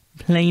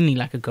plainly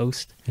like a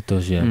ghost. it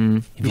does, yeah. Mm.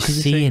 If you're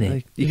Because seeing say, it.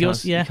 like, If you you're-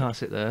 can't, yeah. you can't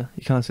sit there.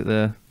 You can't sit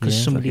there. Because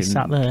Yeah. somebody Fucking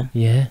sat there.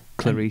 Yeah.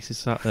 Clarice is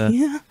sat there.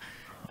 Yeah.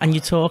 And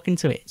you're talking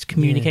to it. It's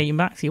communicating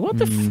back to you. What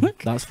the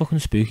fuck? That's fucking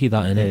spooky,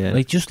 that, innit? Yeah.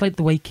 Like, just like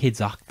the way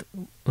kids act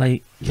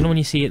like, you know when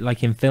you see it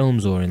like in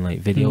films or in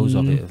like videos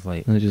of it, of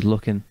like, And they're just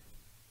looking.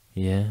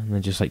 yeah, and they're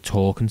just like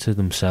talking to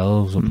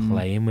themselves or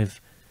playing with.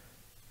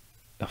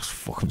 That's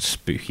fucking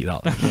spooky.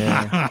 That.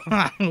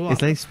 Yeah.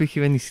 It's like spooky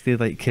when you see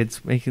like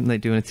kids making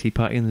like doing a tea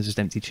party and there's just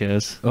empty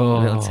chairs, Oh.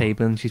 a little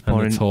table, and she's And they're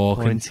pouring,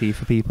 talking. pouring tea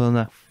for people and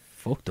that.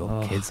 Fucked up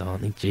Oh. kids,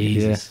 aren't they?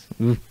 Jesus.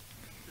 Yeah.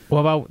 What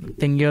about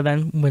Thingo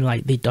then? When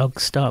like the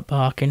dogs start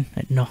barking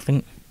at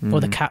nothing, or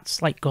the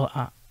cats like got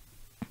at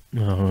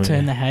Oh,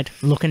 turn yeah. their head,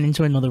 looking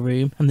into another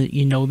room, and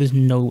you know there's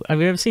no.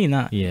 Have you ever seen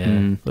that?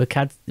 Yeah. Where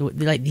cats like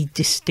they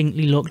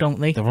distinctly look, don't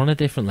they? They're on a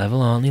different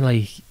level, aren't they?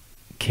 Like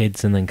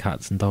kids and then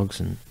cats and dogs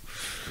and.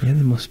 Yeah,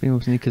 they must be,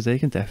 mustn't they? Because they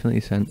can definitely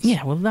sense.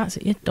 Yeah, well that's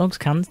it. Yeah, dogs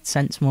can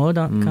sense more,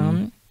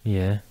 can't they?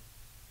 Yeah.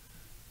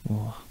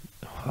 Oh.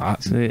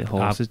 That's,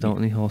 Horses,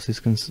 don't they? Horses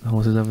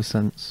have a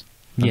sense.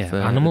 Yeah, of,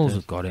 animals of-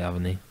 have got it,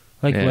 haven't they?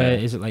 Like, Yeah. where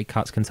is it like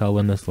cats can tell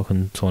when there's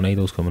fucking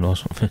tornadoes coming or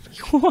something?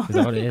 What? Is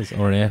that what it is?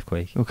 Or an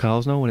earthquake? Well,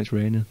 cows know when it's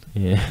raining.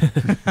 Yeah.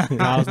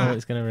 Cows know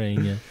it's going to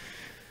rain, yeah.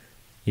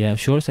 Yeah, I'm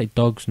sure it's like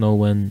dogs know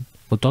when...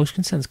 Well, dogs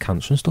can sense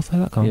cancer and stuff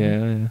like that, can't they?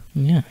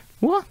 Yeah. Yeah.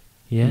 What?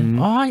 Yeah.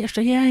 Oh,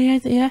 actually,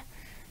 yeah.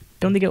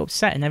 Don't they get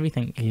upset and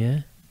everything?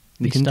 Yeah.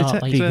 They can start,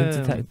 detect. like- You can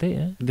detect it,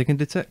 yeah. They can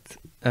detect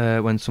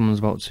when someone's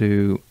about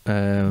to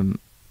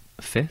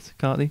fit,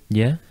 can't they?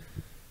 Yeah.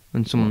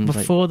 When someone's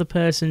Before the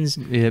person's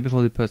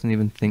before the person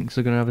even thinks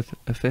they're gonna have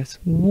a fit.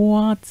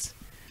 what?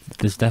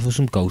 There's definitely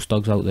some ghost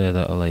dogs out there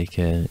that are like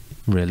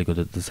really good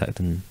at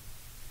detecting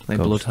Like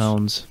ghosts.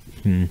 bloodhounds.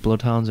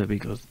 Bloodhounds would be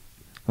good.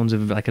 Ones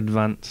with like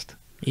advanced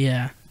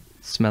Yeah.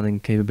 smelling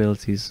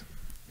capabilities.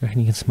 You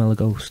reckon you can smell a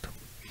ghost?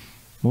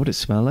 What would it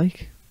smell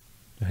like?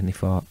 You reckon they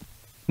fart?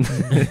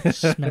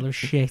 Smell of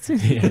shit.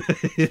 Yeah.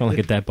 Smell like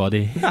a dead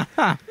body.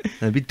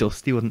 They'd be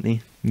dusty, wouldn't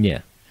they? Yeah.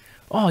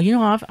 Oh, you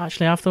know,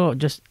 I've thought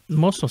just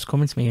more stuff's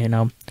coming to me here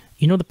now.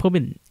 You know the pub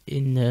in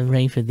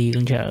Rainford, the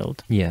Eagle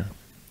Child. Yeah.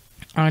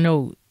 I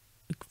know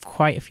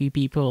quite a few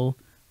people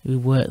who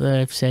work there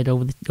have said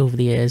over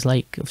the years,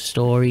 like, of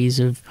stories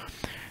of,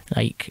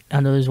 like, I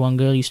know there's one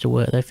girl who used to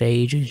work there for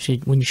ages.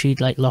 When she'd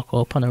like lock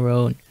up on her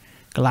own,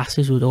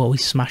 glasses would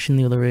always smash in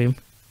the other room,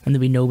 and there'd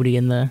be nobody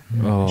in there.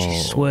 Oh. She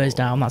swears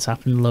down that's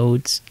happened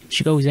loads.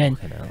 She goes in,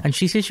 Fucking hell. and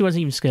she said she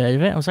wasn't even scared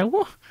of it. I was like,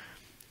 what?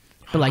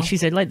 But like she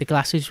said, like the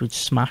glasses would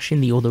smash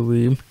in the other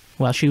room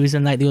while she was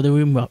in like the other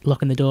room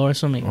locking the door or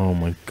something. Oh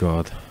my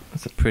god.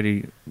 That's a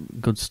pretty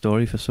good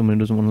story for someone who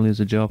doesn't want to lose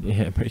a job.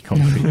 Yeah, pretty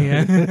concrete.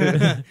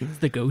 Yeah, it's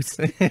the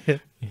ghost.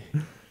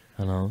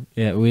 I know.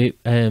 Yeah, we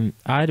I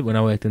had it when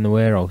I worked in the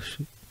warehouse,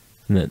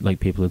 and that, like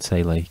people would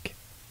say like,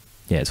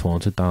 yeah, it's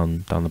haunted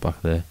down the back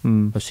of there.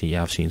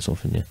 I've seen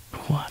something. Yeah.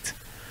 What?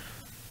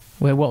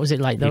 What was it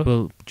like though?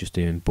 People just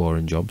doing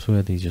boring jobs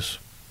where they just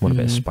want a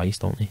bit of spice,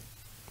 don't they?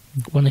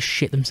 Want to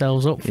shit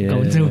themselves up for Yeah,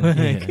 going to work.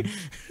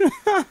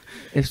 Yeah.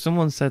 If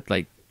someone said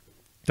like,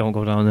 "Don't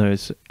go down there,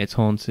 it's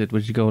haunted,"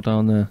 would you go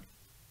down there?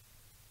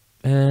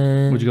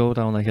 Would you go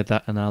down like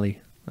an alley,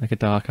 like a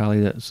dark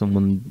alley that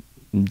someone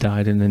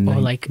died in Or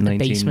like a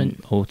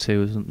basement.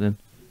 1902 or something?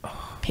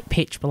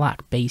 Pitch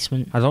black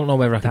basement. I don't know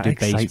whether I could That do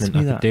excites basement. me,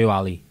 I could that. do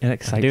alley. It I could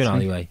excites do an me.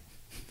 alleyway.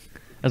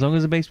 As long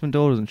as the basement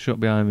door doesn't shut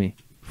behind me.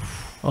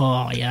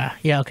 Oh yeah,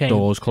 okay.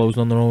 Doors closed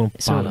on their own.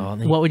 So Bad,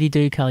 aren't they? what would you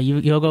do, Kelly?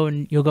 You're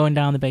going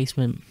down the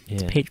basement.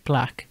 It's Yeah. pitch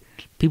black.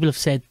 People have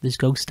said there's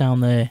ghosts down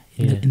there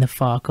in the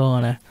far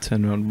corner,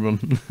 Turn around and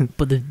run.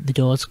 but the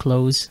door's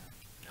closed.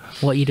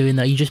 What are you doing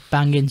there? You're just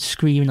banging,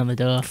 screaming on the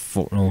door,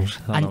 Fuck knows.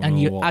 I don't and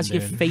know you what as I'm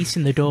you're doing.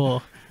 facing the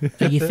door,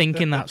 are you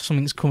thinking that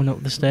something's coming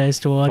up the stairs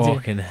towards you?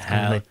 Fucking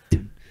hell.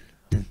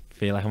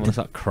 Feel like I'm gonna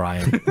start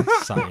crying.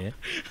 Sat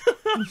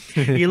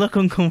here. You look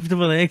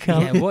uncomfortable there,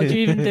 Kelly. Yeah, what do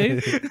you even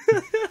do?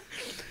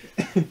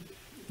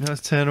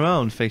 Let's turn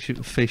around, face your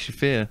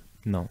fear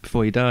No,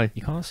 before you die.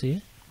 you can't see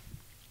it.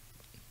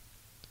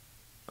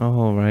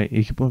 Oh right,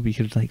 you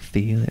could like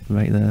feel it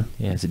right there.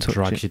 Yeah, as it Touch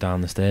drags it. you down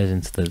the stairs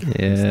into the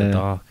Yeah.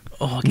 dark.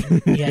 Oh,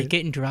 yeah,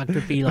 getting dragged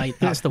would be like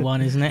that's the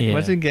one, isn't it? Yeah.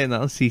 Imagine getting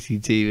that on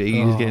CCTV.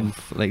 He's Oh. getting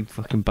like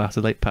fucking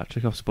battered like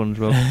Patrick off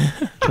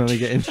SpongeBob, trying to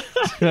get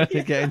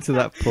into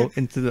that pub,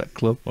 into that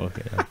club.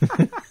 Okay.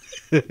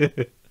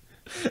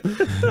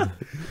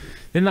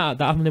 Didn't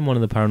that happened in one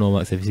of the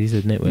Paranormal Activities,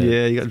 didn't it? Where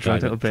Yeah, he got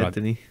dragged out of bed,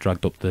 didn't he?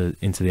 Dragged up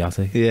into the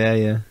attic.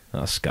 Yeah.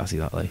 That's scuzzy,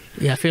 that like.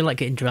 Yeah, I feel like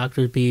getting dragged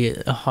would be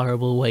a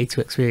horrible way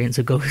to experience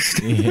a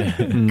ghost. Yeah.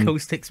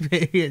 Ghost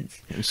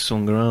experience. Getting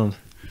sung around.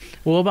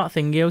 What about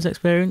Thingio's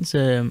experience?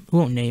 We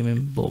won't name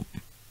him, but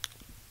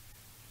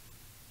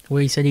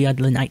where he said he had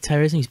the night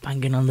terrors and he's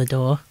banging on the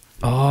door.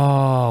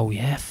 Oh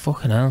yeah,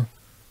 fucking hell.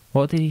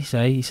 What did he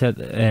say? He said,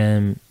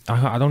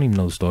 I don't even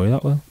know the story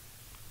that well.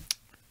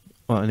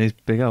 What, in his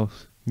big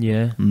house?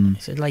 Yeah. He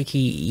said like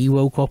he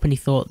woke up and he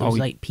thought there was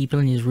like people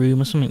in his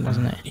room or something,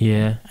 wasn't it?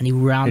 Yeah. And he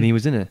ran, And he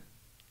was in it?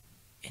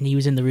 and he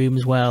was in the room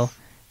as well.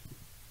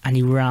 And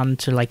he ran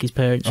to like his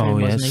parents' room, Oh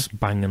yeah, wasn't he?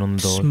 banging on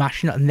the door.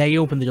 Smashing it, and they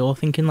opened the door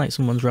thinking like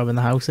someone's robbing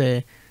the house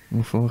there,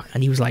 Oh fuck.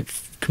 and he was like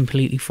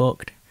completely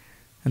fucked.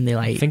 And they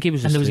like, I think he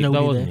was and there was asleep though,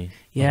 nobody wasn't there.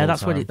 he? Yeah, whole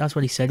that's time.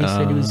 what he said. He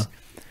said it was.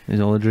 It was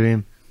all a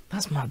dream.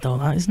 That's mad though,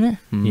 that isn't it?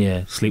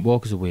 Yeah,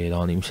 sleepwalkers are weird,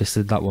 aren't they? My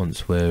sister did that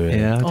once where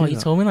Yeah. Oh, you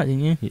told me that,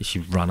 didn't you? she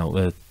ran out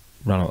the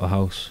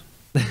house,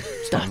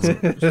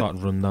 started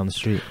running down the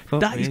street.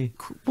 That is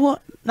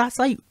what? That's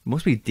like.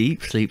 Must be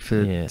deep sleep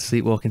for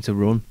sleepwalking to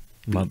run.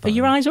 Are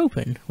your eyes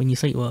open when you're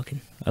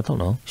sleepwalking? I don't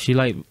know. She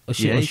ran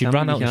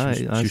out.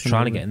 She was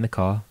trying to get in the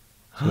car.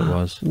 That's what it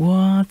was.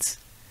 What?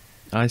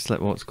 I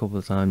sleepwalked a couple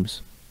of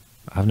times.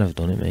 I've never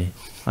done it, mate.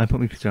 I put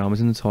my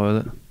pajamas in the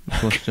toilet,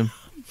 flushed them,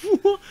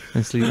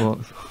 and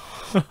sleepwalked.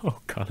 Oh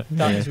god,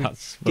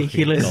 that's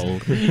ridiculous.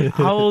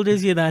 How old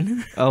is you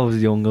then? I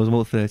was young. I was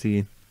about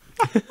 13.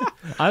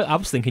 I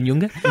was thinking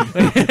younger.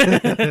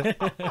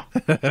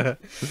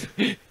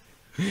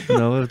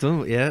 No, I've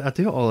done. Yeah, I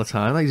do it all the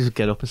time. I just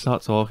get up and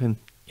start talking.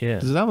 Yeah.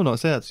 Does that not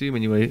say that to you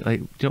when you wake? Like,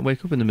 do you not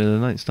wake up in the middle of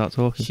the night and start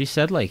talking? She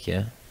said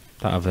that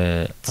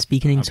I've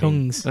speaking in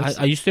tongues.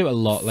 I used to do it a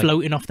lot,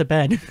 floating off the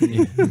bed.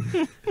 Yeah.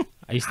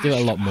 I used to do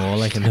it a lot more,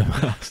 in the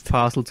past.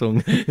 Parcel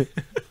tongue.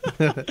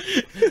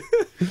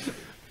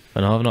 I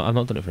know I've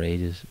not done it for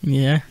ages.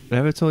 Yeah. I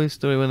ever told you a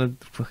story when I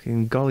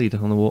fucking gollied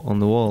on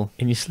the wall?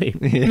 In your sleep?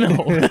 Yeah.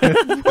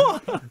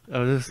 No. I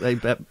was just I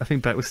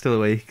think Beck was still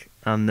awake,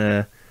 and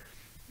I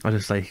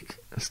just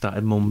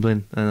started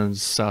mumbling, and I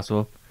just sat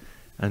up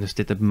and just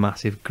did the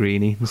massive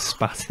greenie and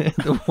spat it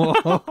at the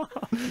wall.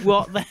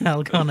 What the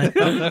hell, Connor?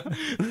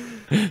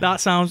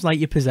 That sounds like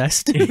you're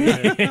possessed. I'm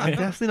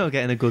definitely not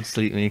getting a good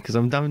sleep, me, because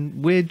I'm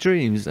having weird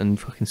dreams and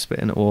fucking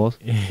spitting at walls.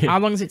 How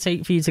long does it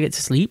take for you to get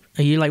to sleep?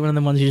 Are you like one of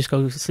the ones who just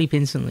go to sleep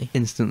instantly?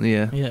 Instantly,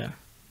 yeah. Yeah.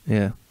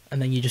 Yeah.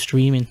 And then you're just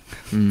dreaming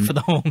for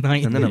the whole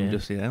night. And then I'm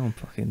just, on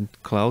fucking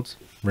clouds.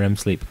 REM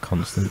sleep,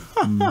 constant.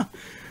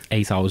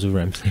 8 hours of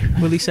REM sleep.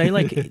 Well, they say,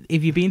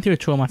 if you've been through a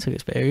traumatic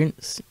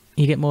experience,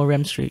 you get more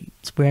REM sleep.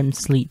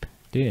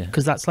 Do you?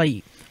 Because that's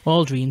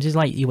all dreams is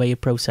your way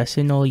of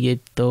processing all your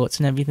thoughts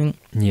and everything.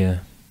 Yeah.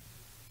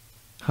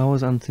 How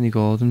has Anthony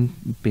Gordon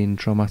been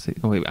traumatic?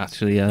 Oh, wait,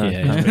 actually, yeah.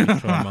 Yeah, it's really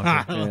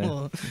traumatic.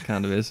 Yeah, it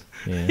kind of is.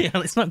 Yeah.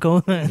 Let's not go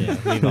there. Yeah,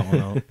 leave that one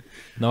out.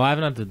 No, I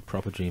haven't had the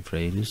proper dream for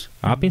ages.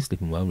 I've been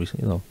sleeping well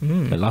recently, though.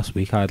 Last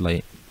week, I had,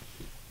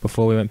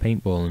 before we went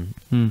paintballing,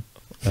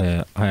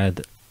 I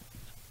had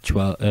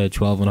 12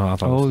 and a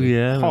half hours. Oh, sleep.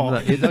 yeah. Oh,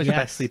 That was your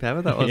best sleep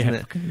ever, that, wasn't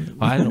it?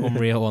 I had an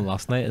unreal one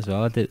last night as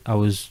well. I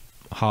was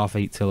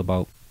 8:30 till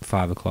about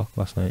 5 o'clock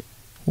last night.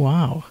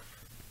 Wow.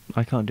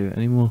 I can't do it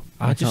anymore.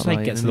 I just can't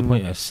lie get to the anymore.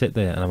 point where I sit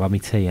there and I've had my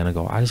tea and I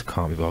go, I just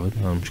can't be bothered.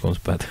 And I'm just going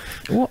to bed.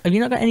 What? Have you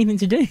not got anything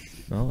to do?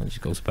 No, I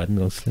just go to bed and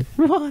go to sleep.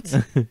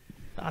 What?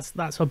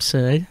 That's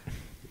absurd.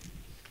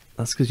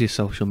 That's because your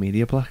social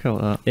media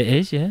blackout, that. It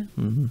is, yeah.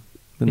 Mm-hmm.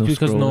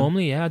 Because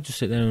normally, I'd just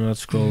sit there and I'd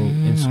scroll I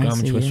Instagram and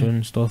see, Twitter yeah.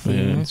 and stuff. Yeah,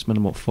 And, spend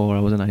about 4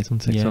 hours a night on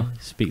TikTok. yeah,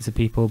 speak to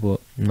people, but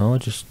no, I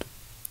just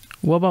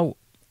What about...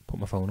 put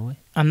my phone away.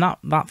 And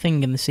that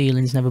thing in the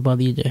ceiling's never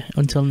bothered you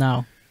until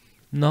now?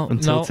 No,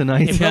 Until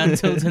tonight. Yeah,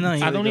 until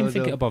tonight. I don't even goes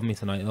think up. it'll bother me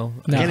tonight, though.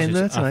 No. Get in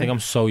there I tonight. think I'm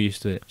so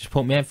used to it. Just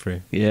put my head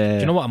through. Yeah. Do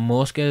you know what? I'm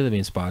more scared of there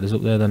being spiders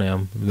up there than I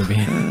am of there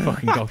being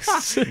fucking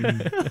ghosts.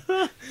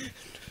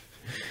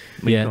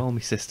 Yeah. All my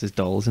sister's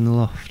dolls in the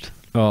loft.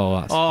 Oh,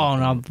 that's Oh,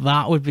 no,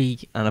 that would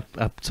be... And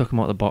I took them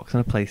out of the box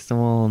and I placed them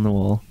all on the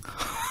wall.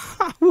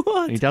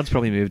 What? My dad's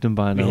probably moved them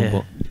by now, Yeah.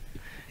 but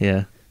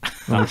yeah.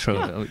 I'm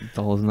throwing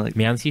dolls and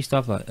My auntie used to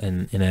have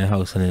in her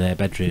house and in her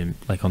bedroom,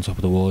 on top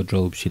of the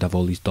wardrobe, she'd have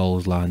all these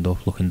dolls lined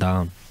up looking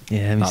down.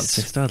 yeah, my That's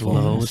sister had fucking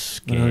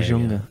loads when I was scary,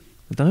 younger.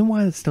 I don't know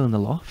why they're still in the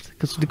loft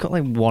because they've got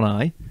one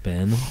eye.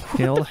 Burn them.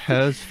 Yeah, all the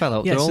hairs fell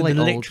out. Yeah, they're all so they're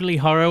old. literally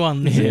horror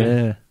ones.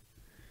 Yeah.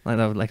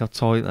 Like a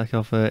toy, is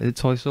it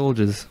toy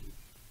soldiers,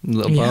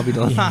 little Yeah. Barbie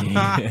dolls,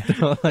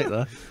 Yeah. like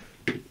that.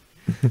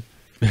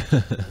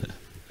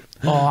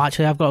 Oh,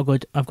 actually, I've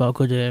got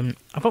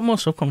more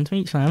stuff coming to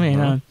me each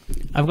time.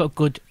 I've got a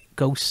good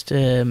ghost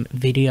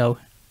video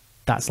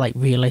that's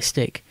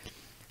realistic.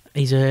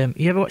 You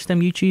ever watch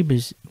them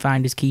YouTubers,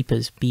 Finders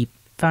Keepers, what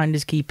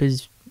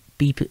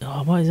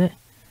is it?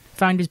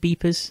 Finders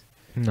Beepers,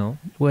 No.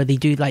 where they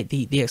do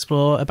they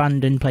explore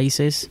abandoned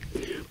places,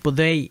 but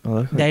they're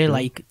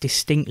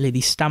distinctly,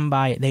 they stand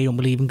by it. They don't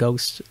believe in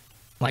ghosts.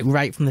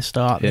 Right from the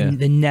start, Yeah.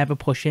 they're never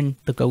pushing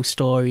the ghost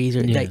stories.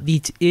 Or Yeah.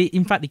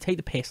 in fact, they take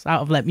the piss out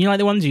of them. You know,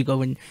 the ones who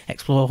go and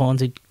explore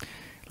haunted,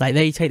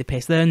 they take the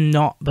piss. They're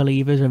not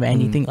believers of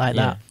anything like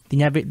that. They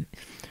never.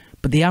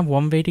 But they have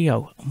one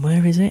video.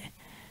 Where is it?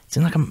 It's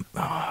in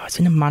it's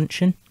in a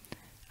mansion,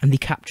 and they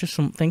capture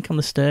something on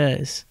the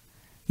stairs.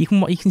 You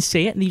can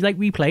see it, and they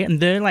replay it, and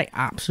they're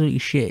absolutely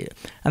shit.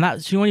 And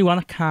that's the only one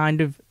I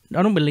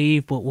don't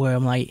believe, but where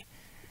I'm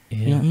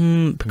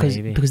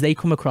because they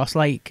come across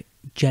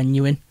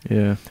genuine.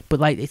 Yeah.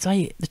 But it's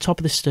the top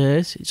of the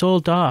stairs. It's all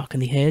dark,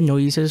 and they hear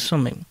noises or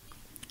something.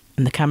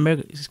 And the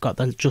camera's got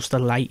just the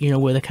light,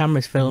 where the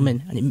camera's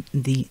filming, and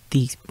they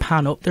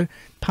pan up the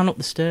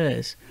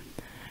stairs,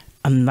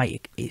 and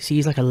it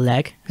sees a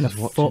leg and Just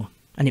a watching. foot,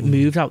 and it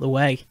moves out the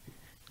way,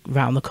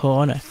 round the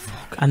corner,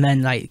 and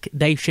then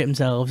they shit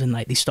themselves, and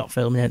they stop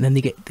filming it, and then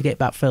they get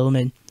back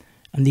filming,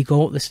 and they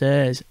go up the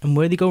stairs, and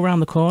where they go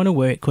round the corner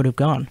where it could have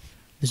gone,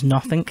 there's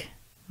nothing.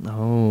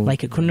 Oh.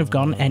 Like, it couldn't have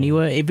gone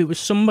anywhere. If it was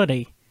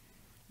somebody,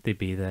 They'd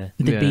be there.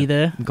 they'd be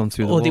there. Gone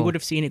through the Or they wall. would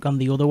have seen it gone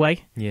the other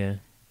way. Yeah.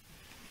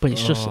 But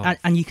it's just... Oh,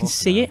 And you can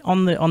see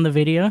fucking it on the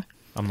video.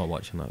 I'm not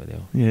watching that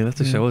video. Yeah, that's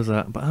to show us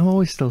that. But I'm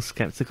always still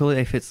skeptical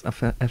if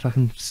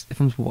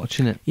I'm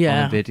watching it on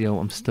Yeah. a video.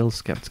 I'm still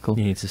skeptical.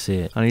 You need to see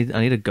it. I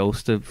need a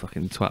ghost to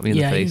fucking twat me in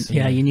the face.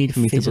 You need for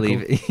me to physical,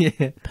 believe it.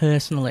 Yeah.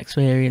 personal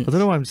experience. I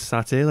don't know why I'm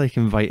sat here like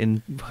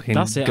inviting fucking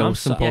That's it,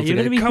 ghosts I'm and sat- Yeah, you're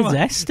going to be Come on,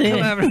 possessed come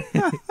here.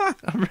 on,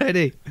 I'm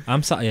ready.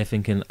 I'm sat here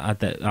thinking,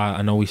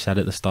 I know we said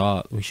at the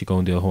start we should go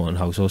and do a haunted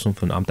house or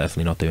something. I'm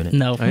definitely not doing it.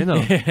 No. I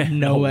know.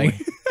 No way.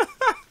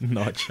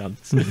 Not a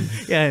chance.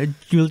 Yeah,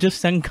 you'll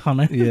just send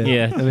Connor. Yeah.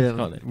 Yeah. I mean,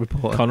 Connor-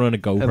 report. Connor and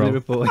a Every GoPro.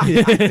 report.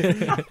 Yeah.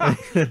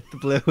 The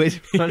Blair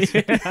Witch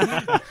Project.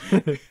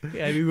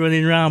 Yeah, be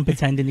running around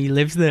pretending he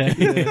lives there.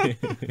 Yeah.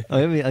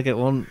 I get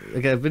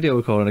a video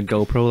recorder and a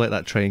GoPro like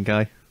that train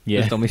guy.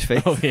 Yeah. Just on my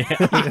face. Oh, yeah.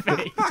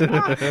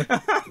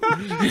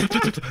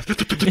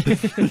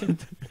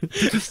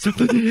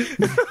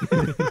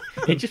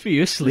 It'd just be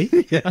you asleep.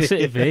 That's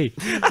it, V.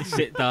 You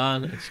sit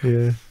down. It's,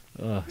 Yeah.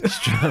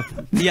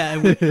 Yeah,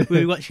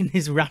 we were watching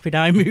his rapid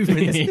eye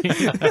movements.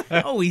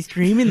 Oh, he's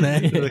dreaming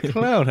there. The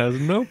clown has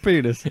no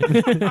penis.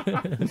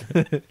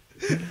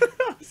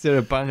 Instead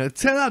of banger,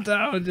 turn that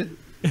down.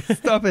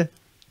 Stop it.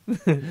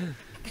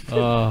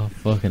 Oh,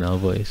 fucking hell,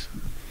 boys.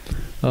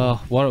 Oh,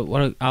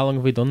 how long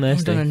have we done this?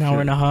 We've done an hour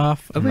and a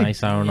half. A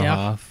nice hour and a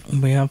half.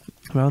 We have.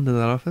 Round to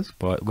that office.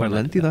 But Quite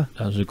lengthy, that.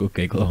 That was a good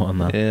giggle on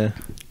that. Yeah.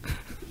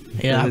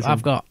 Yeah,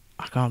 Listen.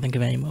 I can't think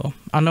of any more.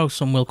 I know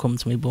some will come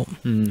to me, but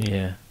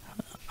Yeah.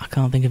 I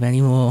can't think of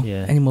any more.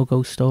 Yeah. Any more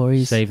ghost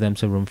stories. Save them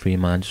to run through your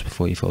mind just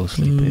before you fall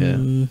asleep.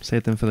 Mm, Yeah.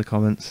 Save them for the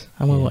comments.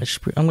 I'm gonna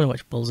Yeah.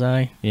 watch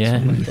Bullseye. Yeah.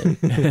 Something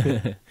like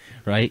that.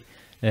 Right.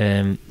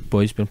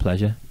 Boys, it's been a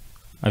pleasure.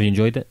 Have you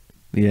enjoyed it?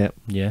 Yeah.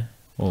 Yeah.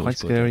 Always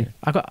Quite good, scary.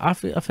 yeah.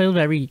 I feel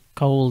very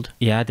cold.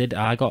 Yeah, I did.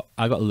 I got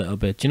a little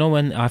bit. Do you know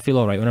when I feel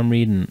alright when I'm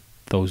reading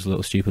those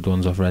little stupid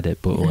ones off Reddit,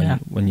 but Yeah.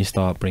 when you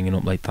start bringing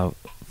up like that,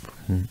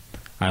 fucking,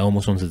 I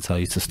almost wanted to tell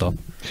you to stop.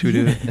 Should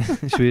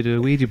we do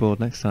a Ouija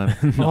board next time?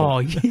 Oh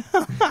yeah,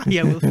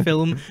 yeah. We'll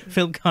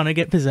film Connor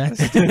get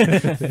possessed,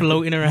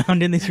 floating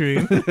around in this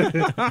room.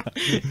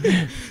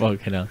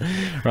 Fucking hell.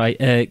 Right.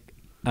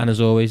 And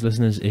as always,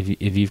 listeners, if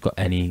you've got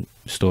any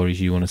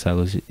stories you want to tell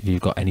us, if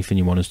you've got anything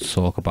you want us to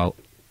talk about,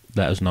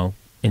 let us know.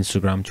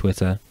 Instagram,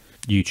 Twitter,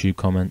 YouTube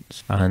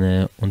comments.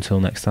 And until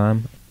next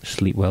time,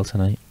 sleep well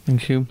tonight.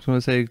 Thank you. Just want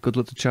to say good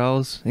luck to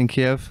Charles in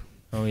Kiev.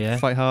 Oh, yeah.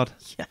 Fight hard.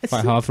 Yes.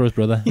 Fight hard for us,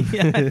 brother.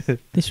 Yes.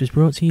 This was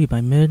brought to you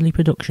by Merdley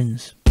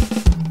Productions.